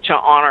to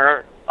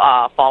honor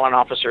fallen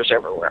officers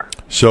everywhere.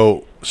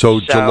 So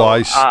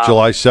July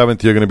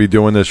 7th, you're going to be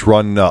doing this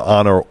run to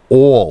honor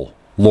all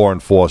law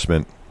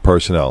enforcement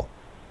personnel.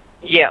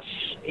 Yes.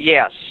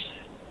 It's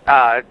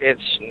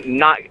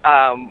not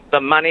the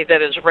money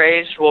that is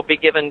raised will be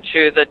given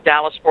to the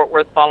Dallas-Fort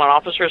Worth Fallen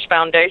Officers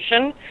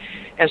Foundation,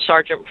 and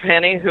Sergeant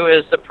Penny, who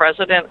is the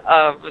president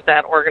of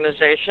that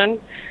organization,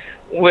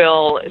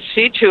 will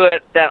see to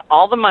it that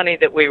all the money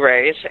that we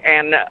raise,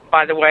 and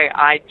by the way,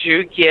 I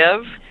do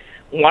give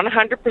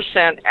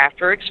 100%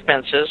 after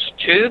expenses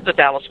to the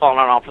Dallas Fallen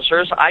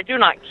Officers. I do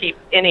not keep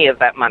any of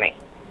that money.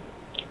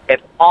 It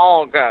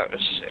all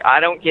goes. I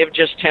don't give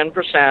just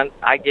 10%.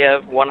 I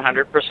give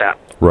 100%.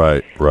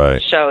 Right.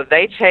 So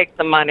they take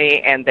the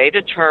money and they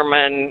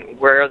determine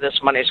where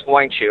this money is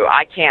going to.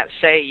 I can't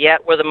say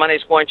yet where the money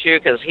is going to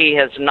because he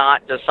has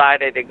not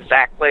decided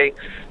exactly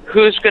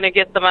who's going to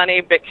get the money,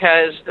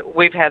 because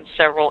we've had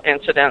several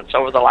incidents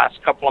over the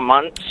last couple of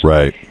months.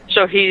 Right.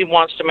 So he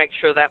wants to make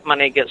sure that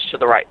money gets to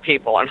the right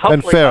people. And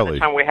hopefully by the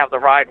time we have the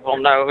ride, we'll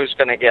know who's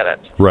going to get it.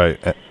 Right.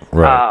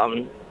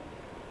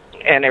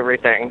 And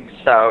everything.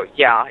 So,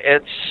 yeah,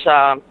 it's...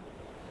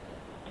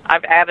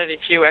 I've added a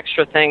few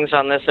extra things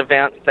on this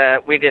event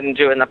that we didn't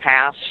do in the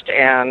past,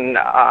 and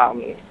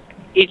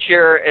each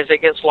year as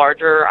it gets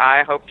larger,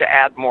 I hope to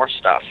add more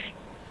stuff.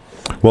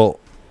 Well,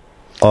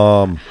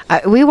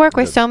 we work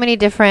with so many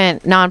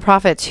different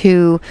nonprofits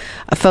who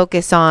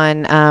focus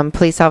on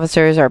police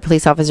officers or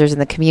police officers in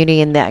the community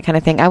and that kind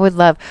of thing.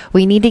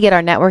 We need to get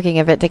our networking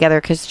event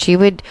together, because she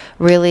would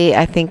really,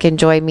 I think,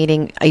 enjoy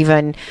meeting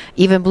even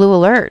Blue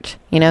Alert.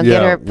 Get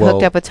her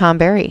hooked up with Tom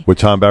Barry. With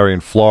Tom Barry in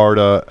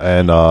Florida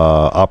and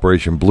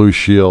Operation Blue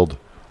Shield,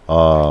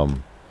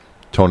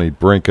 Tony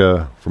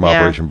Brinka from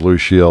Operation Blue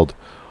Shield,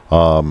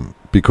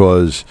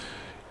 because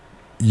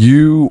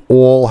you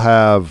all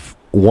have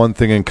one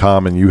thing in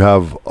common. You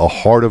have a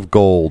heart of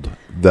gold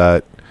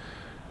that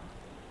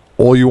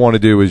all you want to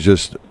do is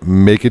just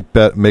make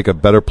a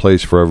better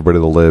place for everybody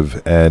to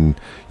live, and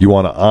you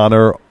want to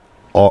honor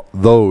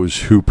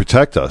those who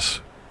protect us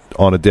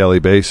on a daily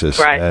basis.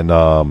 Right. And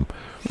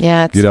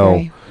it's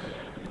scary.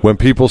 When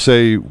people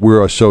say we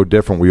are so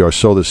different, we are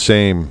so the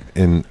same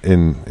in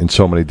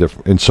so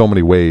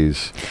many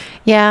ways.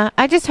 Yeah,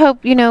 I just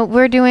hope,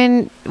 we're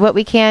doing what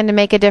we can to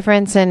make a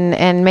difference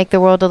and make the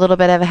world a little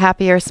bit of a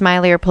happier,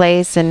 smilier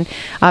place. And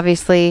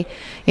obviously,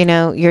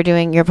 you're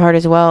doing your part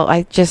as well.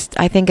 I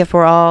think if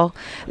we're all,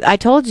 I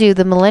told you,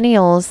 the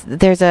millennials,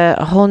 there's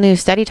a whole new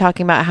study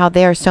talking about how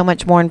they are so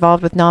much more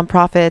involved with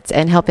nonprofits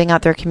and helping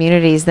out their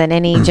communities than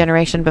any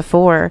generation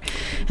before.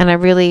 And I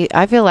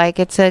feel like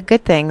it's a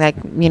good thing that,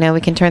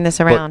 we can turn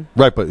this around.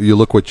 But you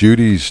look what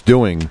Judy's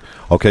doing.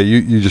 Okay,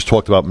 you just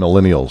talked about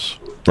millennials.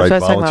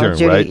 Right, volunteering,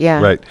 Judy, right?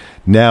 Yeah. Right.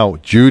 Now,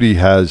 Judy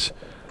has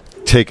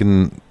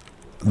taken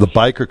the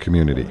biker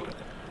community,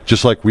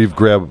 just like we've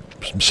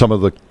grabbed some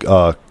of the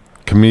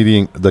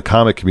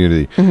comic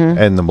community,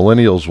 and the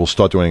millennials will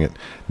start doing it.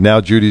 Now,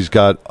 Judy's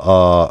got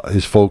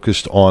is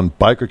focused on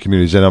biker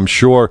communities, and I'm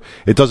sure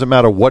it doesn't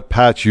matter what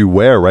patch you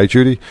wear, right,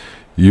 Judy?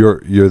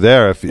 You're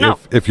there. If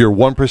you're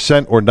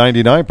 1% or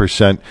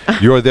 99%,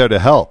 you're there to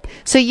help.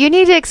 So you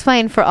need to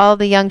explain for all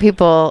the young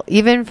people,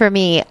 even for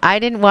me. I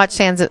didn't watch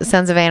Sons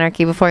of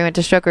Anarchy before we went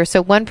to Strokers.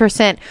 So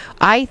 1%,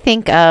 I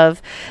think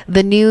of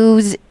the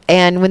news,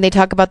 and when they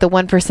talk about the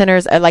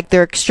 1%ers, like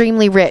they're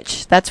extremely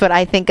rich. That's what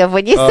I think of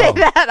when you say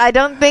that. I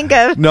don't think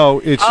of. No,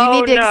 it's. You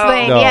need to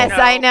explain. No. Yes,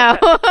 I know.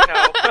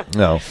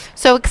 No.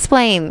 So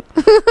explain.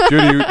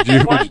 Judy,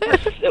 one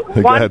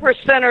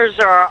percenters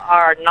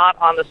are not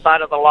on the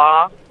side of the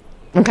law.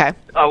 Okay.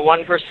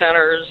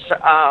 1%ers,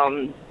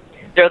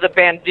 they're the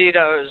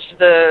Banditos,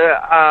 the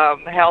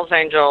Hells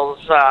Angels,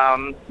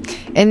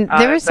 and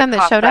there were some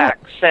that showed up,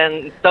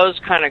 and those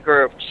kind of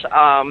groups.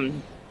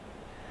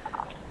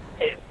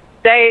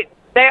 They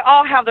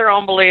all have their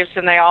own beliefs,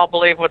 and they all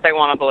believe what they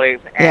want to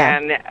believe. Yeah.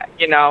 And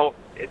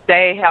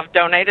they have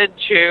donated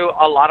to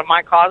a lot of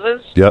my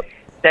causes. Yep.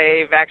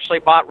 They've actually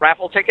bought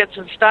raffle tickets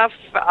and stuff.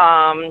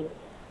 I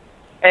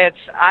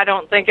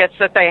don't think it's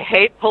that they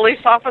hate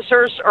police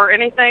officers or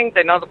anything.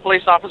 They know the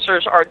police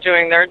officers are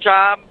doing their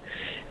job,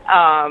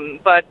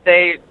 but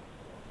they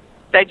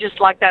they just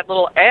like that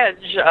little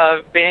edge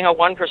of being a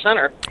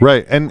 1%er.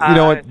 Right, and you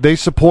know what? They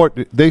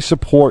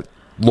support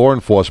law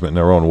enforcement in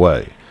their own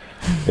way.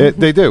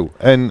 They do,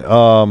 and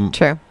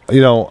True.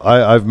 You know,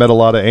 I've met a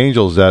lot of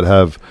angels that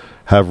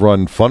have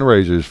run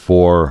fundraisers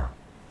for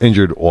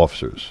injured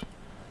officers.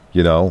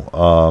 You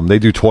know, they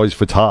do Toys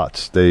for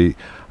Tots.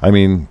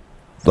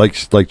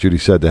 Like Judy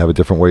said, they have a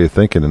different way of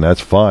thinking, and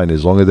that's fine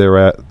as long as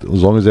they're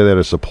there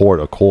to support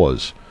a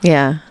cause.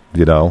 Yeah.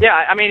 You know. Yeah,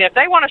 I mean, if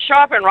they want to show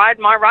up and ride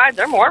my ride,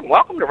 they're more than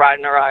welcome to ride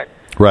in the ride.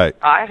 Right.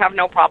 I have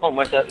no problem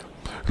with it.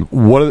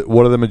 What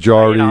are the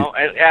majority? You know,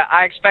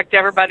 I expect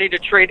everybody to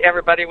treat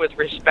everybody with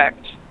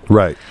respect.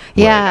 Right.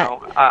 Yeah. You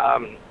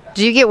know,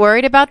 do you get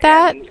worried about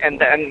that? And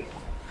then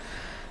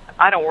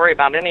I don't worry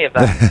about any of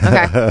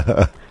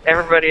that.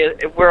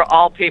 Okay. We're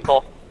all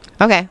people.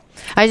 Okay.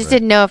 I just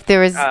didn't know if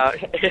there was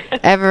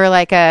ever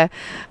like a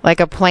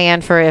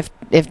plan for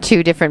if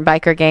two different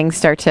biker gangs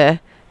start to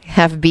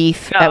have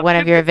beef at one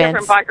of your events.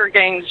 Different biker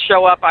gangs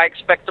show up. I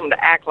expect them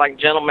to act like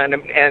gentlemen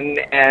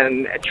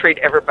and treat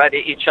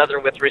each other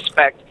with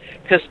respect,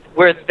 because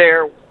we're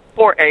there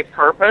for a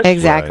purpose.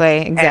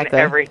 Exactly. And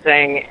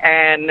everything.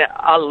 And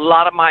a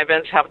lot of my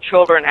events have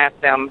children at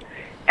them,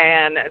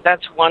 and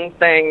that's one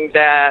thing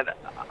that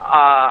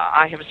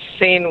I have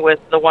seen with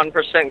the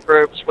 1%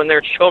 groups. When there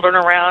are children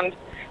around,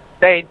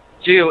 they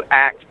do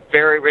act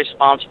very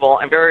responsible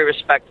and very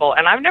respectful.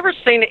 And I've never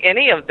seen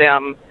any of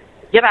them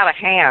get out of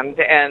hand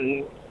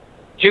and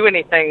do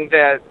anything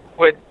that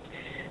would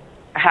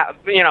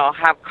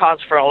have cause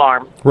for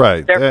alarm.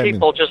 Right. They're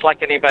people just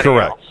like anybody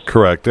else.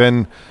 Correct.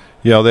 And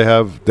you know, they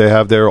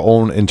have their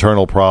own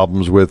internal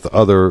problems with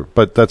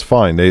but that's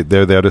fine.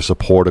 They're there to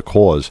support a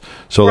cause.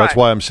 So that's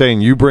why I'm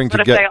saying you bring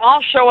But if they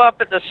all show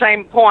up at the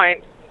same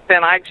point,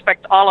 then I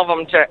expect all of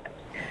them to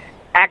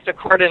act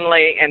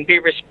accordingly and be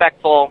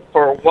respectful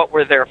for what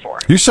we're there for.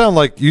 You sound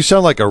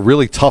like a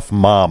really tough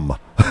mom.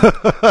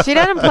 She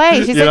doesn't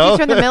play. She said she's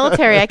from the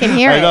military. I can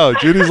hear it. I know.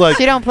 Judy's like,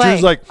 she don't play.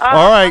 Judy's like,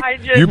 all right,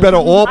 you better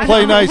all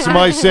play nice in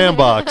my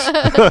sandbox.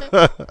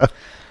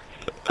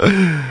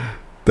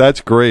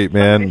 That's great,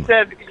 man. He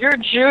said, "You're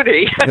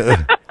Judy,"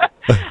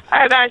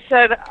 and I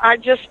said, "I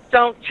just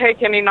don't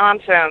take any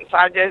nonsense.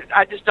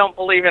 I just don't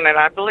believe in it.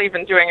 I believe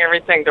in doing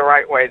everything the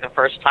right way the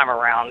first time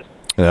around."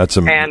 Yeah,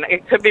 and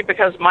it could be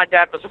because my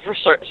dad was a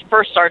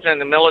first sergeant in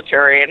the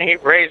military, and he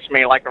raised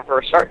me like a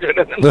first sergeant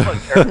in the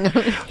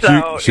military.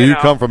 So you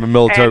come from a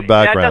military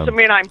background. That doesn't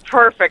mean I'm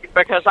perfect,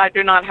 because I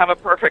do not have a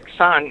perfect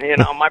son. You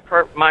know, my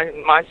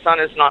son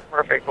is not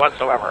perfect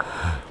whatsoever.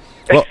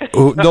 Well,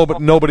 no, but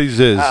nobody's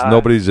is.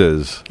 Nobody's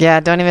is. Yeah,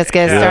 don't even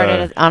get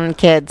started on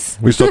kids.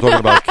 We're still talking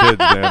about kids,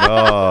 man.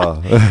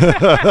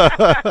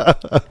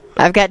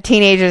 I've got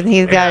teenagers, and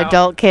he's got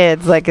adult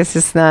kids. Like, it's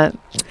just not.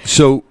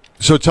 So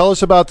tell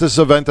us about this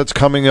event that's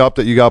coming up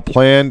that you got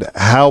planned,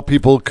 how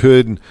people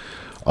could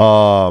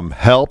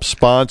help,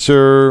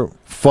 sponsor,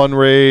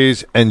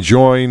 fundraise, and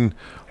join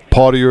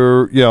part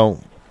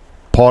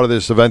of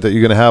this event that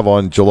you're going to have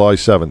on July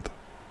 7th.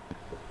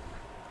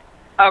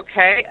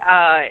 Okay,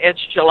 it's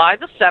July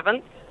the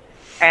 7th,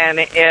 and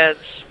it's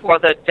for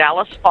the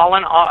Dallas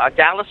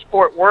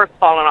Fort Worth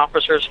Fallen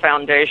Officers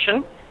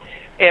Foundation.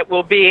 It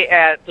will be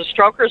at the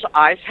Strokers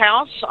Ice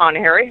House on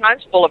Harry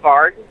Hines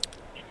Boulevard.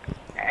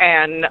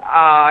 And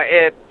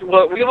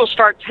we will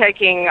start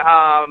taking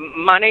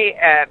money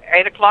at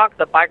 8 o'clock.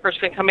 The bikers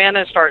can come in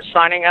and start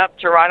signing up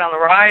to ride on the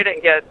ride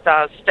and get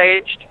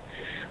staged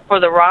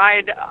for the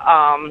ride.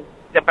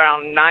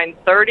 About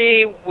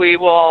 9:30, we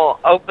will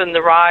open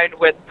the ride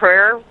with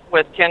prayer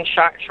with Ken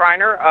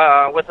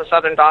Schreiner with the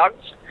Southern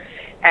Dogs.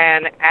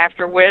 And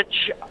after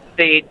which,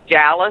 the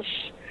Dallas,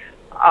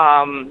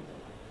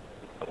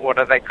 what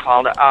are they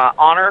called?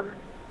 Honor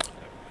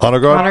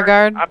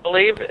Guard, I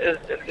believe, is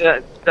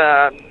the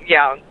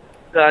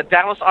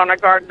Dallas Honor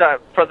Guard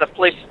for the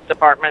police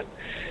department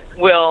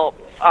will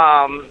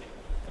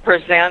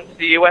present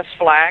the U.S.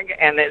 flag,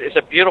 and it is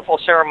a beautiful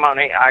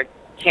ceremony. I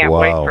can't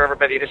wait for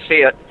everybody to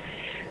see it.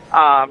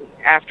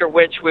 After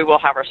which, we will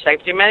have our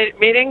safety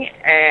meeting,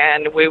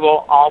 and we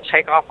will all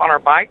take off on our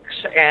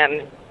bikes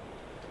and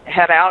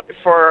head out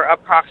for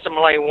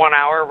approximately 1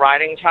 hour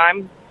riding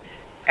time,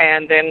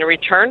 and then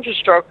return to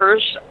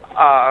Strokers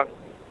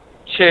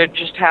to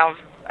just have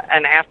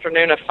an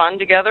afternoon of fun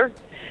together.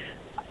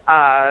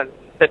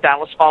 The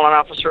Dallas Fallen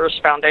Officers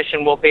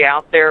Foundation will be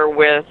out there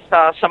with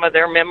some of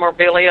their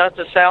memorabilia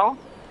to sell.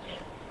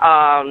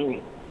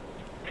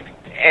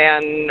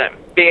 And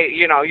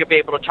you'll be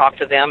able to talk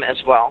to them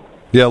as well.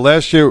 Yeah,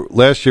 last year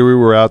we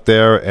were out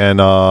there, and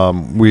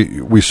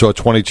we saw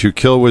 22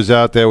 Kill was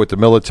out there with the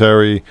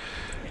military,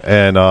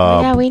 and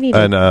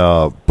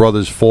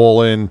Brothers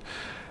Fallen.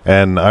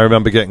 And I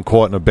remember getting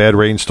caught in a bad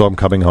rainstorm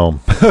coming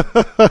home.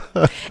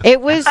 It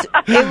was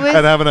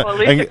and having at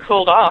least it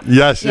cooled off.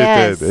 Yes,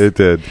 it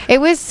did. It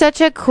was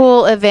such a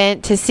cool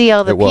event to see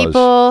all the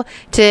people.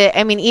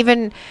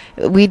 Even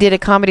we did a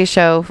comedy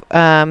show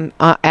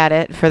at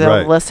it for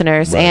the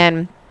listeners,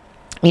 and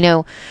you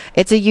know,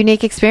 it's a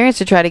unique experience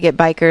to try to get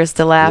bikers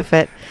to laugh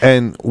at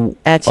And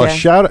at a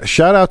ya.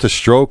 shout out to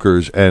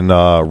Strokers and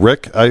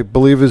Rick, I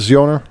believe, is the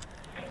owner,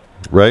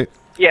 right?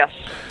 Yes.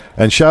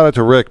 And shout out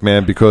to Rick,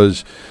 man,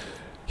 because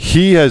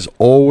he has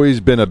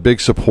always been a big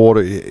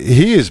supporter.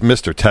 He is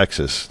Mr.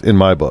 Texas in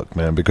my book,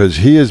 man, because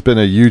he has been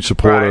a huge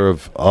supporter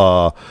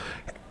of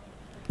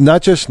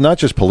not just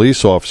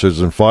police officers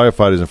and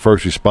firefighters and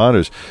first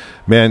responders.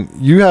 Man,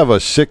 you have a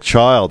sick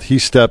child, he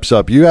steps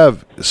up. You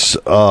have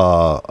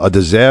a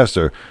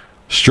disaster,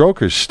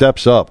 Strokers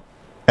steps up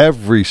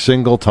every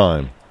single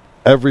time.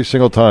 Every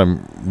single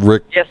time,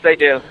 Rick. Yes, they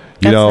do.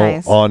 You That's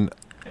know, nice.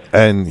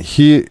 and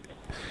he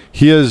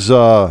is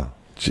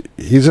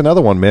he's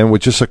another one, man,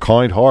 with just a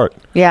kind heart.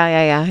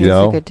 Yeah. He's You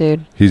know, a good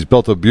dude. He's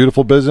built a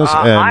beautiful business,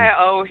 and I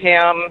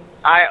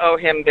owe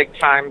him big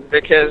time,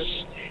 because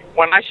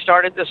when I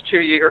started this 2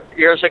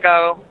 years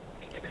ago,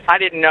 I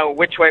didn't know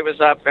which way was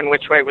up and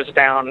which way was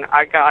down.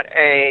 I got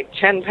a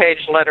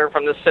 10-page letter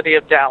from the city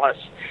of Dallas,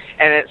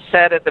 and it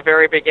said at the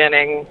very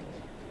beginning,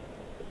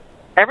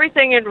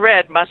 everything in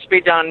red must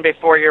be done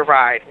before your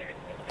ride.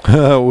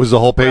 was the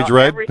whole page Well,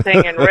 red?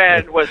 Everything in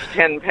red was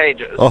 10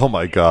 pages. Oh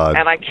my God!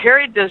 And I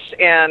carried this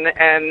in,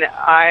 and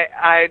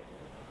I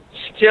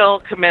still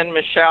commend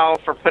Michelle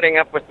for putting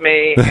up with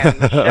me. And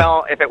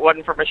Michelle, if it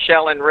wasn't for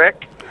Michelle and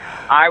Rick,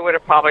 I would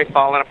have probably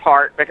fallen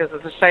apart, because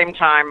at the same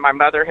time, my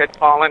mother had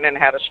fallen and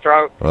had a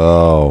stroke,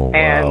 Oh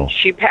and wow!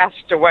 she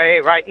passed away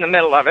right in the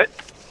middle of it.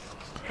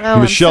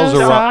 Oh, Michelle's I'm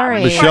so a rock.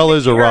 sorry. Michelle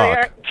is a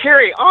rock.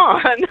 Carry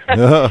on.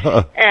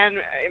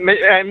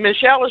 and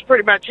Michelle was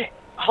pretty much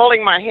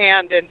holding my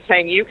hand and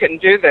saying, you can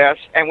do this.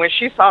 And when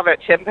she saw that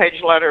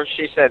 10-page letter,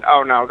 she said,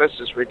 oh, no, this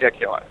is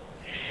ridiculous.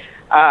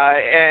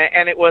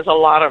 And it was a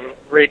lot of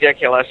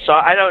ridiculous. So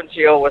I don't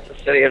deal with the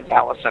city of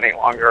Dallas any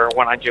longer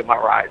when I do my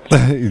rides.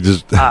 You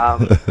just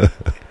I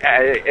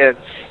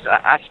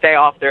stay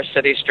off their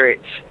city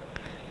streets.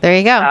 There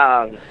you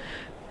go.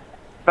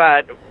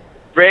 But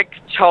Rick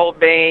told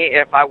me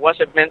if I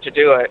wasn't meant to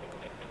do it,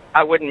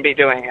 I wouldn't be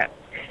doing it.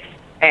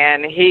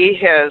 And he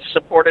has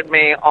supported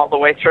me all the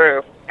way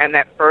through. And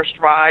that first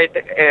ride,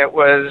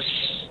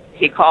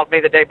 he called me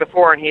the day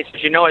before, and he said,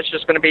 it's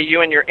just going to be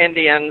you and your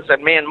Indians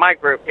and me and my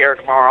group here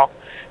tomorrow,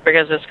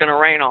 because it's going to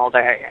rain all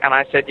day. And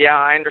I said, yeah,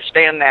 I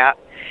understand that.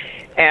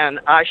 And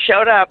I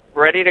showed up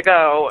ready to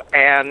go,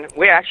 and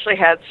we actually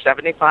had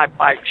 75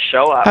 bikes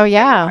show up. Oh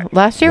yeah,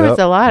 last year was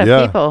a lot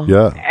of people.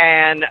 Yeah.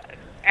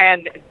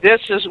 And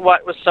this is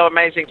what was so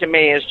amazing to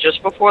me, is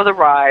just before the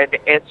ride,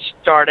 it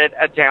started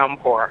a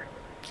downpour.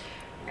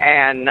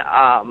 And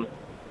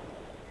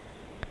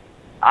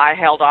I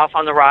held off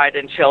on the ride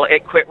until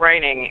it quit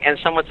raining, and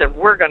someone said,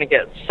 we're going to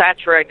get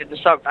saturated and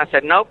soaked. I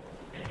said, nope,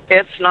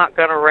 it's not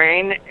going to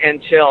rain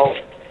until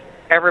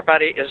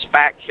everybody is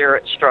back here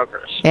at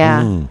Strokers.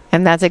 Yeah,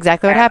 and that's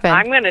exactly what happened.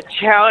 I'm going to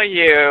tell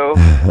you,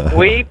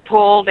 we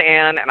pulled in,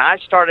 and I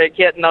started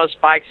getting those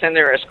bikes in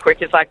there as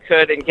quick as I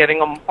could and getting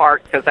them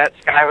parked, because that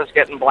sky was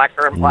getting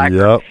blacker and blacker.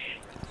 Yep.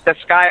 The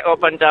sky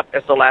opened up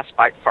as the last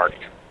bike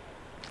parked.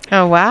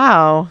 Oh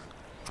wow.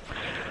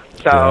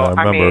 So, Yeah,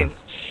 I I remember. mean,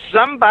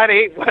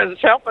 somebody was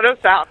helping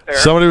us out there.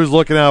 Somebody was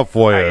looking out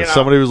for you. You know.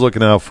 Somebody was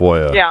looking out for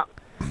you. Yeah.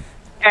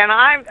 And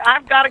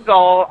I've got a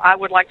goal. I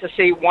would like to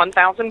see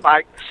 1,000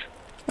 bikes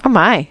Oh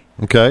my.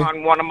 Okay.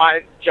 on one of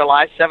my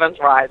July 7th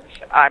rides.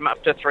 I'm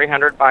up to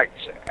 300 bikes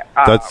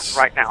That's-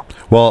 right now.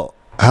 Well,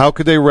 how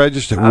could they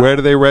register? Where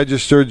do they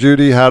register,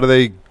 Judy? How do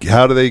they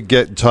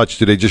get in touch?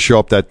 Do they just show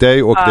up that day,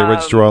 or can they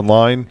register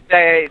online?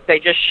 They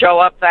just show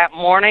up that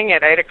morning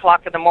at 8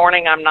 o'clock in the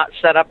morning. I'm not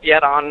set up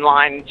yet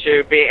online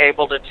to be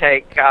able to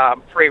take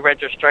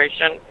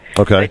pre-registration.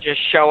 Okay. They just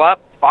show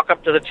up, walk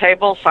up to the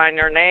table, sign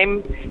their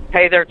name,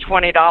 pay their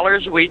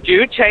 $20. We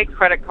do take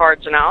credit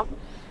cards now,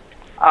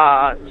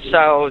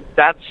 so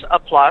that's a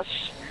plus.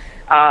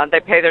 They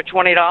pay their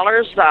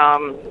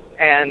 $20,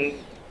 and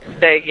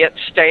they get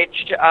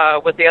staged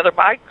with the other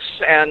bikes,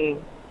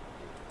 and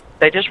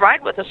they just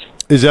ride with us.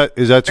 Is that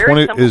Very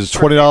 20? simple. Is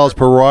 $20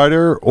 per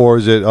rider, or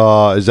is it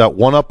is that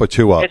one up or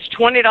two up? It's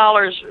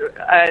 $20.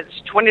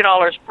 It's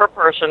 $20 per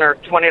person, or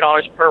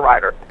 $20 per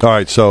rider. All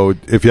right. So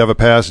if you have a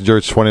passenger,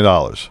 it's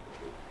 $20.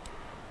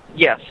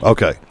 Yes.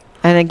 Okay.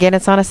 And again,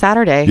 it's on a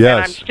Saturday. And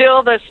I'm Yes.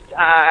 still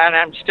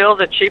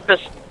the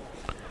cheapest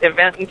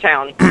event in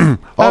town. Oh,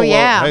 well,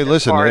 yeah. Hey, As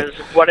listen. far as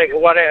what it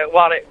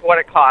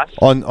costs.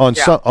 On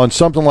Yeah. on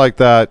something like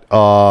that,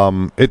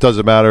 it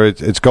doesn't matter.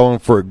 It's going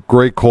for a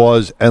great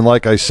cause, and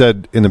like I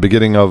said in the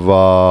beginning of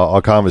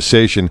our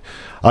conversation,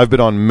 I've been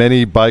on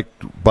many bike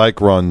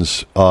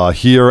runs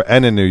here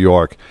and in New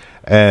York,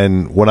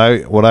 and when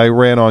I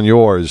ran on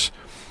yours,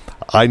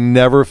 I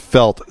never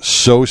felt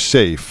so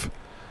safe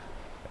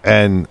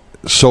and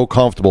so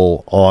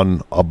comfortable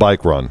on a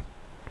bike run.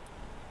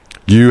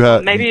 You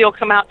have Maybe you'll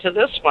come out to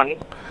this one.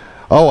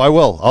 Oh, I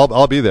will.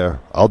 I'll be there.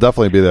 I'll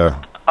definitely be there.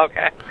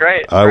 Okay,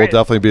 great. I will great.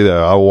 definitely be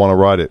there. I will want to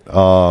ride it.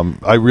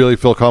 I really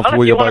feel comfortable Well,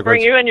 with if you your want to bike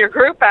bring rides. you and your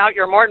group out,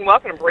 you're more than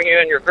welcome to bring you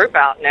and your group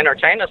out and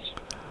entertain us.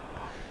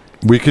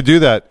 We could do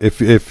that if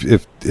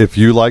if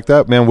you like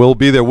that, man, we'll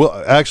be there. We'll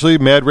actually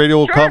Mad Radio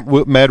will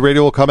Sure. Mad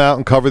Radio will come out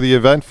and cover the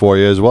event for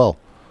you as well.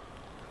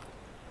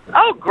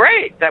 Oh,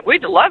 great!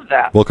 We'd love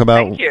that. We'll come out.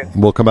 Thank you.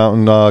 We'll come out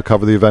and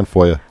cover the event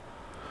for you.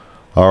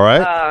 All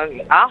right.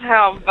 I'll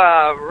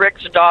have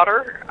Rick's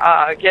daughter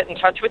get in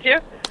touch with you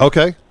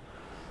Okay.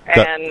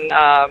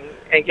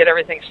 and get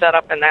everything set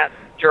up in that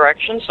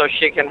direction so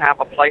she can have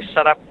a place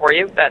set up for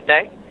you that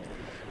day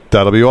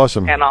That'll be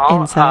awesome. and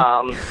all.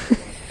 Inside.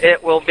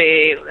 It will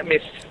be. Let me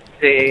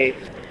see.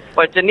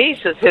 Well, Denise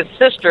is his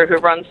sister who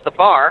runs the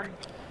bar.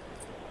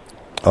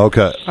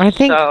 Okay. I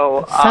think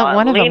So,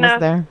 one of them Lena- was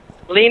there.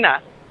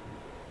 Lena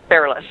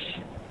Fairless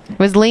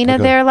Was Lena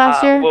Okay. there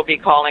last year? will be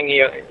calling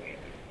you.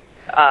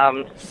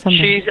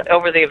 She's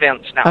over the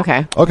events now.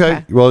 Okay.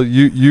 Okay. Well,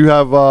 you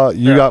have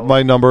you got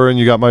my number and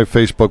you got my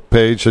Facebook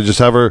page, so just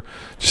have her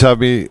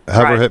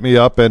Right. hit me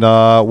up and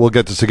we'll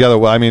get this together.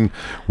 Well, I mean,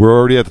 we're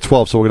already at the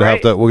 12th, so we're gonna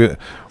have Great. to.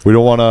 We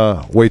don't want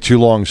to wait too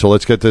long, so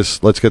let's get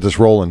this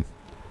rolling.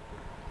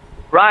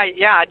 Right,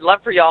 yeah, I'd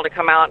love for y'all to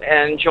come out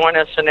and join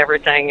us and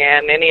everything,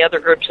 and any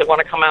other groups that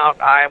want to come out,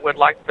 I would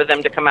like for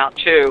them to come out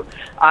too.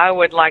 I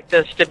would like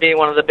this to be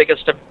one of the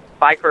biggest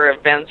biker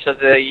events of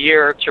the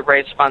year to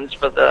raise funds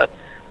for the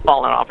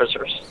fallen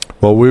officers.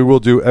 Well, we will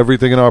do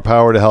everything in our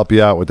power to help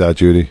you out with that,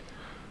 Judy.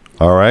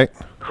 All right.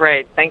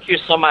 Great, thank you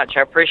so much,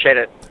 I appreciate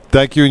it.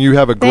 Thank you, and you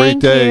have a great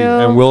Thank day. you.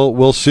 And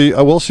we'll see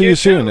you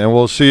soon, too. and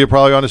we'll see you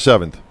probably on the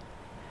 7th.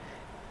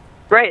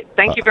 Great,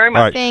 thank you very All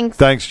much. right. Thanks.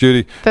 Thanks,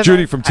 Judy. Bye-bye.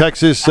 Judy from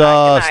Texas Good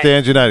night.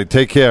 Stands United.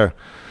 Take care.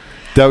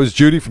 That was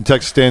Judy from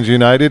Texas Stands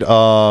United.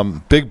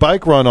 Big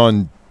bike run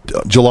on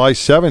July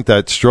 7th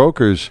at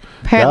Strokers.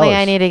 Apparently,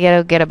 Dallas. I need to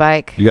go get a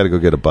bike. You got to go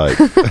get a bike.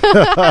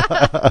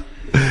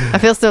 I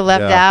feel so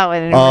left Yeah. out,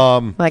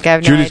 and like I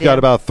have no Judy's idea. got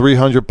about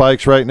 300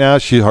 bikes right now.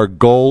 Her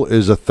goal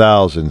is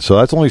 1,000. So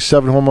that's only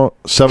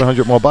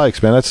 700 more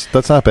bikes, man.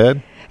 That's not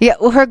bad. Yeah,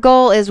 well, her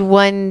goal is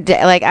one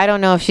day. Like, I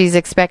don't know if she's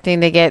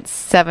expecting to get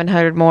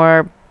 700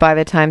 more by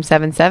the time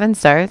 7/7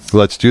 starts.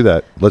 Let's do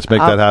that. Let's make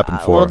that happen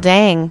for Well, her.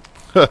 dang.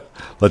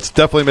 Let's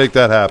definitely make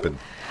that happen.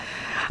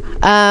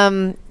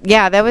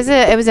 Yeah, it was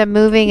a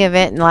moving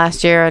event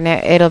last year, and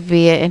it'll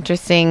be an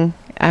interesting,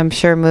 I'm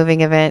sure,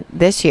 moving event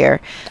this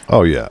year.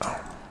 Oh, yeah.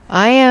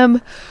 I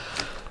am.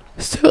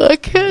 So I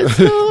can't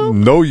stop.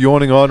 No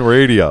yawning on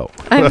radio.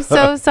 I'm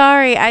so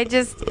sorry.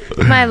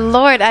 My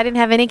Lord, I didn't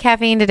have any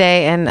caffeine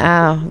today, and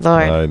oh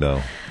Lord, I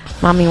know.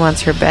 Mommy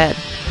wants her bed.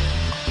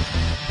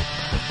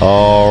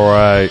 All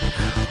right.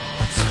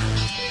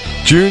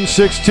 June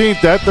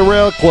 16th at the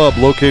Rail Club,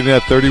 located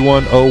at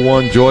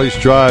 3101 Joyce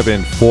Drive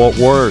in Fort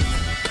Worth.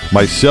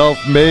 Myself,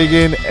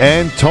 Megan,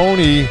 and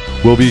Tony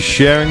will be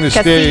sharing the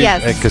stage.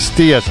 Castillas. And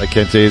Castillas, I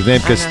can't say his name.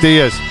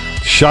 Castillas,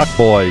 Shock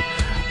Boy,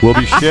 will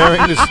be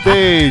sharing the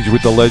stage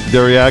with the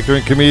legendary actor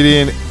and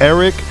comedian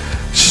Eric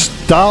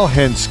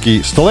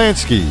Stolansky.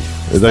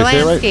 Did I say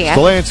it right?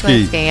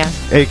 Stolansky, yeah.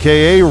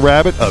 a.k.a.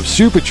 Rabbit of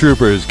Super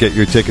Troopers. Get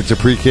your tickets at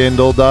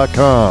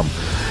prekindle.com.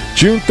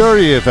 June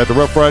 30th at the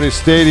Rough Riders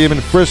Stadium in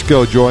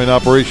Frisco. Join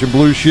Operation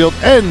Blue Shield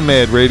and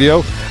Mad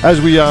Radio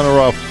as we honor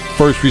our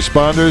first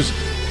responders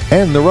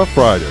and the Rough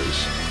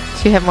Riders.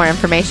 Do you have more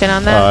information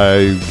on that?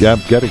 I'm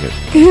getting it.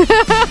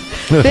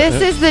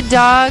 This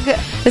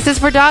is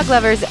for dog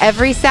lovers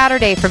every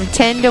Saturday from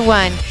 10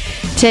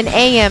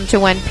 a.m. to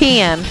 1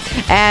 p.m.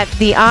 at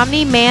the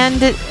Omni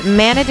Mandalay.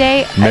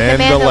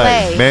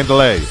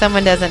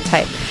 Someone doesn't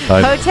type.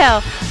 I know.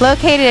 Hotel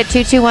located at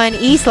 221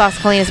 East Las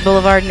Colinas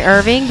Boulevard in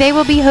Irving. They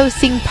will be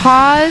hosting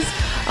Paws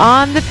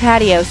on the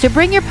patio. So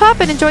bring your pup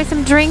and enjoy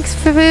some drinks,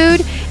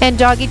 food, and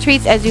doggy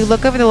treats as you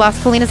look over the Las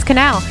Colinas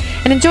Canal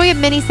and enjoy a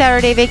mini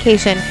Saturday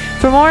vacation.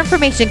 For more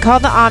information, call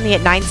the Omni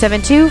at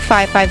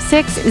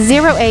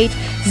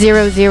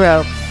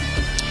 972-556-0800.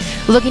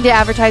 Looking to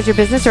advertise your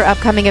business or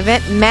upcoming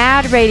event?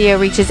 Mad Radio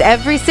reaches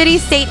every city,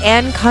 state,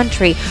 and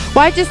country.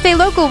 Why just stay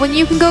local when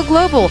you can go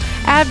global?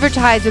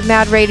 Advertise with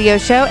Mad Radio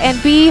Show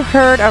and be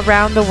heard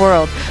around the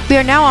world. We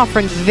are now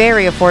offering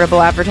very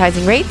affordable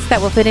advertising rates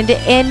that will fit into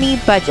any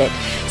budget.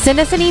 Send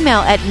us an email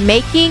at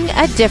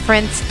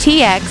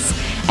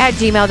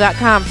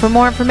makingadifferencetx@gmail.com for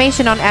more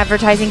information on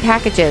advertising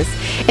packages.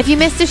 If you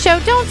missed a show,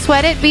 don't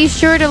sweat it. Be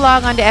sure to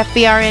log on to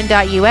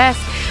fbrn.us,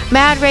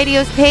 Mad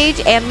Radio's page,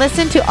 and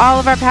listen to all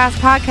of our past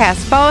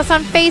podcasts. Follow us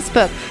on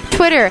Facebook,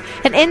 Twitter,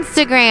 and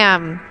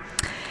Instagram.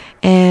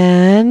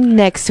 And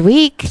next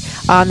week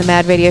on the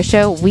Mad Radio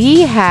Show,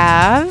 we're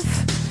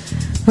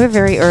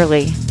very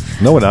early.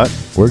 No, we're not.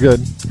 We're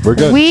good.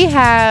 We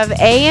have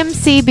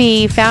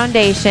AMCB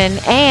Foundation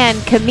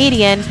and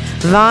comedian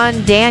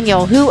Von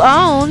Daniel, who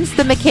owns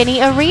the McKinney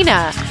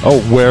Arena. Oh,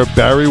 where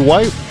Barry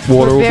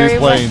Whitewater will be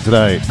playing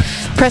tonight.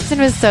 Preston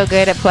was so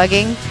good at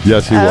plugging.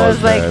 Yes, he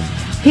was, like, man.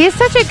 he is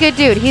such a good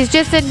dude. He's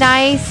just a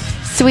nice,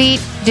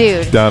 sweet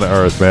dude. Down to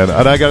earth, man.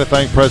 And I got to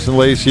thank Preston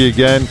Lacey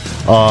again.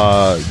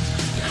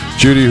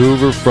 Judy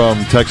Hoover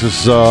from Texas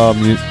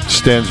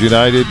Stands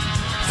United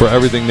for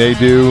everything they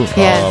do.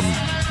 Yes.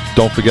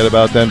 Don't forget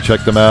about them.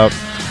 Check them out.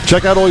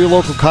 Check out all your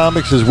local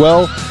comics as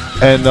well.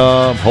 And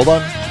hold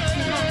on.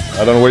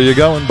 I don't know where you're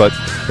going, but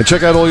And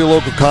check out all your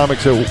local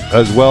comics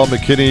as well.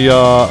 McKinney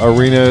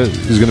Arena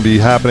is going to be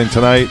happening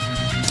tonight.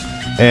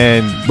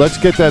 And let's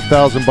get that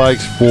 1,000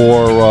 bikes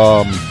for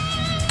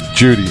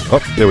Judy. Oh,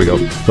 there we go.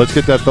 Let's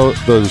get those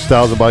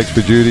 1,000 bikes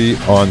for Judy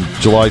on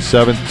July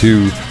 7th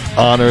to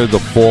honor the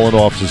fallen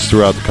officers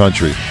throughout the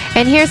country.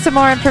 And here's some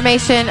more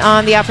information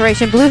on the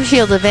Operation Blue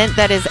Shield event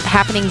that is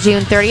happening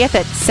June 30th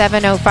at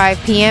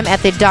 7:05 p.m.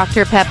 at the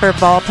Dr. Pepper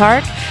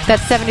Ballpark.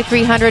 That's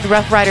 7300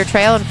 Rough Rider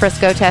Trail in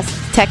Frisco,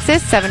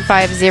 Texas,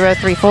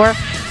 75034.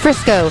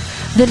 Frisco,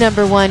 the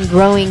 #1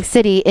 growing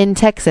city in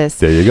Texas.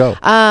 There you go.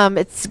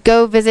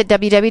 Go visit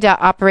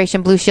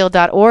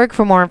www.operationblueshield.org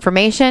for more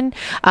information.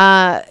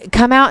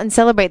 Come out and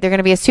celebrate. They're going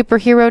to be a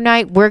superhero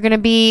night. We're going to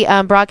be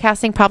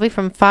broadcasting probably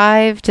from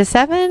 5 to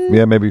 7.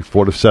 Yeah, maybe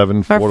 4 to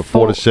 7, Or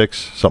 4 to 6,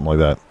 something like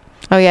that.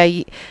 Oh,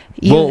 yeah.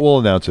 We'll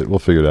announce it. We'll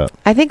figure it out.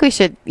 I think we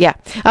should. Yeah.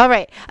 All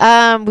right.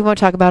 We won't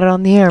talk about it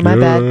on the air. My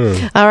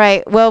bad. All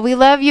right. Well, we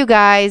love you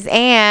guys.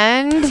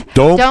 And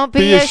don't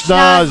be a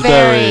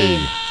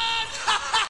schnozberry.